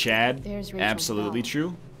dad is a Chad. There's Rachel's Absolutely belt.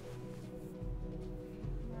 true.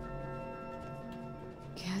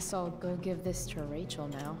 Guess I'll go give this to Rachel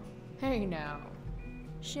now. Hey now.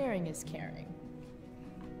 Sharing is caring.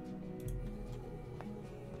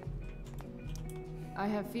 I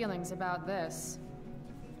have feelings about this.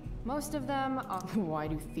 Most of them are... Why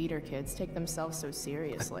do theater kids take themselves so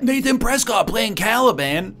seriously? Nathan Prescott playing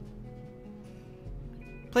Caliban.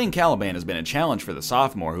 Playing Caliban has been a challenge for the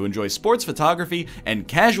sophomore who enjoys sports photography and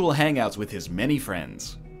casual hangouts with his many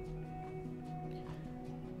friends.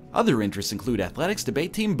 Other interests include athletics,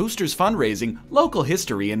 debate team, boosters, fundraising, local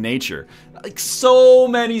history, and nature. Like so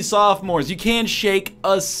many sophomores, you can't shake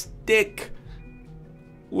a stick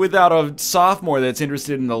without a sophomore that's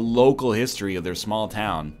interested in the local history of their small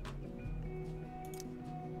town.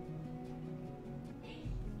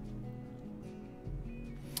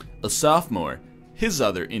 A sophomore, his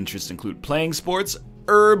other interests include playing sports,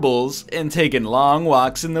 herbals, and taking long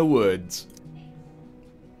walks in the woods.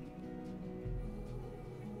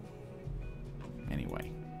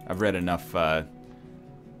 Anyway, I've read enough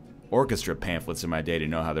orchestra pamphlets in my day to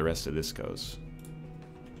know how the rest of this goes.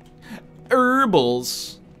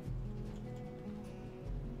 Herbals.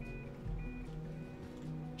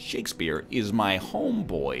 Shakespeare is my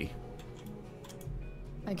homeboy.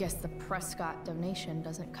 I guess the Prescott donation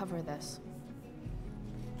doesn't cover this.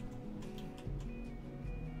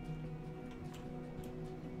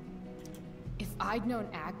 If I'd known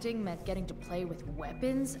acting meant getting to play with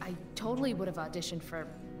weapons, I totally would have auditioned for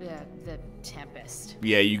the Tempest.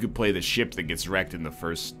 Yeah, you could play the ship that gets wrecked in the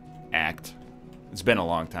first act. It's been a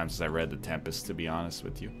long time since I read The Tempest, to be honest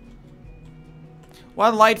with you.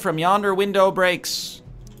 One light from yonder window breaks.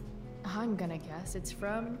 I'm gonna guess it's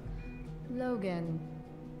from Logan.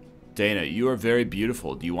 Dana, you are very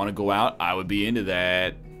beautiful. Do you want to go out? I would be into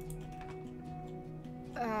that.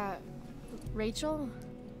 Rachel?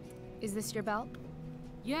 Is this your belt?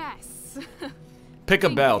 Yes. Pick a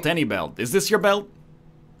belt, any belt. Is this your belt?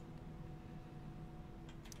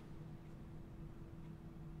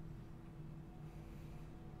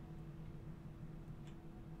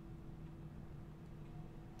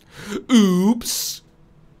 Oops.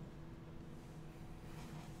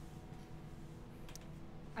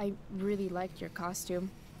 I really liked your costume.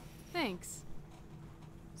 Thanks.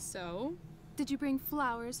 So, did you bring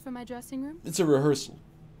flowers for my dressing room? It's a rehearsal.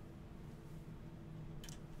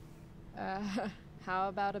 How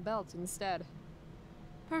about a belt instead?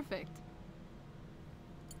 Perfect.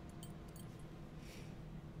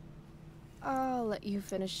 I'll let you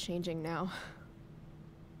finish changing now.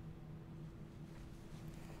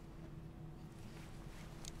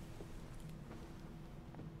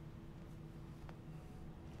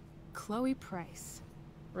 Chloe Price.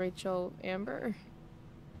 Rachel Amber?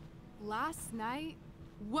 Last night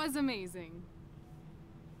was amazing.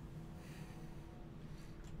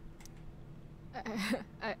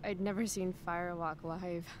 I'd never seen Firewalk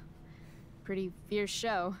live. Pretty fierce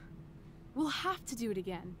show. We'll have to do it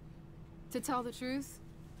again. To tell the truth,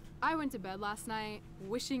 I went to bed last night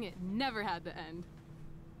wishing it never had to end.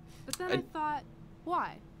 But then I thought,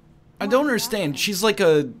 why? I don't understand. She's like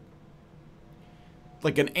an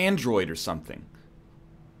android or something.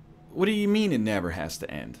 What do you mean it never has to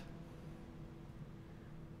end?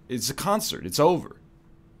 It's a concert. It's over.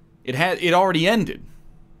 It already ended.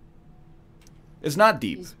 It's not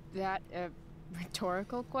deep. Is that a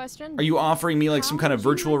rhetorical question? Are you offering me like some kind of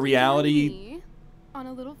virtual reality on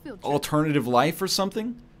a little field trip? Alternative life or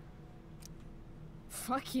something?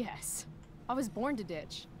 Fuck yes. I was born to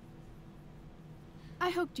ditch. I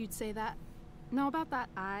hoped you'd say that. Now about that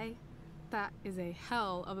eye, that is a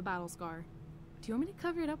hell of a battle scar. Do you want me to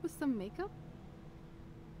cover it up with some makeup?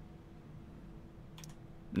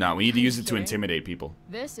 No, we need to use it to intimidate people.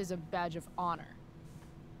 This is a badge of honor.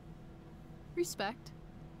 Respect.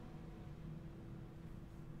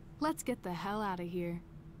 Let's get the hell out of here.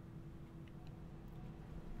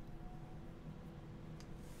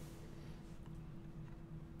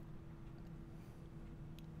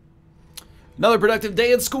 Another productive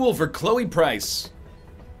day at school for Chloe Price.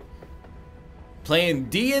 Playing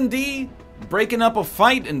D&D, breaking up a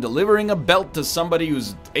fight, and delivering a belt to somebody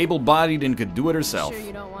who's able-bodied and could do it herself. Sure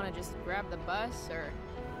you don't want to just grab the bus, or...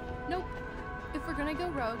 Nope. If we're gonna go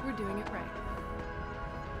rogue, we're doing it right.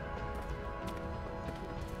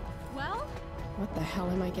 Well? What the hell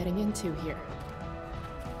am I getting into here?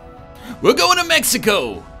 We're going to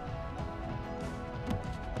Mexico!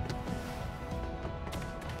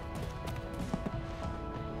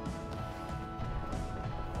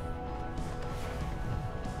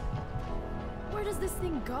 Where does this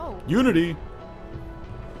thing go? Unity.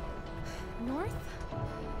 North?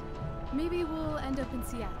 Maybe we'll end up in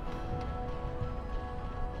Seattle.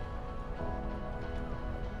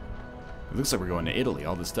 It looks like we're going to Italy.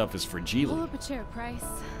 All this stuff is for Pull Geely. up a chair, Price.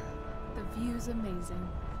 The view's amazing.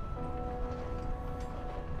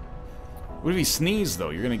 What if he sneezed,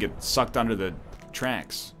 though? You're gonna get sucked under the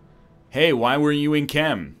tracks. Hey, why were you in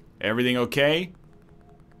chem? Everything okay?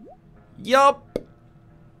 Yup.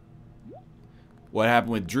 What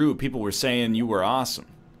happened with Drew? People were saying you were awesome.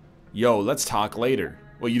 Yo, let's talk later.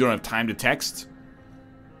 Well, you don't have time to text?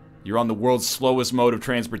 You're on the world's slowest mode of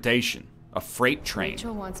transportation. A freight train.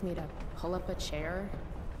 Rachel wants me to pull up a chair.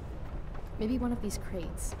 Maybe one of these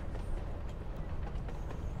crates.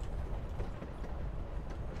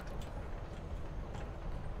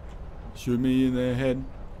 Shoot me in the head.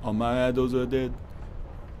 All my idols are dead.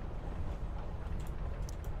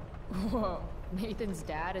 Whoa, Nathan's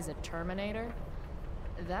dad is a Terminator?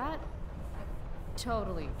 That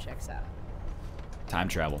totally checks out. Time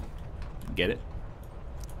travel. Get it?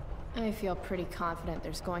 I feel pretty confident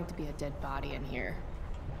there's going to be a dead body in here.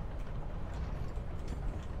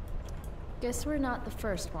 Guess we're not the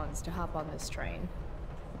first ones to hop on this train.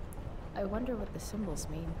 I wonder what the symbols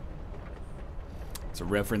mean. It's a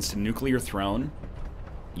reference to Nuclear Throne.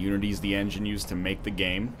 Unity's the engine used to make the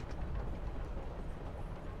game.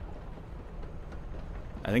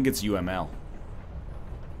 I think it's UML.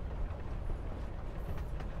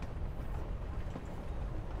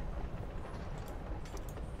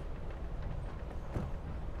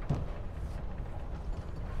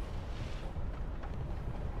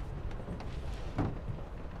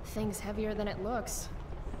 Thing's heavier than it looks.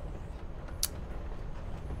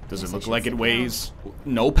 Does it Guess I look should like sit it weighs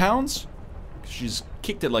no pounds? She's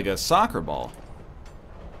kicked it like a soccer ball.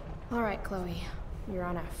 All right, Chloe. You're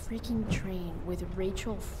on a freaking train with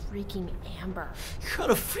Rachel freaking Amber. You're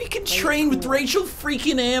on a freaking train with Rachel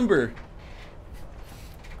freaking Amber.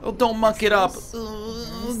 Oh, don't muck it up.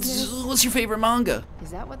 What's your favorite manga?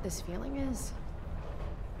 Is that what this feeling is?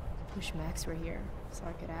 Wish Max were here so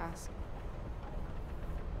I could ask.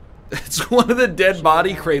 It's one of the dead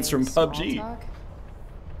body crates from Small PUBG. talk?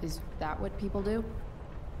 Is that what people do?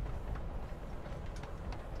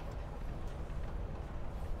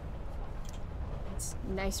 It's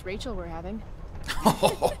nice Rachel we're having.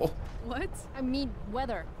 What? I mean,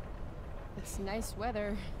 weather. It's nice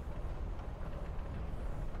weather.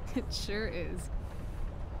 It sure is.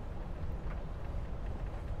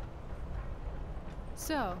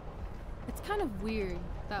 So, it's kind of weird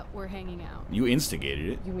that we're hanging out. You instigated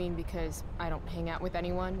it. You mean because I don't hang out with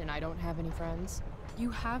anyone and I don't have any friends? You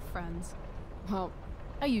have friends. Well,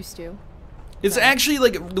 I used to. It's actually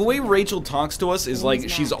like the way Rachel talks to us is like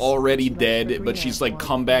she's already dead, but she's like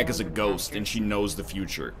come back as a ghost and she knows the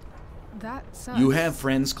future. That sucks. You have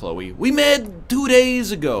friends, Chloe. We met 2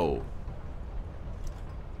 days ago.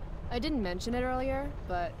 I didn't mention it earlier,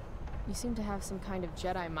 but you seem to have some kind of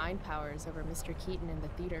Jedi mind powers over Mr. Keaton and the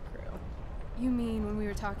theater crew. You mean when we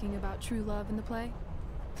were talking about true love in the play?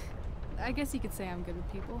 I guess you could say I'm good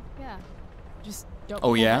with people, yeah. Just don't Oh,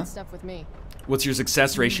 pull yeah? that stuff with me. What's your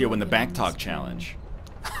success ratio in the backtalk challenge?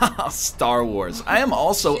 Star Wars. I am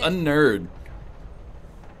also a nerd.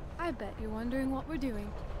 I bet you're wondering what we're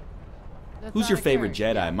doing. Who's your favorite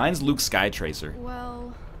Jedi? Mine's Luke Skytracer.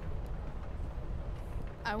 Well,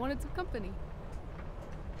 I wanted some company.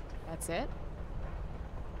 That's it?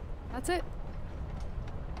 That's it.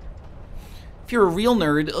 If you're a real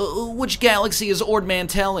nerd, which galaxy is Ord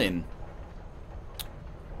Mantell in?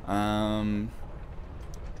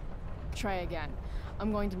 Try again.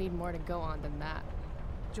 I'm going to need more to go on than that.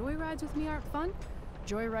 Joyrides with me aren't fun?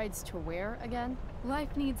 Joyrides to where again?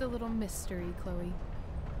 Life needs a little mystery, Chloe.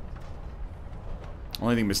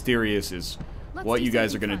 Only thing mysterious is Let's what do you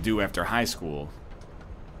guys are something gonna fun. do after high school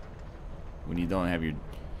when you don't have your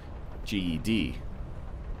GED.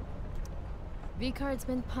 V-card's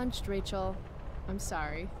been punched, Rachel. I'm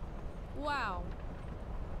sorry. Wow.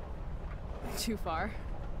 Too far.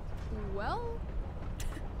 Well,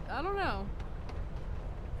 I don't know.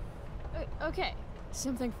 Okay,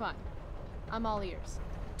 something fun. I'm all ears.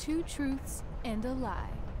 2 truths and a lie.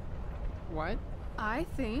 What? I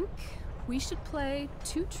think we should play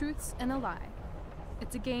 2 truths and a lie.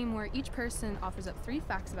 It's a game where each person offers up 3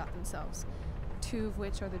 facts about themselves, 2 of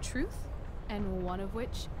which are the truth, and 1 of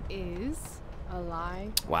which is a lie.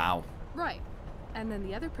 Wow. Right. And then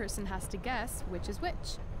the other person has to guess which is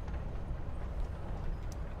which.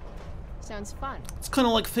 Sounds fun. It's kind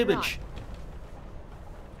of like fibbage.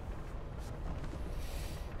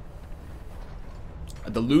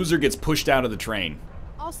 The loser gets pushed out of the train.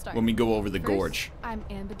 I'll start. When we go over the First, gorge. I'm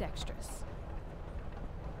ambidextrous.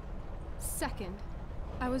 Second,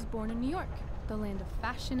 I was born in New York, the land of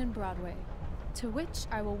fashion and Broadway, to which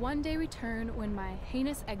I will one day return when my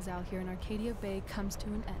heinous exile here in Arcadia Bay comes to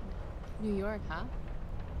an end. New York, huh?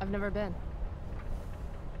 I've never been.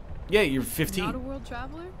 Yeah, you're 15. Not a world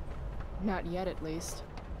traveler? Not yet, at least.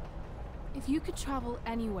 If you could travel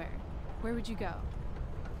anywhere, where would you go?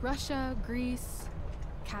 Russia, Greece,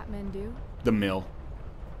 Kathmandu? The mill.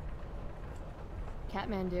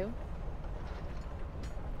 Kathmandu?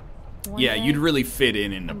 Yeah, you'd really fit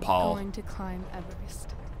in Nepal. I'm going to climb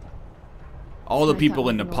Everest. All the people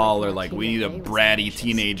in Nepal are like, we need a bratty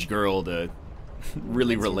teenage girl to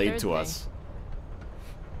really relate to us.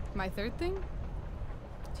 My third thing?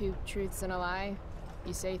 2 truths and a lie.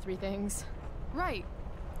 You say 3 things. Right.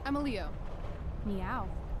 I'm a Leo. Meow.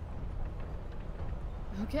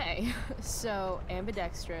 Okay, so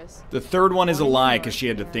ambidextrous. The third one is a lie because she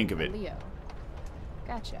had to think of it. Leo.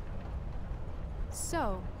 Gotcha.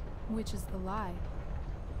 So, which is the lie?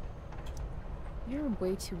 You're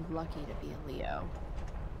way too lucky to be a Leo.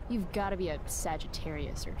 You've got to be a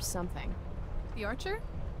Sagittarius or something. The Archer?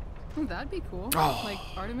 That'd be cool. Oh. Like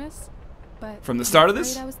Artemis. But From the start of I'm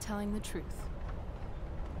this? afraid I was telling the truth.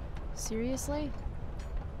 Seriously?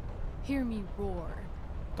 Hear me roar.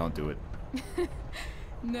 Don't do it.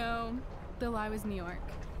 No, the lie was New York.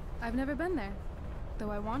 I've never been there,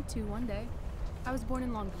 though I want to one day. I was born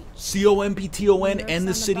in Long Beach. C-O-M-P-T-O-N and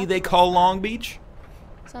the city they call Long Beach?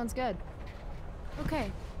 Sounds good.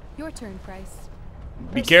 Okay, your turn, Price.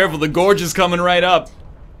 Be careful, the gorge is coming right up.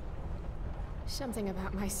 Something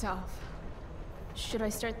about myself. Should I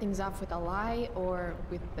start things off with a lie or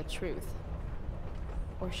with the truth?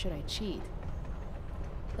 Or should I cheat?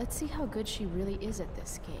 Let's see how good she really is at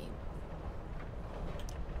this game.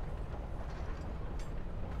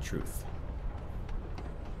 Truth.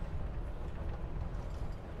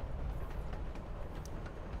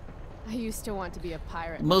 I used to want to be a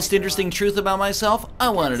pirate. Most interesting truth about myself? I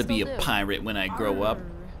wanted to be a pirate when I grow up.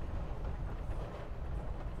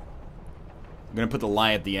 I'm gonna put the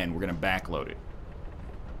lie at the end. We're gonna backload it.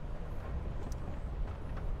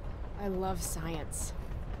 I love science.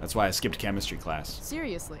 That's why I skipped chemistry class.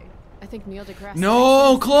 Seriously, I think Neil deGrasse.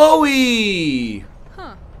 No, Chloe!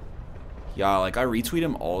 Huh. Yeah, like I retweet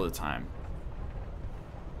him all the time.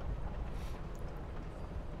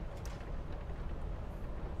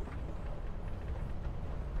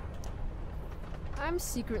 I'm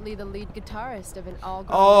secretly the lead guitarist of an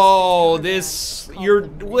all-girl. Oh, this you're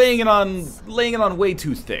laying it on way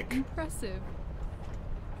too thick. Impressive.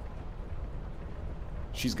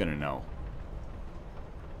 She's gonna know.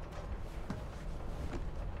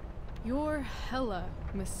 You're hella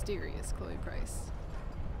mysterious, Chloe Price.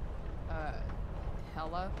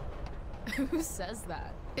 Hella? Who says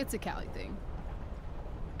that? It's a Cali thing.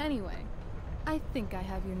 Anyway, I think I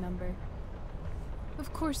have your number.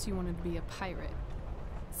 Of course you wanted to be a pirate.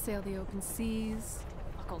 Sail the open seas.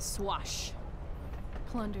 Buckle swash.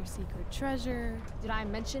 Plunder secret treasure. Did I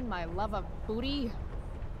mention my love of booty?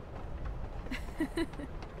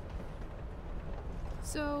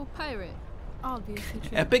 So, pirate. Obviously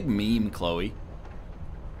true. Epic meme, Chloe.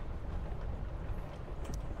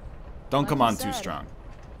 Don't Like come you on too said. strong.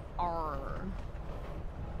 Arr.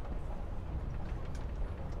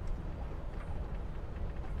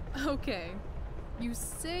 Okay. You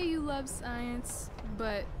say you love science,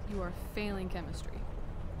 but you are failing chemistry.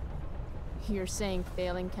 You're saying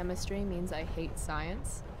failing chemistry means I hate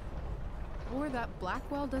science? Or that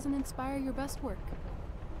Blackwell doesn't inspire your best work.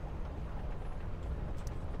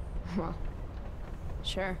 Well,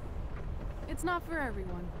 sure. It's not for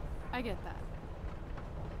everyone. I get that.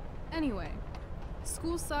 Anyway,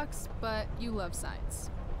 school sucks, but you love science.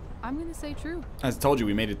 I'm gonna say true. As I told you,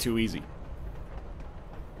 we made it too easy.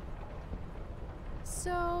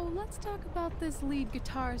 So, let's talk about this lead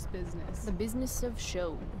guitarist business. The business of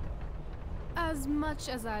show. As much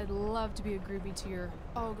as I'd love to be a groupie to your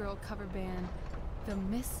all-girl cover band, the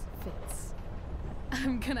Misfits,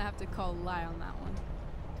 I'm gonna have to call a lie on that one.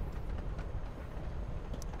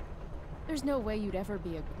 There's no way you'd ever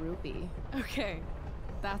be a groupie. Okay,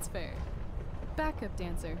 that's fair. Backup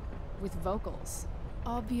dancer. With vocals.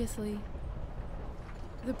 Obviously.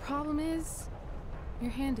 The problem is,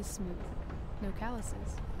 your hand is smooth. No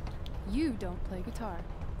calluses. You don't play guitar.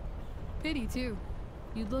 Pity, too.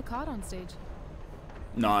 You'd look hot on stage.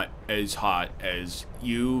 Not as hot as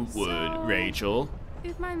you would, So, Rachel.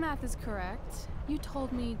 If my math is correct, you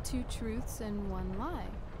told me 2 truths and 1 lie.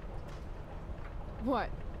 What?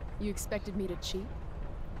 You expected me to cheat?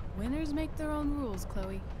 Winners make their own rules,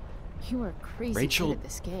 Chloe. You are crazy Rachel good at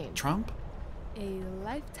this game. Trump? A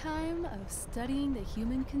lifetime of studying the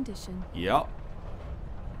human condition. Yup.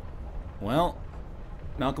 Well,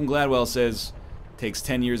 Malcolm Gladwell says it takes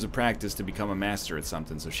 10 years of practice to become a master at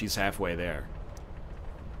something, so she's halfway there.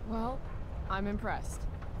 Well, I'm impressed.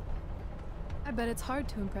 I bet it's hard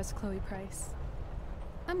to impress Chloe Price.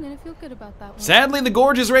 I'm gonna feel good about that one. Sadly, the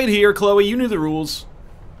gorge is right here, Chloe. You knew the rules.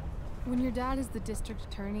 When your dad is the district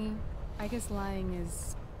attorney, I guess lying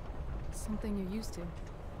is something you're used to.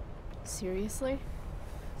 Seriously?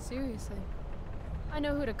 Seriously. I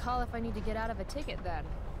know who to call if I need to get out of a ticket then.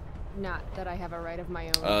 Not that I have a right of my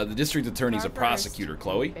own. The district attorney's a Car prosecutor, first,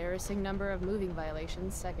 Chloe. Embarrassing number of moving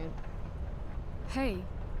violations second. Hey,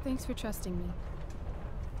 thanks for trusting me.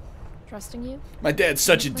 Trusting you? My dad's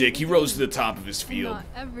such a dick. He rose to the top of his field. Not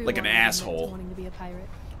everyone Like an is meant to asshole. wanting to be a pirate.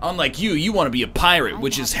 Unlike you want to be a pirate,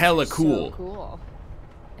 which is hella cool. So cool.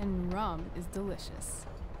 And rum is delicious.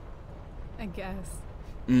 I guess.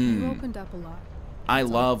 Mm. You opened up a lot. I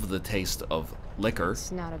love the taste of liquor.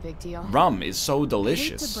 It's not a big deal. Rum is so I hate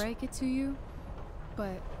delicious. to break it to you,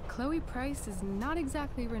 but Chloe Price is not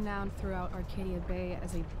exactly renowned throughout Arcadia Bay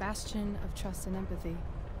as a bastion of trust and empathy.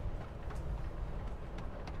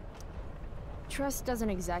 Trust doesn't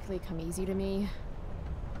exactly come easy to me.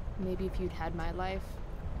 Maybe if you'd had my life,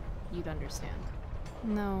 you'd understand.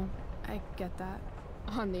 No, I get that.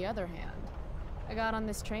 On the other hand, I got on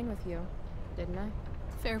this train with you, didn't I?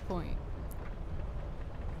 Fair point.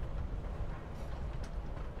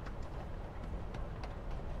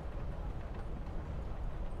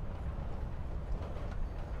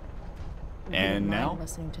 And now?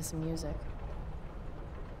 Listening to some music.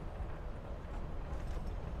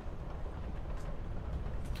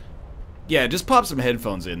 Yeah, just pop some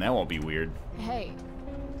headphones in. That won't be weird. Hey,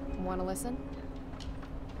 wanna listen?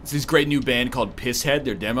 It's this great new band called Pisshead.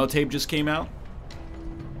 Their demo tape just came out.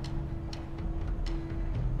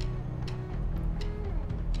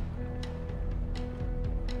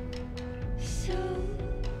 So,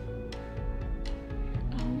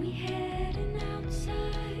 are we heading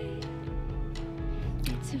outside?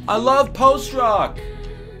 I love post-rock.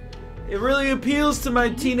 It really appeals to my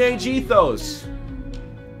teenage ethos.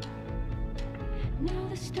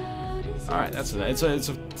 Alright, it's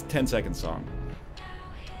a 10-second song.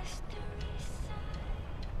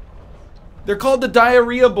 They're called the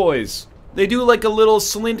Diarrhea Boys. They do like a little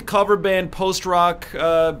Slint cover band post-rock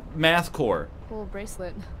mathcore. Cool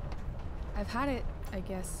bracelet. I've had it, I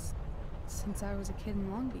guess, since I was a kid in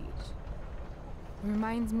Long Beach. It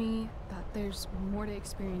reminds me that there's more to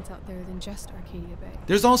experience out there than just Arcadia Bay.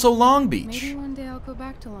 There's also Long Beach. Maybe one day I'll go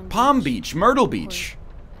back to Long Beach. Palm Beach, Myrtle Beach.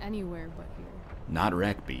 Or anywhere but here. Not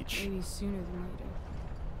Wreck Beach. Maybe sooner than later.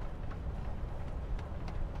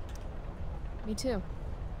 Me too.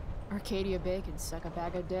 Arcadia Bay can suck a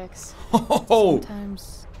bag of dicks. Oh!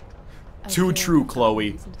 Sometimes Too true,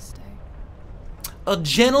 Chloe. A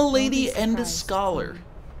gentle lady Don't be and a surprised scholar.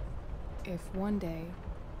 If one day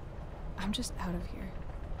I'm just out of here.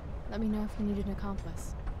 Let me know if you need an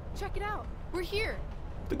accomplice. Check it out. We're here.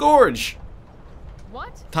 The Gorge.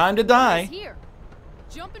 What? Time to die. What is here?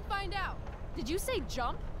 Jump and find out. Did you say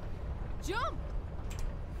jump? Jump!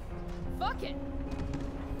 Fuck it.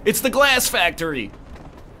 It's the Glass Factory.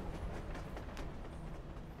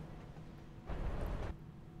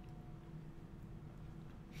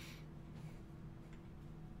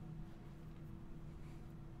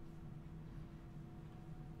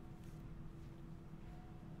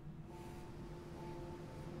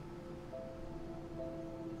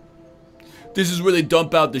 This is where they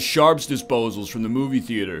dump out the sharps disposals from the movie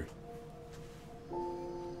theater.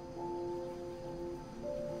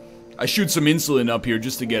 I shoot some insulin up here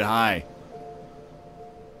just to get high.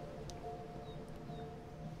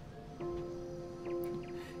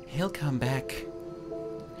 He'll come back.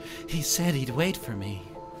 He said he'd wait for me.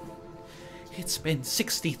 It's been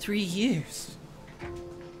 63 years.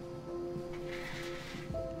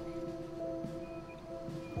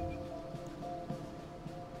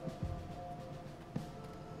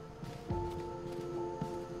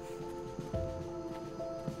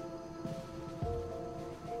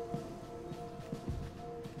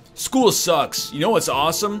 School sucks. You know what's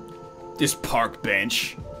awesome? This park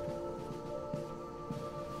bench.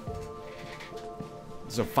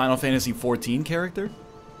 This is a Final Fantasy XIV character?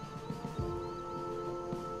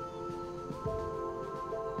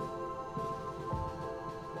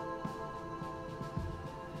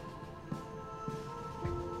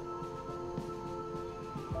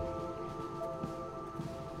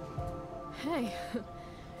 Hey,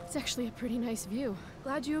 it's actually a pretty nice view.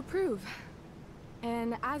 Glad you approve.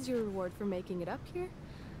 And as your reward for making it up here,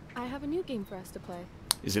 I have a new game for us to play.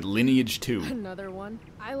 Is it Lineage 2? Another one.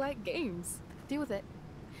 I like games. Deal with it.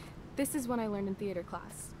 This is one I learned in theater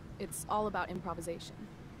class. It's all about improvisation.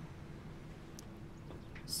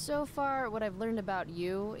 So far, what I've learned about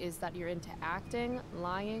you is that you're into acting,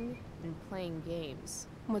 lying, and playing games.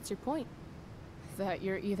 What's your point? That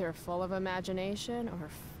you're either full of imagination or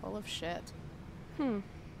full of shit.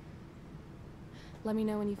 Let me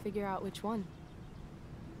know when you figure out which one.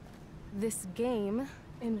 This game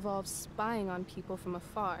involves spying on people from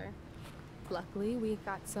afar. Luckily, we've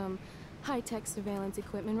got some high-tech surveillance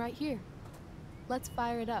equipment right here. Let's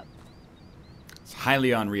fire it up. It's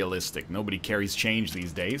highly unrealistic. Nobody carries change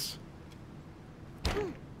these days.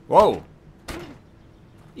 Whoa!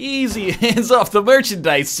 Easy, hands off the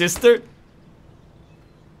merchandise, sister!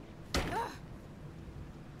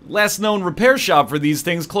 Last known repair shop for these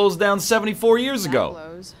things closed down 74 years ago.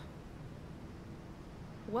 Blows.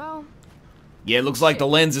 Well... Yeah, it looks like the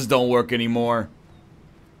lenses don't work anymore.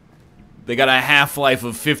 They got a half-life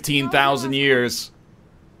of 15,000 years.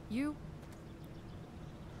 You?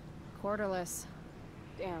 Quarterless.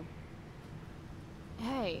 Damn.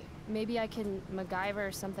 Hey, maybe I can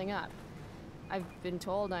MacGyver something up. I've been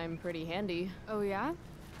told I'm pretty handy. Oh yeah?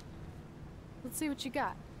 Let's see what you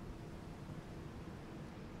got.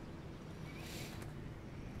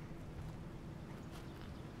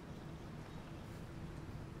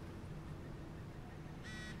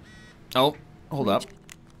 Oh, hold up.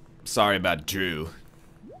 Sorry about Drew.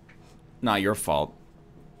 Not your fault.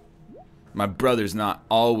 My brother's not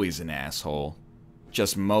always an asshole.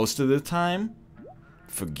 Just most of the time,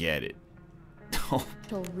 forget it.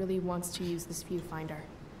 Jill really wants to use this viewfinder.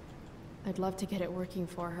 I'd love to get it working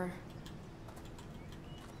for her.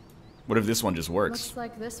 What if this one just works? Looks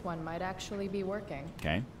like this one might actually be working.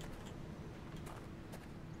 Okay.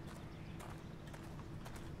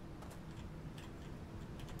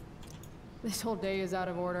 This whole day is out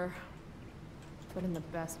of order, but in the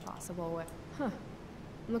best possible way. Huh.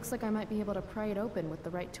 Looks like I might be able to pry it open with the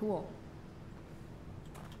right tool.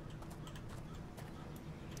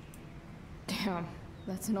 Damn,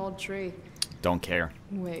 that's an old tree. Don't care.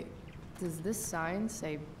 Wait, does this sign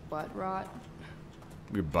say butt rot?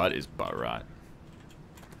 Your butt is butt rot.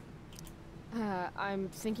 I'm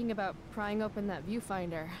thinking about prying open that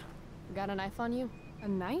viewfinder. Got a knife on you? A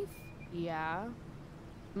knife? Yeah.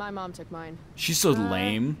 My mom took mine. She's so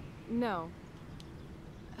lame. No.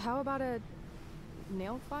 How about a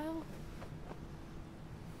nail file?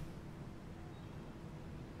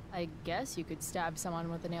 I guess you could stab someone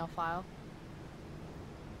with a nail file.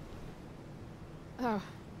 Oh,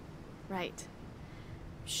 right.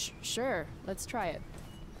 Sure, let's try it.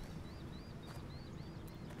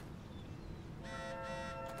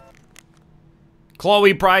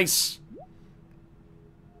 Chloe Price.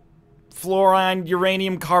 Fluorine,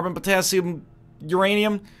 uranium, carbon, potassium,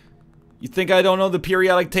 uranium. You think I don't know the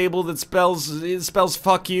periodic table that spells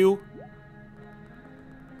fuck you?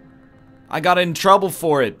 I got in trouble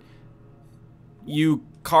for it. You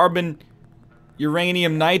carbon,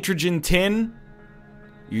 uranium, nitrogen, tin?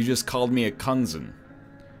 You just called me a Kunzen.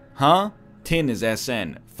 Huh? Tin is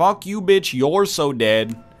SN. Fuck you, bitch, you're so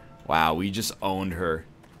dead. Wow, we just owned her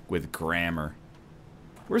with grammar.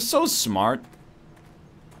 We're so smart.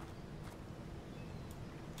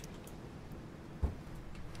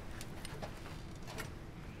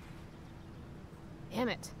 Damn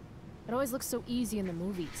it. It always looks so easy in the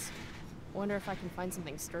movies. Wonder if I can find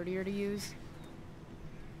something sturdier to use.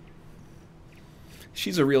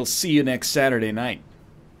 She's a real see you next Saturday night.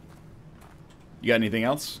 You got anything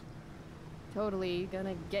else? Totally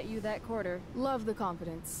gonna get you that quarter. Love the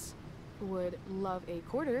confidence. Would love a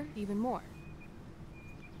quarter even more.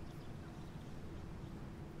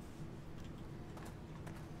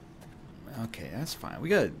 Okay, that's fine. We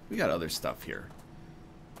got other stuff here.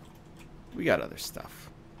 We got other stuff.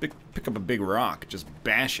 Pick up a big rock, just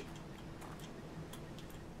bash it.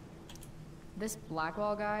 This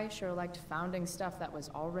Blackwall guy sure liked founding stuff that was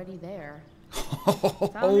already there. Oh.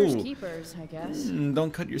 Founders keepers, I guess.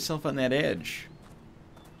 Don't cut yourself on that edge.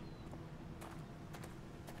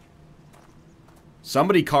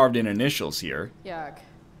 Somebody carved in initials here. Yuck.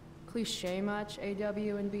 Cliche much,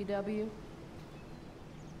 AW and BW?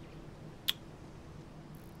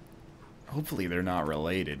 Hopefully they're not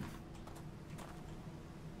related.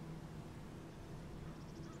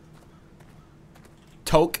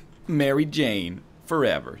 Toke, Mary Jane,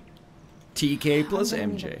 forever. TK plus I'm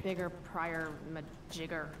gonna need MJ. a bigger prior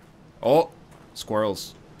majigger. Oh,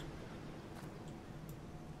 squirrels.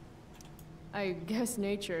 I guess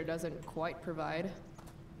nature doesn't quite provide.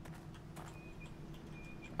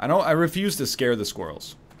 I refuse to scare the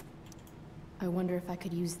squirrels. I wonder if I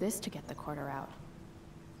could use this to get the quarter out.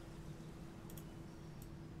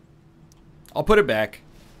 I'll put it back.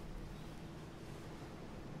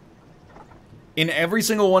 In every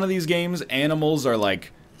single one of these games, animals are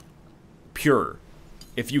like pure.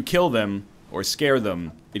 If you kill them or scare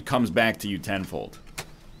them, it comes back to you tenfold.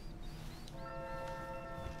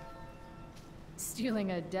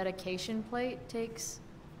 Stealing a dedication plate takes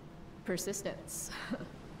persistence.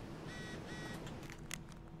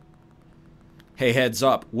 Hey, heads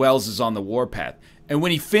up, Wells is on the warpath. And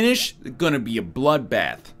when he finished, it's gonna be a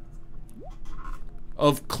bloodbath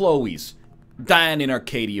of Chloe's dying in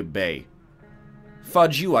Arcadia Bay.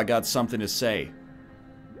 Fudge you, I got something to say.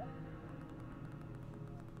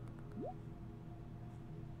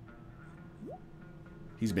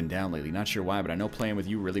 He's been down lately, not sure why, but I know playing with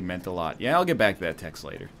you really meant a lot. Yeah, I'll get back to that text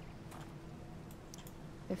later.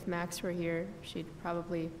 If Max were here, she'd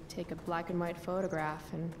probably take a black and white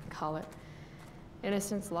photograph and call it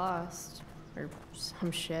Innocence Lost, or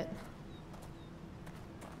some shit.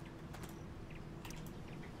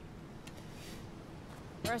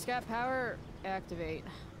 Prescott power, activate.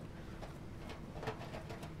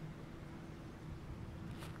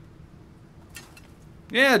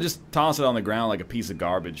 Yeah, just toss it on the ground like a piece of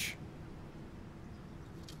garbage.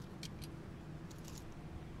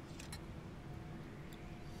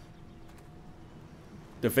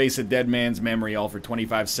 Deface a dead man's memory all for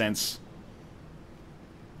 25 cents.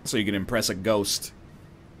 So you can impress a ghost.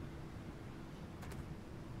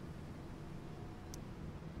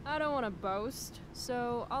 I don't want to boast,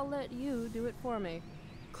 so I'll let you do it for me.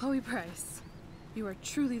 Chloe Price, you are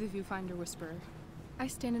truly the Viewfinder Whisperer. I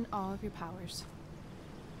stand in awe of your powers.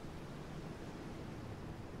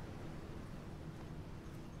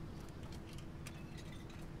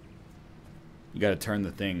 You gotta turn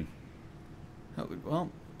the thing. Oh, well,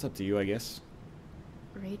 it's up to you, I guess.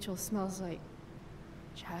 Rachel smells like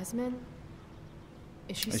jasmine.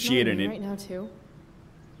 Is she Is she smelling in me it? right now too?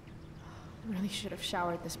 I really should have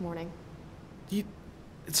showered this morning.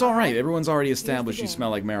 It's alright, everyone's already Here's the established you game. smell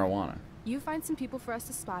like marijuana. You find some people for us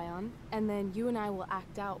to spy on, and then you and I will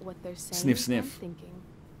act out what they're saying Sniff, and sniff. thinking.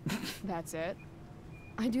 That's it?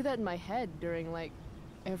 I do that in my head during, like,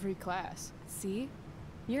 every class. See?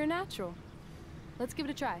 You're a natural. Let's give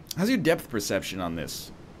it a try. How's your depth perception on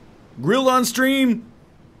this? Grill on stream!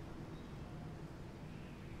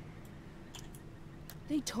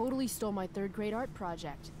 They totally stole my third grade art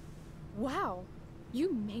project. Wow,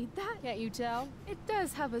 you made that? Can't you tell? It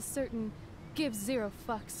does have a certain give zero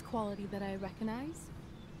fucks quality that I recognize.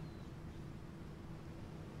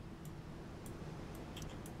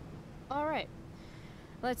 All right.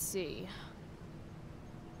 Let's see.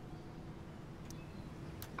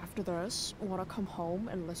 After this, want to come home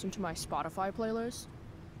and listen to my Spotify playlist?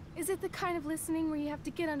 Is it the kind of listening where you have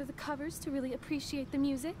to get under the covers to really appreciate the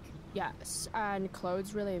music? Yes, and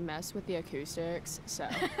clothes really mess with the acoustics, so...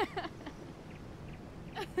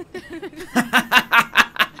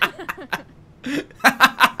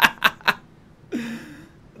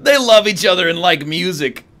 They love each other and like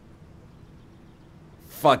music.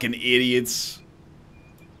 Fucking idiots.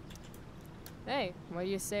 Hey, what do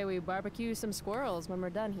you say we barbecue some squirrels when we're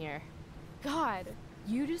done here? God,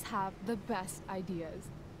 you just have the best ideas.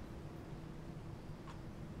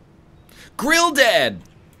 Grill Dad!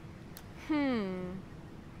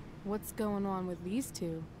 What's going on with these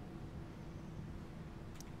two?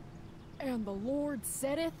 And the Lord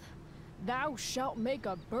saideth, Thou shalt make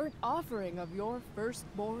a burnt offering of your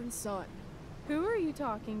firstborn son. Who are you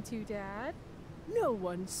talking to, Dad? No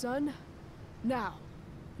one, son. Now,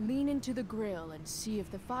 lean into the grill and see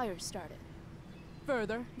if the fire started.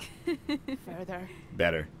 Further. Further.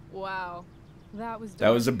 Better. Wow. That was dark. That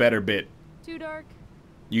was a better bit. Too dark?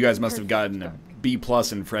 You guys must have gotten a B+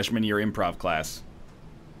 in freshman year improv class.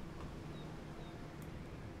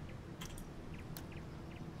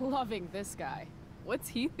 Loving this guy. What's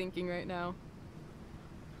he thinking right now?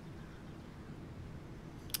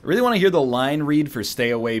 I really want to hear the line read for Stay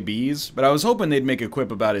Away Bees, but I was hoping they'd make a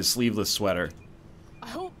quip about his sleeveless sweater. I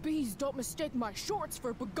hope bees don't mistake my shorts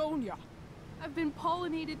for begonia. I've been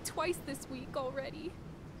pollinated twice this week already.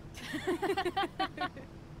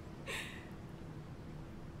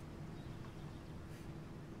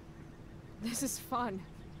 This is fun.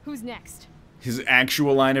 Who's next? His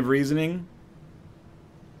actual line of reasoning?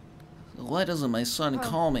 Why doesn't my son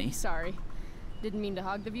call me? Sorry. Didn't mean to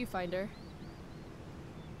hog the viewfinder.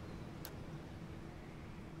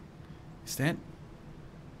 Is that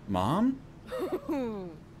Mom?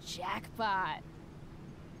 Jackpot.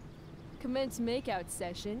 Commence makeout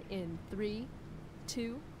session in 3,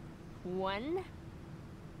 2, 1.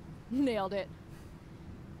 Nailed it.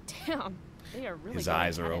 Damn, they are really His going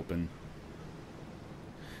eyes at are it. open.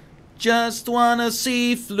 Just wanna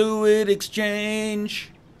see fluid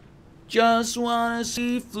exchange. Just wanna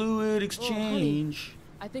see fluid exchange.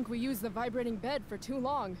 I think we used the vibrating bed for too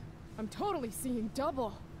long. I'm totally seeing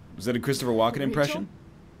double. Was that a Christopher Walken Rachel? impression?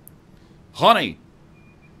 Honey,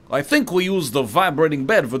 I think we used the vibrating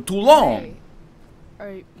bed for too long. Hey,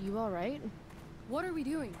 are you alright? What are we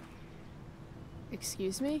doing?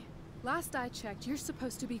 Excuse me? Last I checked, you're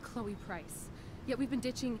supposed to be Chloe Price. Yet we've been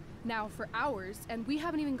ditching now for hours, and we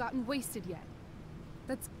haven't even gotten wasted yet.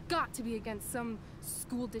 That's got to be against some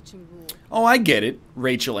school ditching rule. Oh, I get it,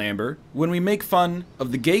 Rachel Amber. When we make fun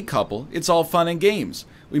of the gay couple, it's all fun and games.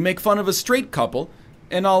 We make fun of a straight couple,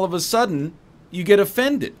 and all of a sudden, you get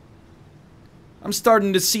offended. I'm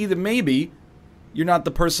starting to see that maybe you're not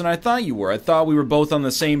the person I thought you were. I thought we were both on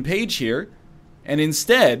the same page here, and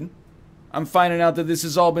instead, I'm finding out that this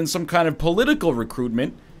has all been some kind of political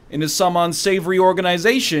recruitment into some unsavory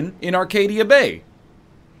organization in Arcadia Bay.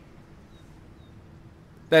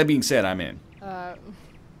 That being said, I'm in.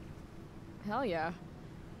 Hell yeah.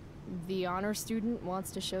 The honor student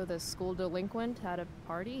wants to show the school delinquent how to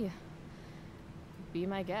party? Be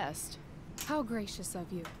my guest. How gracious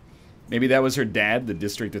of you. Maybe that was her dad, the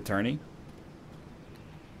district attorney?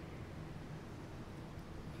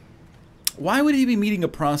 Why would he be meeting a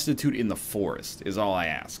prostitute in the forest, is all I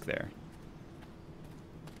ask there.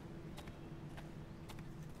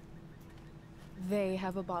 They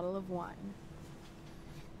have a bottle of wine.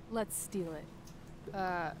 Let's steal it.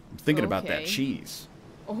 I'm thinking about that okay. cheese.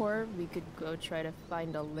 Or we could go try to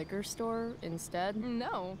find a liquor store instead.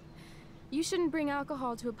 No. You shouldn't bring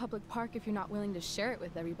alcohol to a public park if you're not willing to share it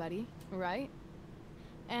with everybody, right?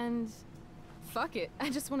 And fuck it. I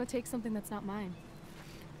just want to take something that's not mine.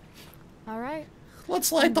 All right.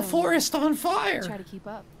 Let's light the forest on fire. Try to keep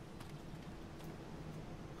up.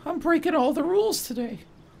 I'm breaking all the rules today.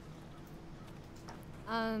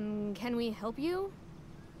 Can we help you?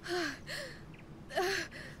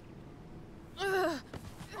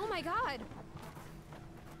 Oh my god!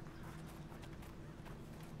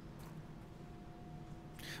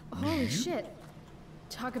 Holy shit.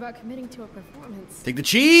 Talk about committing to a performance. Take the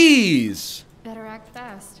cheese! Better act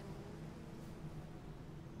fast.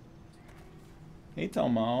 Hey,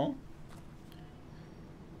 Tomo.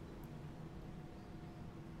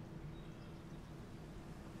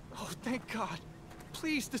 Oh, thank God.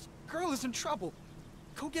 Please, this girl is in trouble.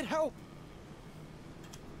 Go get help.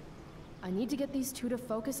 I need to get these two to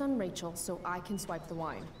focus on Rachel so I can swipe the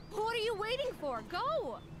wine. What are you waiting for?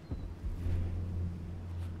 Go!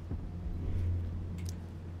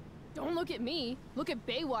 Don't look at me. Look at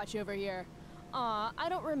Baywatch over here. I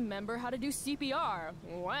don't remember how to do CPR.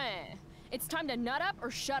 Wah. It's time to nut up or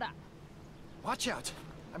shut up. Watch out.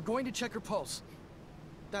 I'm going to check her pulse.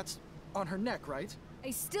 That's on her neck, right? I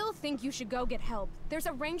still think you should go get help. There's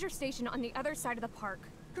a ranger station on the other side of the park.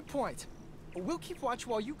 Good point. We'll keep watch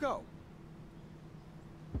while you go.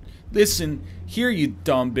 Listen, here you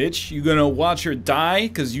dumb bitch. You gonna watch her die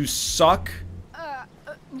because you suck?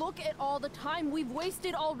 Look at all the time we've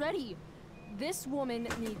wasted already. This woman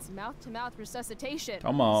needs mouth-to-mouth resuscitation.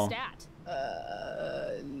 Come on. Stat.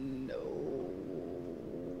 No.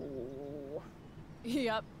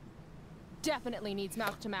 Yep. Definitely needs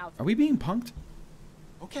mouth-to-mouth. Are we being punked?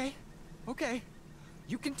 Okay. Okay.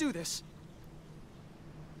 You can do this.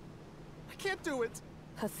 I can't do it.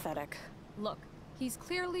 Pathetic. Look, he's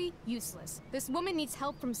clearly useless. This woman needs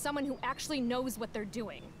help from someone who actually knows what they're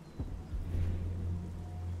doing.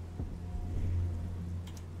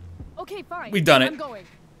 Okay, fine. We've done it. I'm going.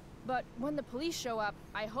 But when the police show up,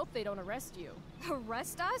 I hope they don't arrest you.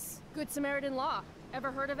 Arrest us? Good Samaritan law.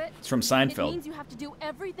 Ever heard of it? It's from Seinfeld. It means you have to do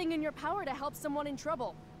everything in your power to help someone in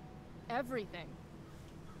trouble. Everything.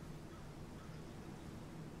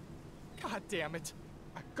 God damn it.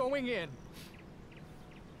 I'm going in.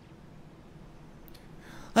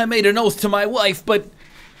 I made an oath to my wife, but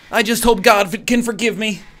I just hope God can forgive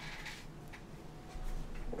me.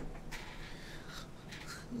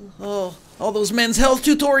 Oh, all those men's health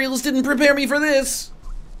tutorials didn't prepare me for this.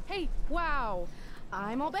 Hey, wow.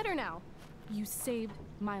 I'm all better now. You saved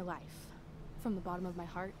my life. From the bottom of my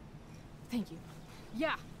heart, Thank you.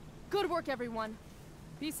 Yeah. Good work, everyone.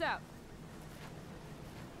 Peace out.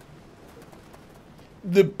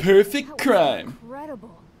 The perfect crime.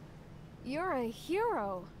 Incredible. You're a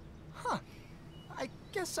hero. Huh. I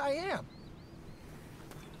guess I am.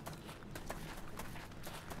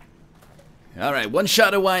 All right, 1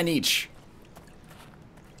 shot of wine each.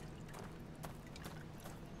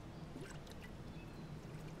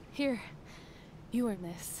 Here, you earned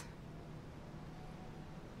this.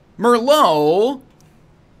 Merlot?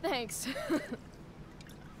 Thanks.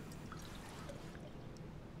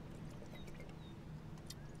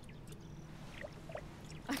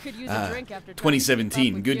 I could use a drink after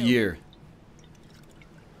 2017, good year.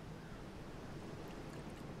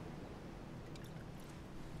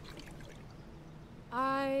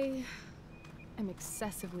 I am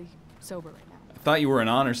excessively sober right now. I thought you were an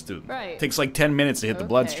honor student. Right. Takes like 10 minutes to hit the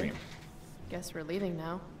bloodstream. Guess we're leaving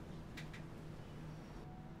now.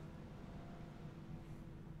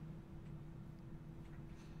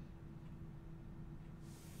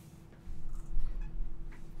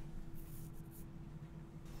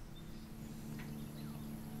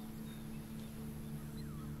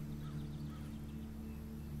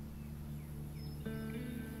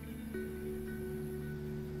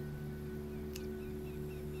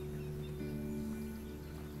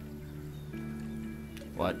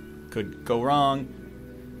 What could go wrong?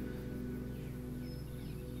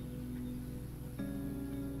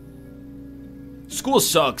 School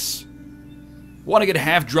sucks. Want to get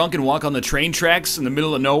half drunk and walk on the train tracks in the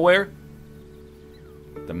middle of nowhere?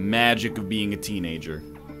 The magic of being a teenager.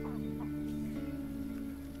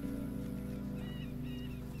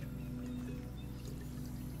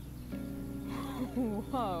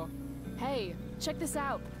 Whoa. Hey, check this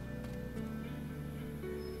out.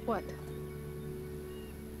 What?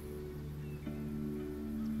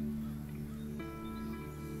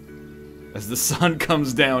 As the sun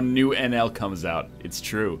comes down, new NL comes out. It's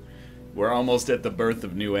true. We're almost at the birth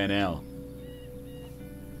of new NL.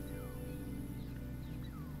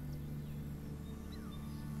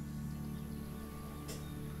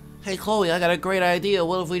 Hey Chloe, I got a great idea.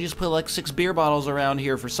 What if we just put like 6 beer bottles around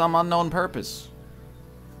here for some unknown purpose?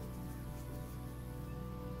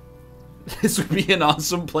 This would be an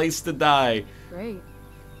awesome place to die. Great.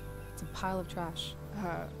 It's a pile of trash.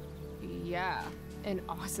 Yeah. An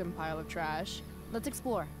awesome pile of trash. Let's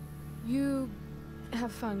explore. You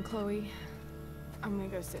have fun, Chloe. I'm gonna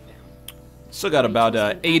go sit down. Still got about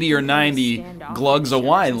 80 or 90 glugs of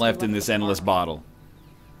wine left in this endless bottle.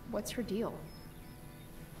 What's her deal?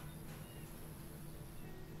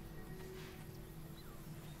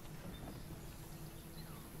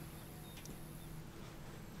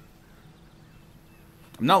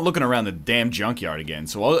 I'm not looking around the damn junkyard again,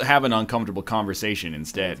 so I'll have an uncomfortable conversation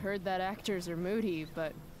instead. I've heard that actors are moody,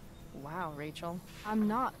 but wow, Rachel. I'm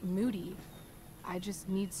not moody. I just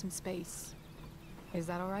need some space. Is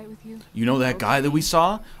that alright with you? You know that guy that we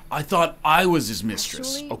saw? I thought I was his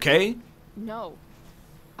mistress, Actually, okay? No.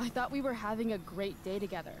 I thought we were having a great day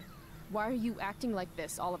together. Why are you acting like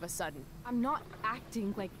this all of a sudden? I'm not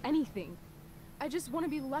acting like anything. I just want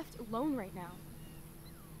to be left alone right now.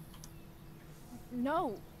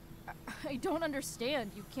 No. I don't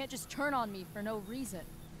understand. You can't just turn on me for no reason.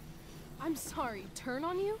 I'm sorry, turn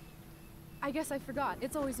on you? I guess I forgot.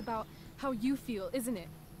 It's always about how you feel, isn't it?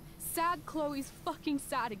 Sad Chloe's fucking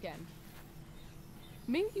sad again.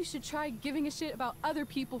 Maybe you should try giving a shit about other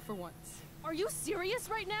people for once. Are you serious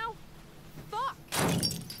right now? Fuck!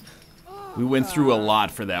 We went through a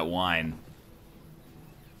lot for that wine.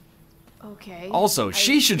 Okay. Also,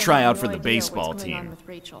 she should try out for the baseball what's going on team. with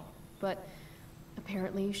Rachel, but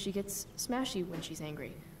apparently she gets smashy when she's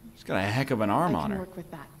angry. She's got a heck of an arm I on can her. work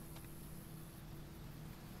with that.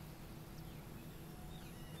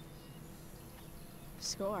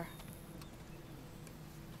 Score.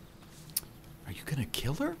 Are you gonna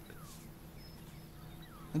kill her?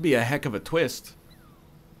 That'd be a heck of a twist.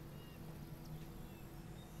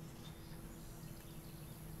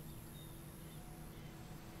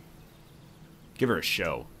 Give her a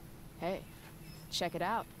show. Hey, check it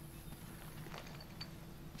out.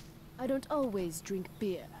 I don't always drink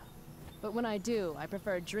beer, but when I do, I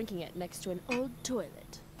prefer drinking it next to an old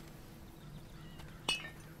toilet.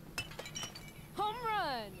 Home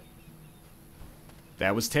run!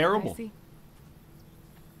 That was terrible.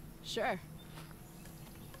 Sure.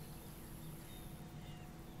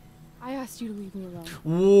 I asked you to leave me alone.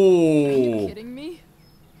 Whoa. Are you kidding me?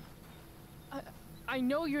 I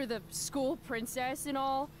know you're the school princess and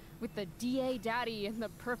all, with the DA daddy and the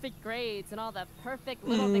perfect grades and all the perfect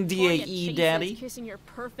little Victoria DAE chases daddy. kissing your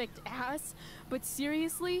perfect ass, but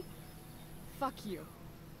seriously, fuck you.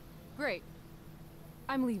 Great.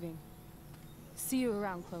 I'm leaving. See you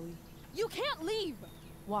around, Chloe. You can't leave!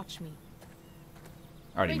 Watch me.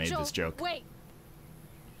 I already Rachel, made this joke. Wait!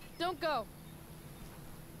 Don't go.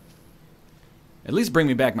 At least bring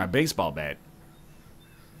me back my baseball bat.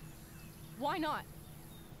 Why not?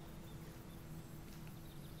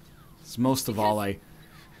 It's most of all, I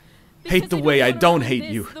hate the way I don't hate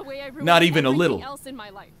you. Not even a little. Else in my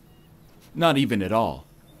life. Not even at all.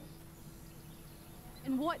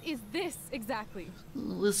 And what is this exactly?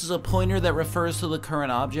 This is a pointer that refers to the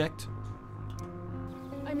current object.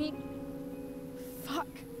 I mean, fuck.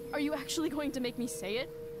 Are you actually going to make me say it?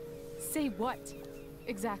 Say what?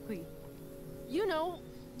 Exactly. You know,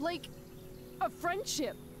 like a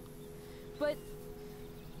friendship. But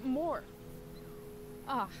more.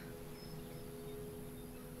 Ah.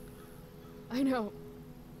 I know.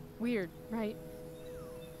 Weird, right?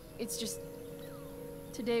 It's just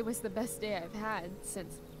today was the best day I've had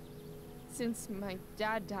since my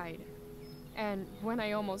dad died. And when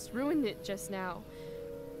I almost ruined it just now,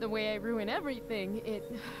 the way I ruin everything, it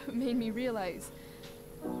made me realize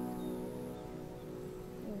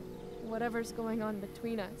whatever's going on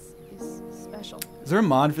between us is special. Is there a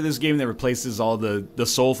mod for this game that replaces all the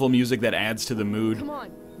soulful music that adds to the mood Come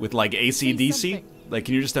on. with like AC/DC? Like,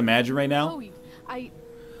 can you just imagine right now? Chloe,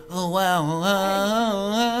 Oh wow,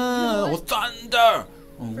 wow, thunder!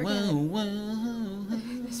 Oh, wow, wow.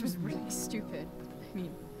 This was really stupid. I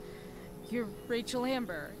mean, you're Rachel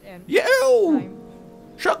Amber, and You!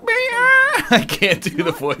 Shook me! I can't do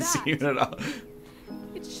the voice even at all.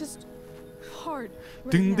 It's just hard.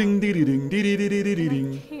 Right Ding now. ding ding ding ding ding ding And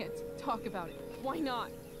ding. I can't talk about it. Why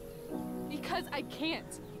not? Because I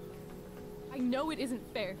can't. I know it isn't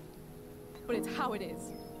fair, but it's how it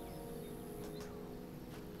is.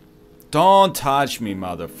 Don't touch me,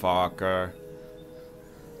 motherfucker.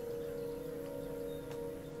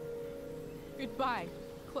 Goodbye,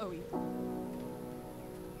 Chloe.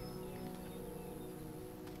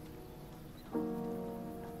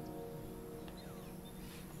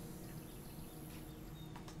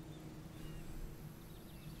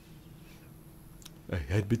 A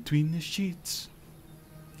head between the sheets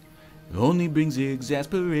only brings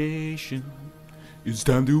exasperation. It's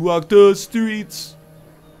time to walk the streets.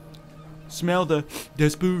 Smell the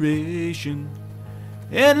desperation.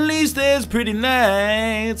 At least there's pretty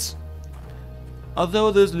lights.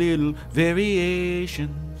 Although there's little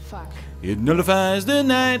variation. Fuck. It nullifies the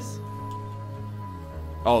night.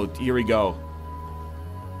 Oh, here we go.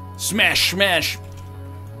 Smash, smash.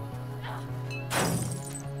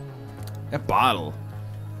 That bottle.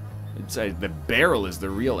 It's the barrel is the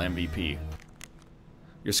real MVP.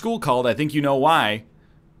 Your school called. I think you know why.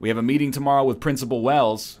 We have a meeting tomorrow with Principal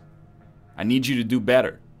Wells. I need you to do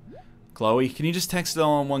better. Chloe, can you just text it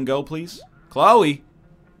all in one go, please? Chloe!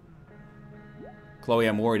 Chloe,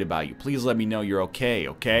 I'm worried about you. Please let me know you're okay,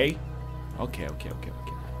 okay? Okay.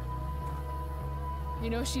 You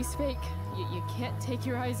know she's fake. You can't take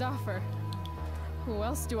your eyes off her. Who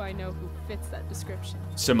else do I know who fits that description?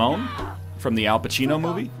 Simone? From the Al Pacino Fuck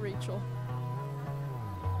movie? off, Rachel.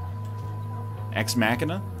 Ex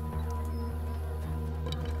Machina?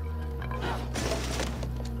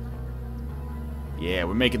 Yeah,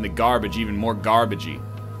 we're making the garbage even more garbagey.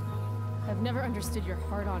 I've never understood your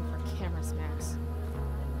hard-on for cameras, Max.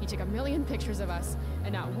 You took 1,000,000 pictures of us,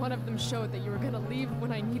 and not one of them showed that you were gonna leave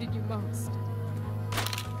when I needed you most.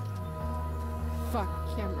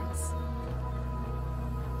 Fuck cameras.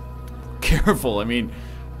 Careful, I mean,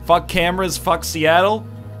 fuck cameras, fuck Seattle.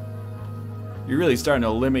 You're really starting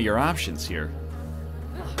to limit your options here.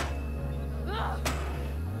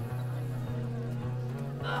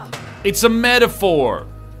 It's a metaphor.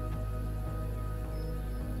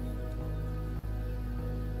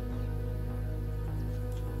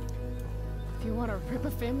 If you want to rip a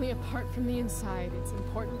family apart from the inside, it's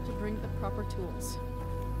important to bring the proper tools.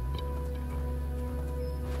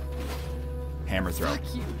 Hammer throw.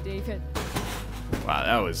 Fuck you, David. Wow,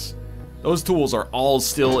 that was... Those tools are all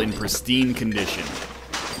still in pristine condition.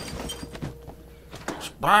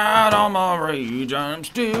 Spite on my rage, I'm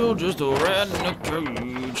still just a rat in a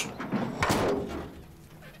cage.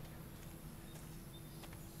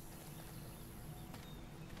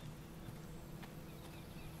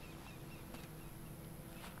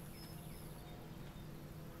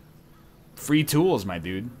 Free tools, my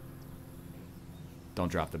dude.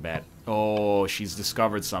 Don't drop the bat. Oh, she's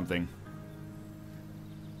discovered something.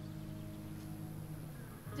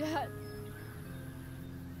 Dad.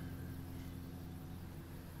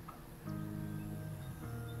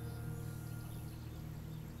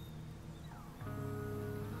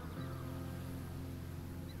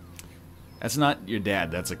 That's not your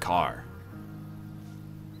dad, that's a car.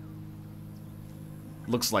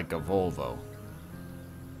 Looks like a Volvo.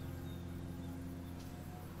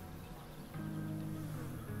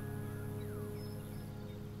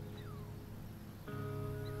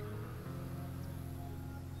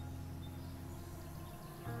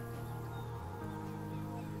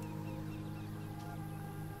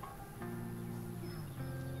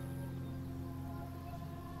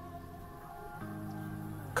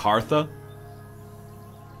 Cartha?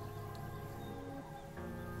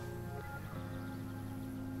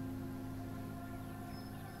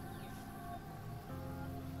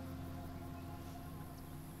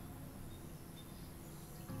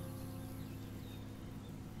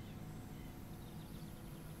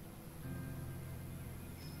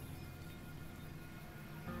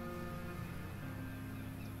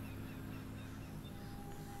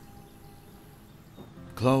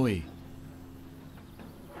 Chloe.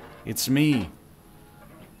 It's me.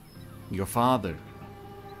 Your father.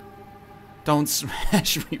 Don't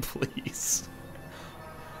smash me, please.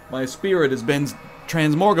 My spirit has been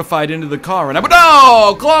transmorgified into the car and I'm—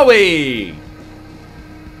 No! Chloe!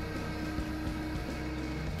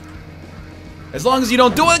 As long as you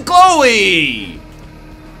don't do it, Chloe!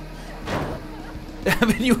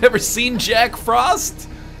 Haven't you ever seen Jack Frost?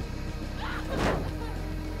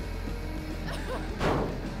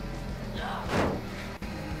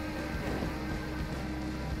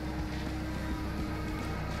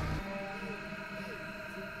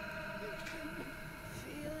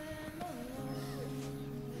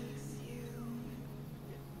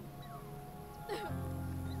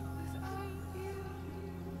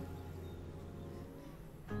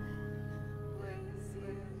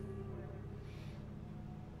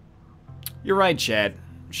 You're right, Chad.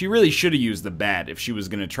 She really should have used the bat if she was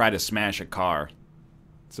going to try to smash a car.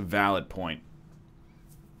 It's a valid point.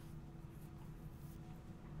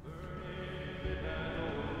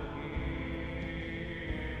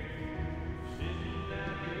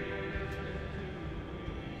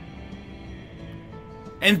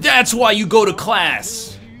 And that's why you go to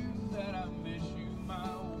class!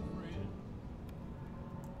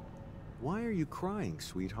 Why are you crying,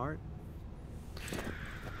 sweetheart?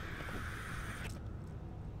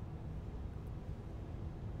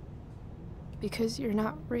 Because you're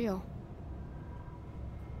not real.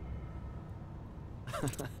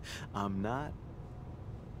 I'm not.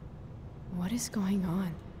 What is going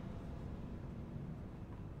on?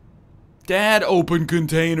 Dad, open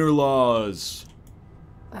container laws.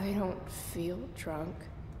 I don't feel drunk.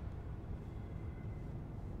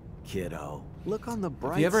 Kiddo, look on the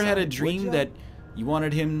bright side. Have you ever had a would dream ya? that you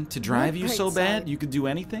wanted him to drive you Bright so bad side. you could do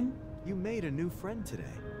anything? You made a new friend today.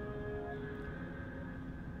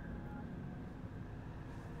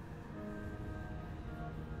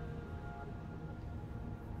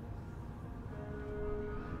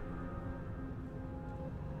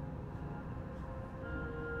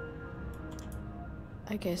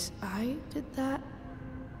 I guess I did that?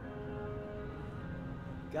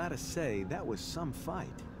 Gotta say, that was some fight.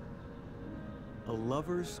 A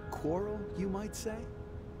lover's quarrel, you might say?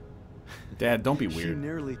 Dad, don't be She weird.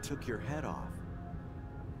 nearly took your head off.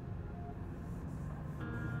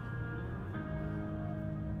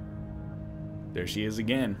 There she is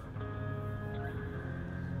again.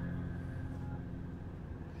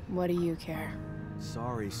 What do you care?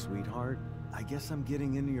 Sorry, sweetheart. I guess I'm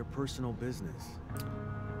getting into your personal business.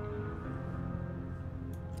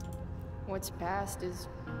 What's past is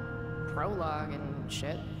prologue and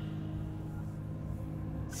shit.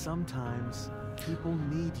 Sometimes people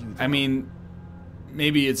need you. I mean,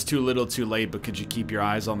 maybe it's too little too late, but could you keep your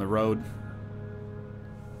eyes on the road?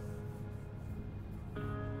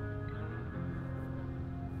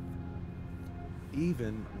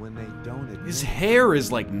 Even when they don't admit His it. hair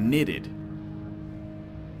is like knitted.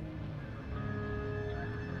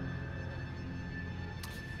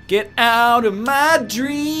 Get out of my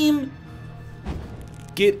dream.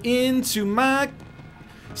 Get into my...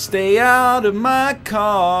 Stay out of my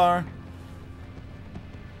car.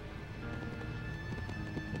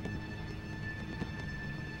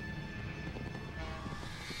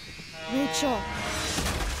 Rachel.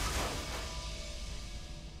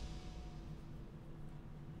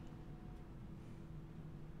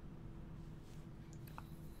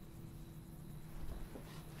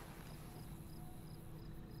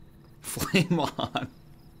 Flame on.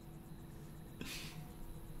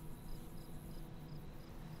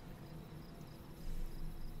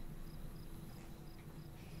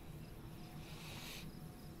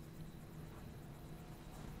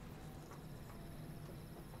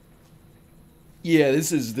 Yeah,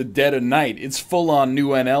 this is the dead of night. It's full on new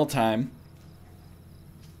NL time.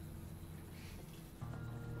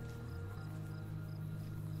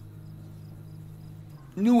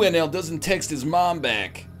 New NL doesn't text his mom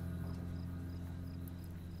back.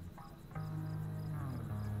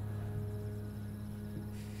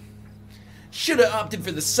 Should've opted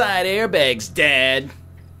for the side airbags, Dad.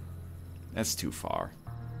 That's too far.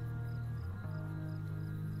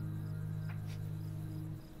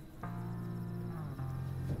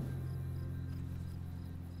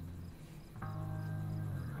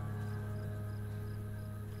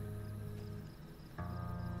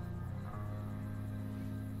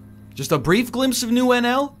 Just a brief glimpse of new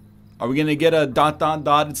NL? Are we gonna get a ...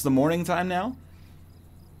 It's the morning time now?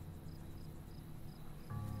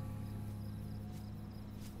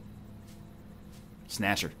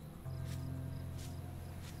 Snatcher.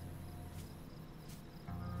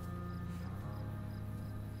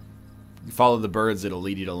 You follow the birds, it'll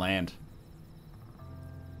lead you to land.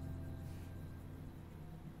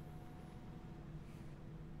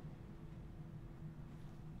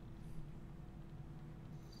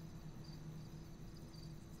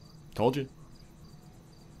 Told you.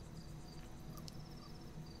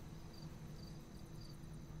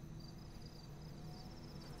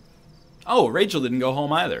 Oh, Rachel didn't go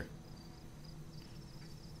home either.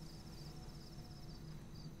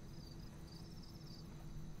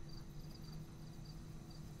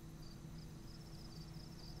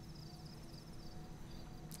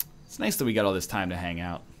 It's nice that we got all this time to hang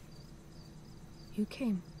out. You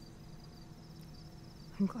came.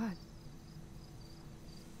 I'm glad.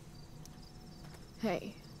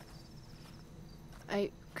 Hey.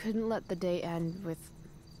 I couldn't let the day end with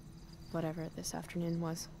whatever this afternoon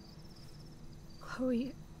was.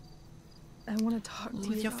 Chloe, I want to talk to you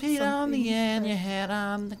With your about feet on the something, end, but your head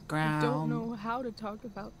on the ground. I don't know how to talk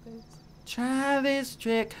about this. Try this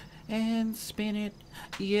trick and spin it,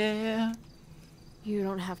 yeah. You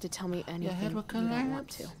don't have to tell me anything head will you don't want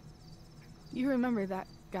to. You remember that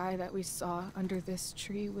guy that we saw under this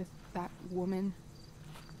tree with that woman?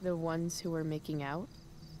 The ones who were making out?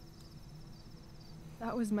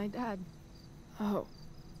 That was my dad. Oh.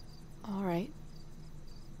 All right.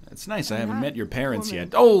 It's nice. I And haven't that met your parents woman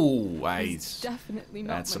yet. Oh, was definitely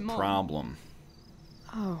not that's my a mom. problem.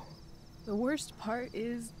 Oh. The worst part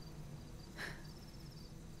is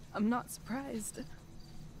I'm not surprised.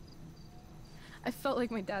 I felt like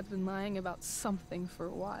my dad's been lying about something for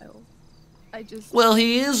a while. I just... Well,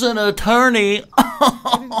 he is an attorney.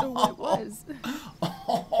 I didn't know what it was.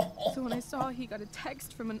 So when I saw he got a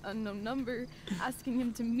text from an unknown number asking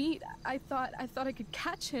him to meet, I thought I could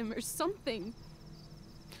catch him or something.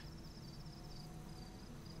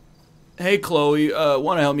 Hey, Chloe,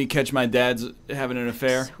 want to help me catch my dad's having an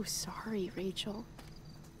affair? I'm so sorry, Rachel.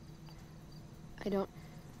 I don't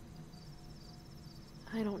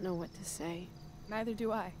know what to say. Neither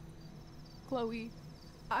do I. Chloe,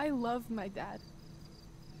 I love my dad.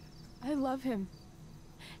 I love him.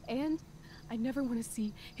 And I never want to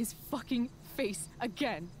see his fucking face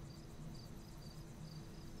again.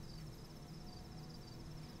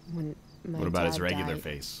 When my What about his dad regular died,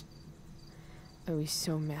 face? I was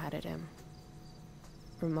so mad at him.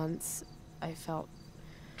 For months, I felt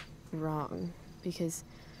wrong because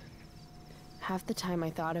half the time I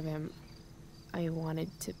thought of him, I wanted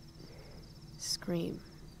to scream.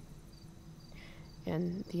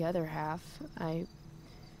 And the other half, I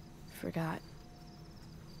forgot.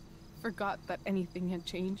 Forgot that anything had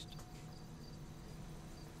changed.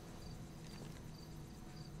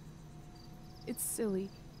 It's silly,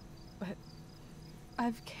 but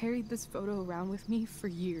I've carried this photo around with me for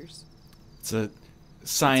years. It's a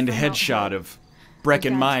signed It's from out headshot here. of My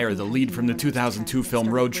Breckin dad Meyer, took the me lead hiking from the when I was 10, 2002 and it film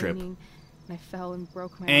started Road Trip. raining, and I fell and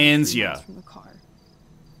broke my arm 3 Anzia. months from the car.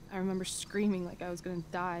 I remember screaming like I was gonna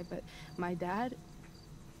die, but my dad,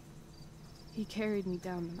 he carried me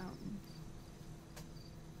down the mountain.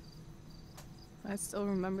 I still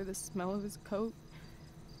remember the smell of his coat,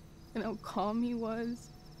 and how calm he was,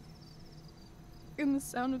 and the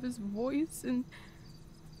sound of his voice, and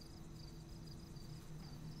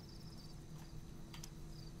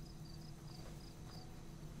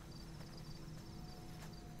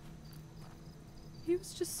he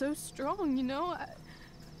was just so strong, you know?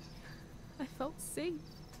 I felt safe.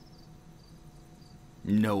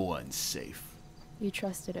 No one's safe. You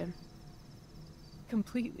trusted him.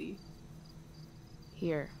 Completely.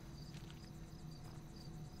 Here.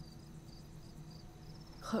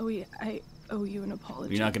 Chloe, I owe you an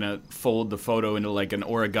apology. You're not gonna fold the photo into like an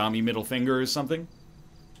origami middle finger or something?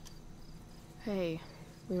 Hey,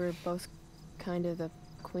 we were both kind of the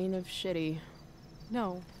queen of shitty.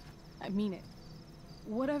 No, I mean it.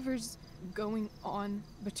 Whatever's going on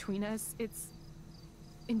between us, it's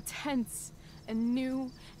intense and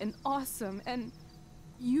new and awesome, and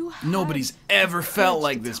Nobody's ever felt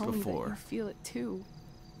like to this tell me that before. you feel it too.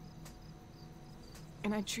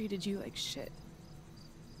 And I treated you like shit.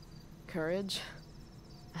 Courage?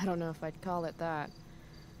 I don't know if I'd call it that.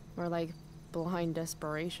 More like blind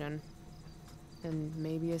desperation. And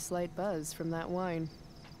maybe a slight buzz from that wine.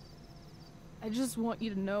 I just want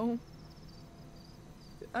you to know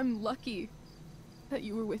I'm lucky that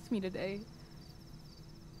you were with me today.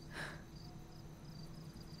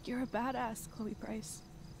 You're a badass, Chloe Price.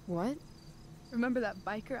 What? Remember that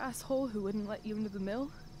biker asshole who wouldn't let you into the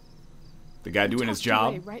mill? The guy doing his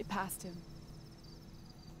job? Right past him.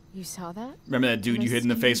 You saw that? Remember that dude you hit in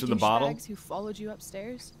the face with a bottle? Who followed you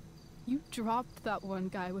upstairs? You dropped that one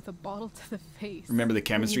guy with a bottle to the face. Remember the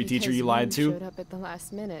chemistry teacher you lied You to? showed up at the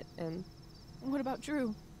last minute and... What about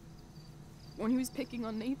Drew? When he was picking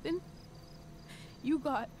on Nathan? You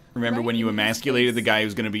got... Remember when you emasculated the guy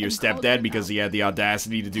who's going to be your stepdad because he had the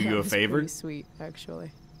audacity to do you a favor? Pretty sweet,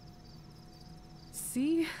 actually.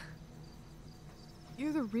 See?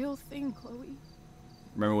 You're the real thing, Chloe.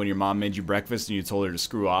 Remember when your mom made you breakfast and you told her to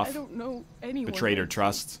screw off? I don't know anyone. Betrayed her like you.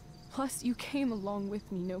 trust? Plus, you came along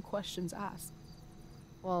with me, no questions asked.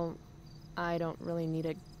 Well, I don't really need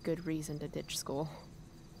a good reason to ditch school.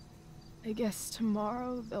 I guess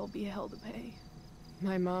tomorrow there'll be hell to pay.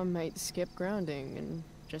 My mom might skip grounding and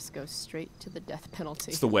just go straight to the death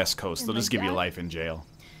penalty. It's the West Coast. And They'll my just give you dad life in jail.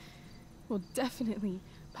 will definitely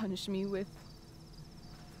punish me with...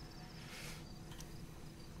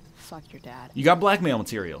 Fuck your dad. You got blackmail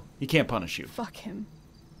material. He can't punish you. Fuck him.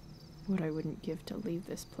 What I wouldn't give to leave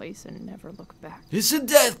this place and never look back. It's a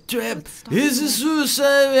death trap. It's a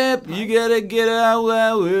suicide rap. You gotta get out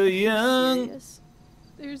while we're young. Serious?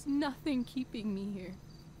 There's nothing keeping me here.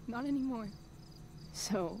 Not anymore.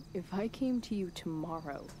 So, if I came to you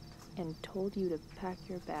tomorrow and told you to pack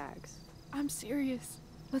your bags... I'm serious.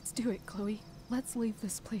 Let's do it, Chloe. Let's leave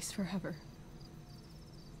this place forever.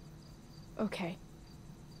 Okay.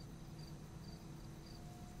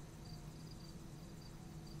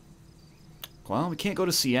 Well, we can't go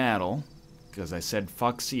to Seattle, because I said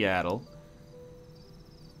fuck Seattle.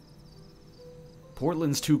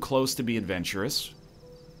 Portland's too close to be adventurous.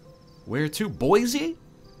 Where to? Boise?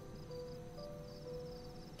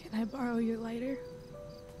 Can I borrow your lighter?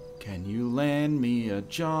 Can you lend me a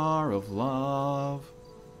jar of love?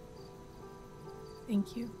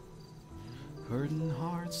 Thank you. Hurting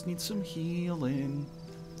hearts need some healing.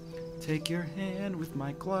 Take your hand with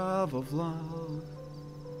my glove of love.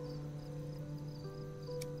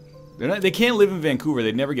 They can't live in Vancouver.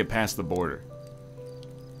 They'd never get past the border.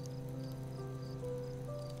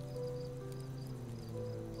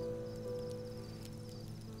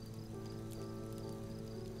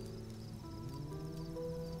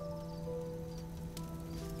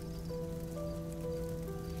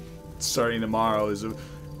 Starting tomorrow is a...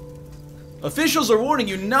 Officials are warning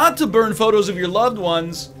you not to burn photos of your loved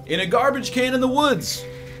ones in a garbage can in the woods.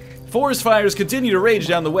 Forest fires continue to rage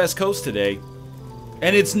down the West Coast today.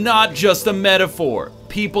 And it's not just a metaphor.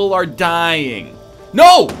 People are dying.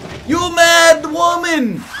 No! You mad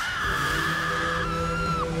woman!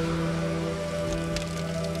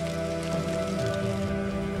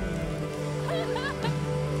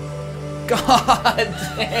 God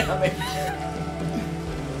damn it.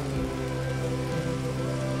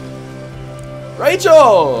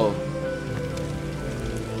 Rachel!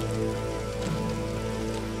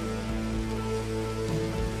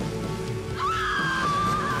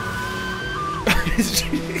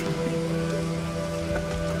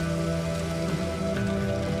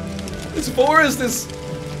 This forest is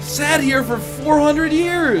sat here for 400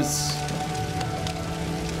 years.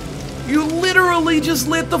 You literally just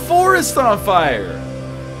lit the forest on fire.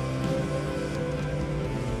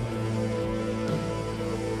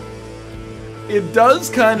 It does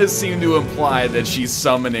kind of seem to imply that she's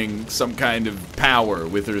summoning some kind of power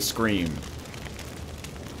with her scream.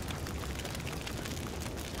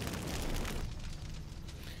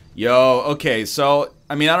 Yo, okay, so,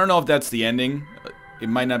 I mean, I don't know if that's the ending. It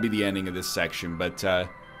might not be the ending of this section, but,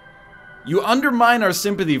 you undermine our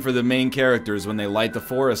sympathy for the main characters when they light the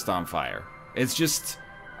forest on fire. It's just,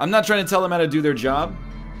 I'm not trying to tell them how to do their job.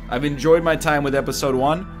 I've enjoyed my time with episode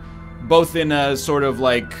 1, both in a sort of,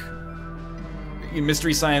 like,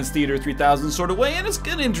 Mystery Science Theater 3000 sort of way, and it's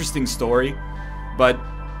an interesting story, but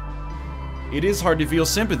it is hard to feel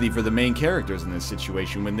sympathy for the main characters in this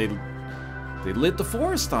situation when they lit the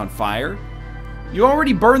forest on fire. You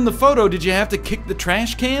already burned the photo. Did you have to kick the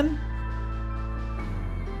trash can?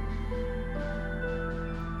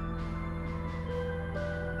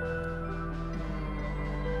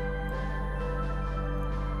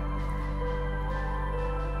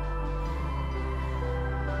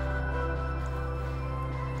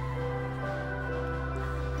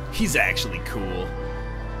 He's actually cool.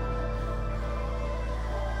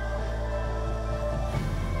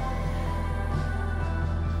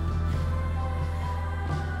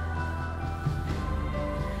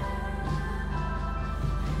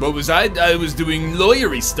 What was I? I was doing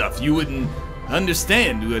lawyery stuff. You wouldn't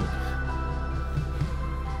understand.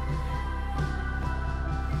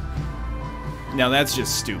 Now that's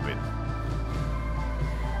just stupid.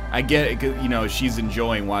 I get it, 'cause, you know, she's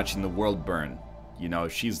enjoying watching the world burn. You know,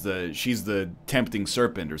 she's the tempting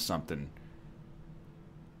serpent or something.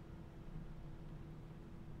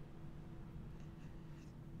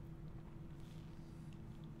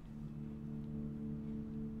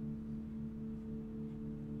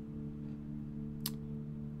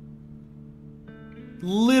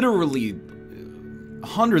 Literally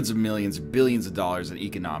hundreds of millions, billions of dollars in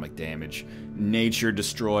economic damage. Nature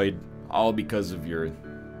destroyed, all because of your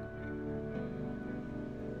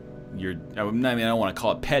I mean, I don't want to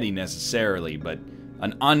call it petty necessarily, but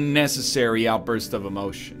an unnecessary outburst of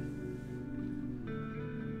emotion.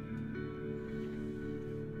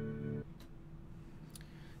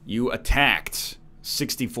 You attacked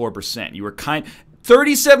 64%. You were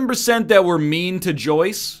 37% that were mean to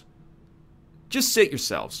Joyce. Just sit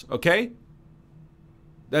yourselves, okay?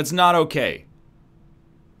 That's not okay.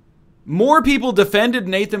 More people defended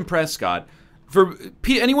Nathan Prescott. For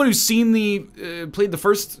anyone who's seen played the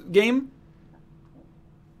first game,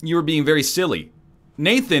 you were being very silly.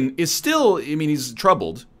 Nathan is still, I mean, he's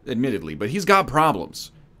troubled, admittedly, but he's got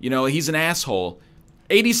problems. You know, he's an asshole.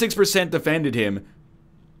 86% defended him.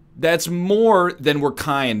 That's more than were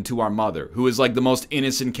kind to our mother, who is like the most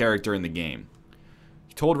innocent character in the game.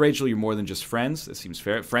 You told Rachel you're more than just friends. That seems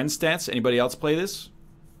fair. Friend stats? Anybody else play this?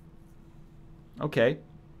 Okay.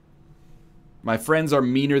 My friends are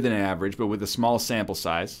meaner than average, but with a small sample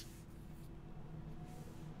size.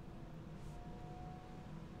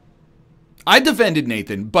 I defended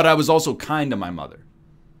Nathan, but I was also kind to my mother.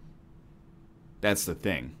 That's the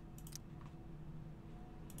thing.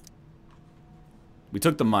 We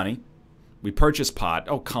took the money. We purchased pot.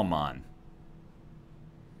 Oh, come on.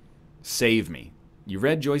 Save me. You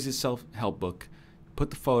read Joyce's self-help book.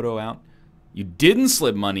 Put the photo out. You didn't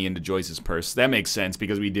slip money into Joyce's purse. That makes sense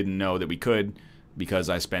because we didn't know that we could, because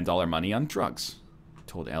I spent all our money on drugs.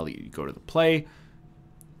 Told Ellie you go to the play.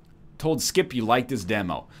 Told Skip you liked his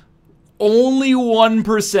demo. Only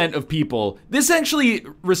 1% of people... This actually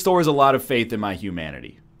restores a lot of faith in my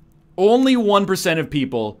humanity. Only 1% of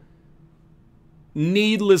people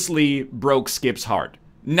needlessly broke Skip's heart.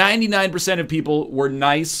 99% of people were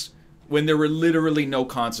nice when there were literally no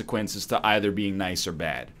consequences to either being nice or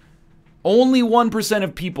bad. Only 1%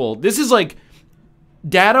 of people, this is like,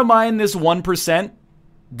 data mine this 1%,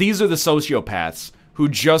 these are the sociopaths who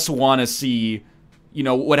just want to see, you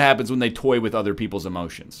know, what happens when they toy with other people's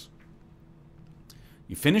emotions.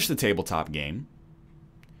 You finish the tabletop game.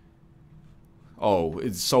 Oh,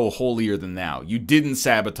 it's so holier than thou. You didn't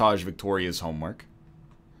sabotage Victoria's homework.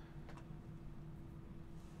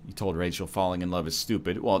 You told Rachel falling in love is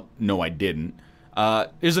stupid. Well, no, I didn't.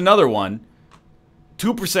 Here's another one.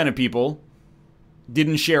 2% of people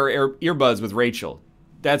didn't share earbuds with Rachel.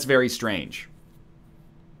 That's very strange.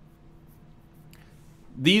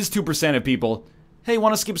 These 2% of people, hey,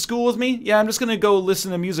 want to skip school with me? Yeah, I'm just going to go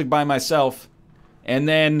listen to music by myself. And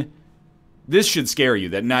then, this should scare you,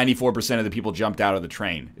 that 94% of the people jumped out of the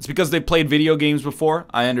train. It's because they played video games before,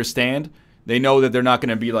 I understand. They know that they're not going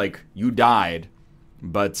to be like, you died.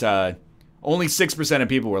 But only 6% of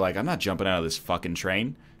people were like, I'm not jumping out of this fucking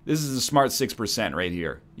train. This is a smart 6% right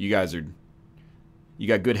here. You guys are... You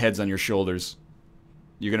got good heads on your shoulders.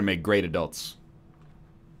 You're going to make great adults.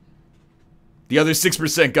 The other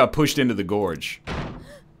 6% got pushed into the gorge.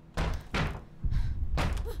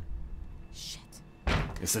 Shit.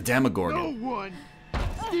 It's the Demogorgon. No one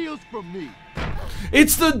steals from me.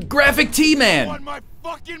 It's the graphic T-Man. I want my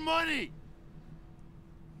fucking money.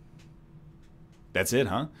 That's it,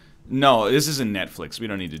 huh? No, this isn't Netflix. We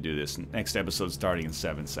don't need to do this. Next episode starting in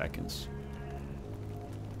 7 seconds.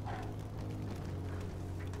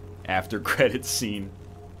 After credits scene.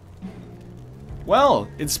 Well,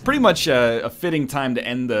 it's pretty much a fitting time to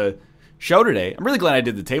end the show today. I'm really glad I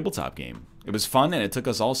did the tabletop game. It was fun, and it took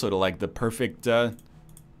us also to like the perfect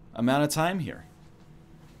amount of time here.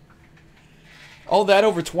 All that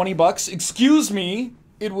over $20. Excuse me.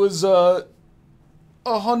 It was $175.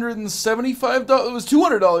 It was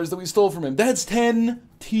 $200 that we stole from him. That's 10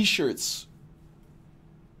 t-shirts.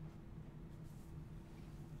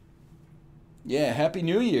 Yeah, Happy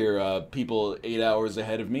New Year, people 8 hours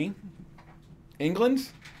ahead of me. England,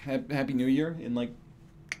 Happy New Year in like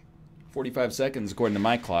 45 seconds according to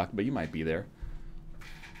my clock, but you might be there.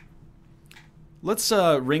 let's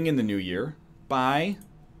ring in the new year by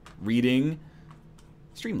reading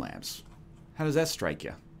Streamlabs. How does that strike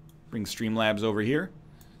you? Bring Streamlabs over here.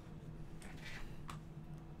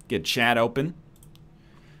 Get chat open.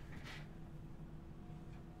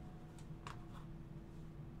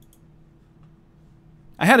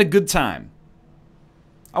 I had a good time.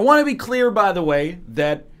 I want to be clear, by the way,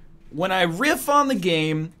 that when I riff on the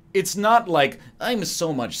game, it's not like, I'm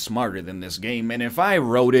so much smarter than this game, and if I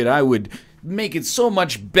wrote it, I would make it so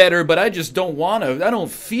much better, but I just don't want to. I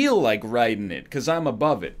don't feel like writing it, because I'm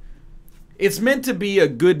above it. It's meant to be a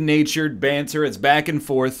good-natured banter. It's back and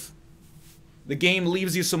forth. The game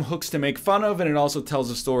leaves you some hooks to make fun of, and it also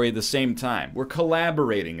tells a story at the same time. We're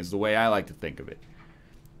collaborating, is the way I like to think of it.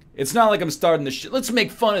 It's not like I'm starting the shit. Let's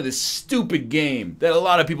make fun of this stupid game that a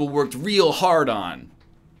lot of people worked real hard on.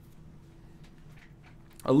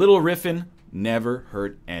 A little riffing never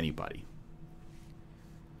hurt anybody.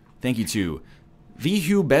 Thank you to V.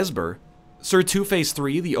 Hugh Besber, Sir Two-Face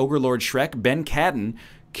 3, The Ogre Lord Shrek, Ben Cadden,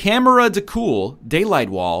 Camera DeCool, Daylight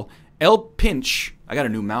Wall, El Pinch. I got a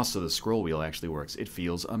new mouse so the scroll wheel actually works. It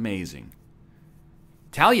feels amazing.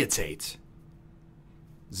 Talutate.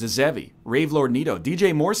 Zizevi, Ravelord Nito,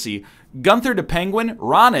 DJ Morsi, Gunther the Penguin,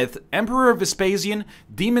 Ronith, Emperor Vespasian,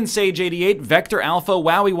 Demon Sage 88, Vector Alpha,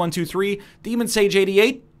 Wowie 123, Demon Sage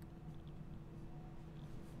 88,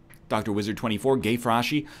 Dr. Wizard 24, Gay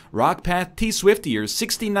Froshi, Rockpath, T Swiftier,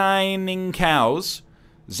 69ing Cows,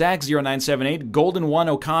 Zach 0978, Golden One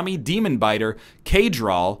Okami, Demon Biter,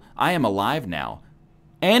 K-Drawl, I Am Alive Now,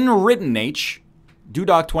 N Written H,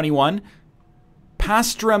 Dudok 21,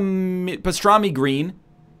 Pastrami Green,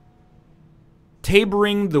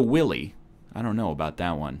 Tabering the Willy. I don't know about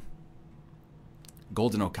that one.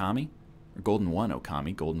 Golden Okami? Or Golden One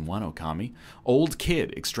Okami. Golden One Okami. Old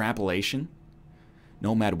Kid. Extrapolation.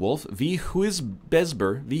 Nomad Wolf. V. Hugh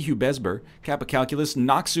Besber. Kappa Calculus.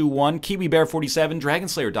 Noxu 1. Kiwi Bear 47. Dragon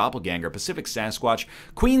Slayer Doppelganger. Pacific Sasquatch.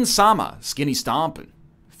 Queen Sama. Skinny Stompin'.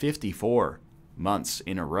 54 months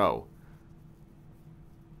in a row.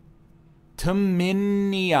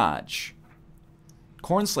 Taminiaj.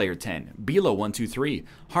 Cornslayer 10, Bila 123,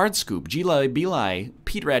 Hardscoop, Gila Bilai,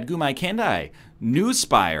 Pete Rad Gumai Kendai,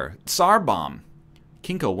 Newspire, Tsarbomb,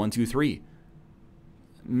 Kinko 123,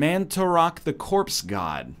 Mantorok the Corpse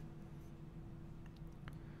God,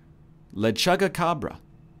 Lechuga Cabra,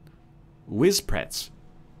 Wizpretz,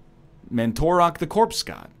 Mentorok the Corpse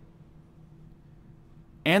God,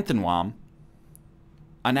 Anthenwam,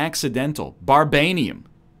 Unaccidental, Barbanium,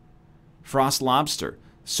 Frost Lobster,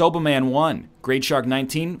 Sobaman 1, Great Shark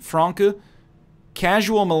 19, Franke,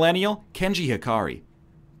 Casual Millennial, Kenji Hikari,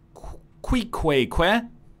 Quikwe,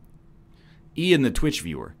 Ian the Twitch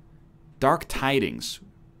Viewer, Dark Tidings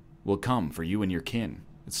will come for you and your kin.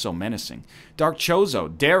 It's so menacing. Dark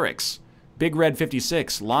Chozo, Derek's, Big Red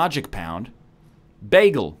 56, Logic Pound,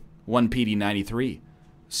 Bagel 1PD93,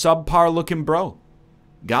 Subpar Looking Bro,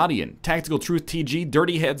 Guardian, Tactical Truth TG,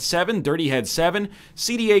 Dirty Head 7,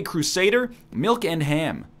 CDA Crusader, Milk and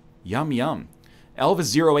Ham, Yum Yum,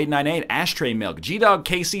 Elvis 0898, Ashtray Milk, G-Dog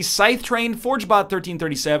KC, Scythe Train, Forgebot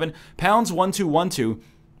 1337, Pounds 1212,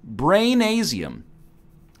 Brainasium,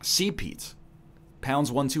 C-Pete,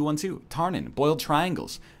 Pounds 1212, Tarnin, Boiled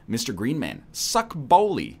Triangles, Mr. Greenman, Suck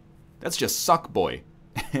Bowley, that's just Suck Boy,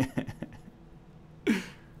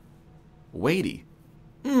 Weighty,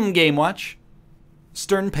 Game Watch,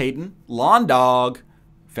 Stern Payton, Lawn Dog,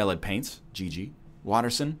 Felid Paints, GG,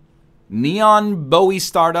 Watterson, Neon Bowie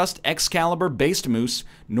Stardust, Excalibur, Based Moose,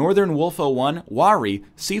 Northern Wolf 01, Wari,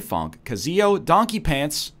 Seafunk, Kazio, Donkey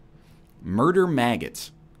Pants, Murder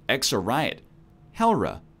Maggot, Exa Riot,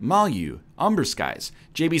 Helra, Malu, Umber Skies,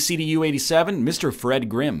 JBCDU 87, Mr. Fred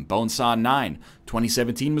Grimm, Bonesaw 9,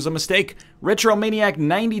 2017 was a mistake, Retro Maniac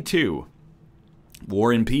 92,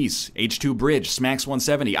 War and Peace, H2 Bridge, Smax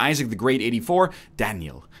 170, Isaac the Great 84,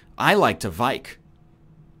 Daniel, I Like to Vike,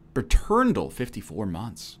 Berturndal 54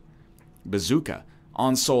 months, Bazooka,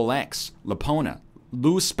 On Soul X, Lapona,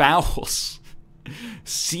 Loose Bowels,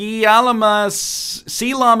 Sealama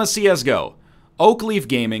CSGO, Oakleaf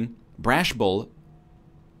Gaming, Brash Bull,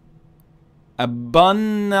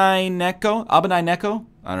 Abanai Neko?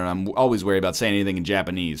 I don't know, I'm always worried about saying anything in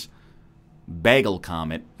Japanese. Bagel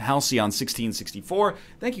Comet, Halcyon 1664.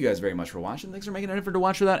 Thank you guys very much for watching. Thanks for making an effort to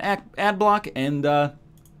watch without ad block, and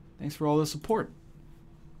thanks for all the support.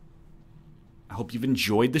 I hope you've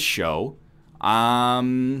enjoyed the show.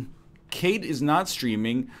 Kate is not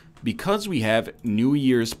streaming because we have New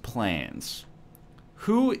Year's plans.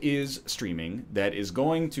 Who is streaming that is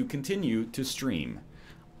going to continue to stream?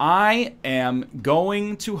 I am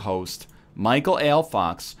going to host Michael Ale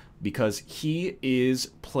Fox because he is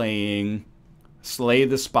playing Slay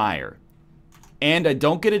the Spire. And I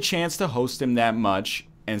don't get a chance to host him that much,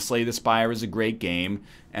 and Slay the Spire is a great game,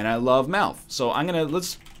 and I love Malf. So I'm gonna,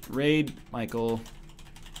 let's raid Michael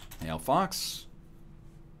Hale Fox.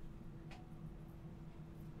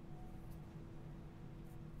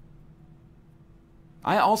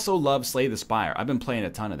 I also love Slay the Spire. I've been playing a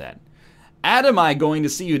ton of that. Adam, I going to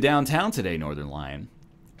see you downtown today, Northernlion.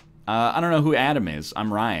 I don't know who Adam is.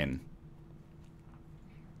 I'm Ryan.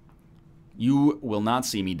 You will not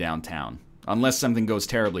see me downtown. Unless something goes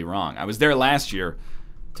terribly wrong. I was there last year.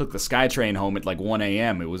 Took the SkyTrain home at like 1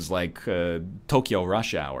 a.m. It was like Tokyo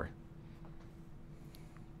rush hour.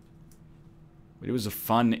 But it was a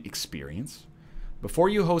fun experience. Before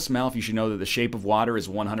you host Malf, you should know that The Shape of Water is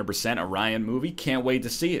 100% a Ryan movie. Can't wait to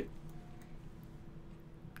see it.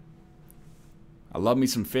 I love me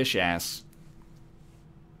some fish ass.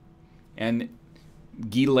 And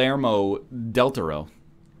Guillermo del Toro.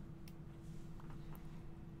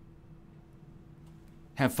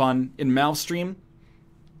 Have fun in Malf's stream.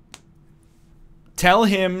 Tell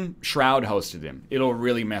him Shroud hosted him. It'll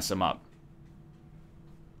really mess him up.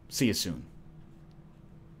 See you soon.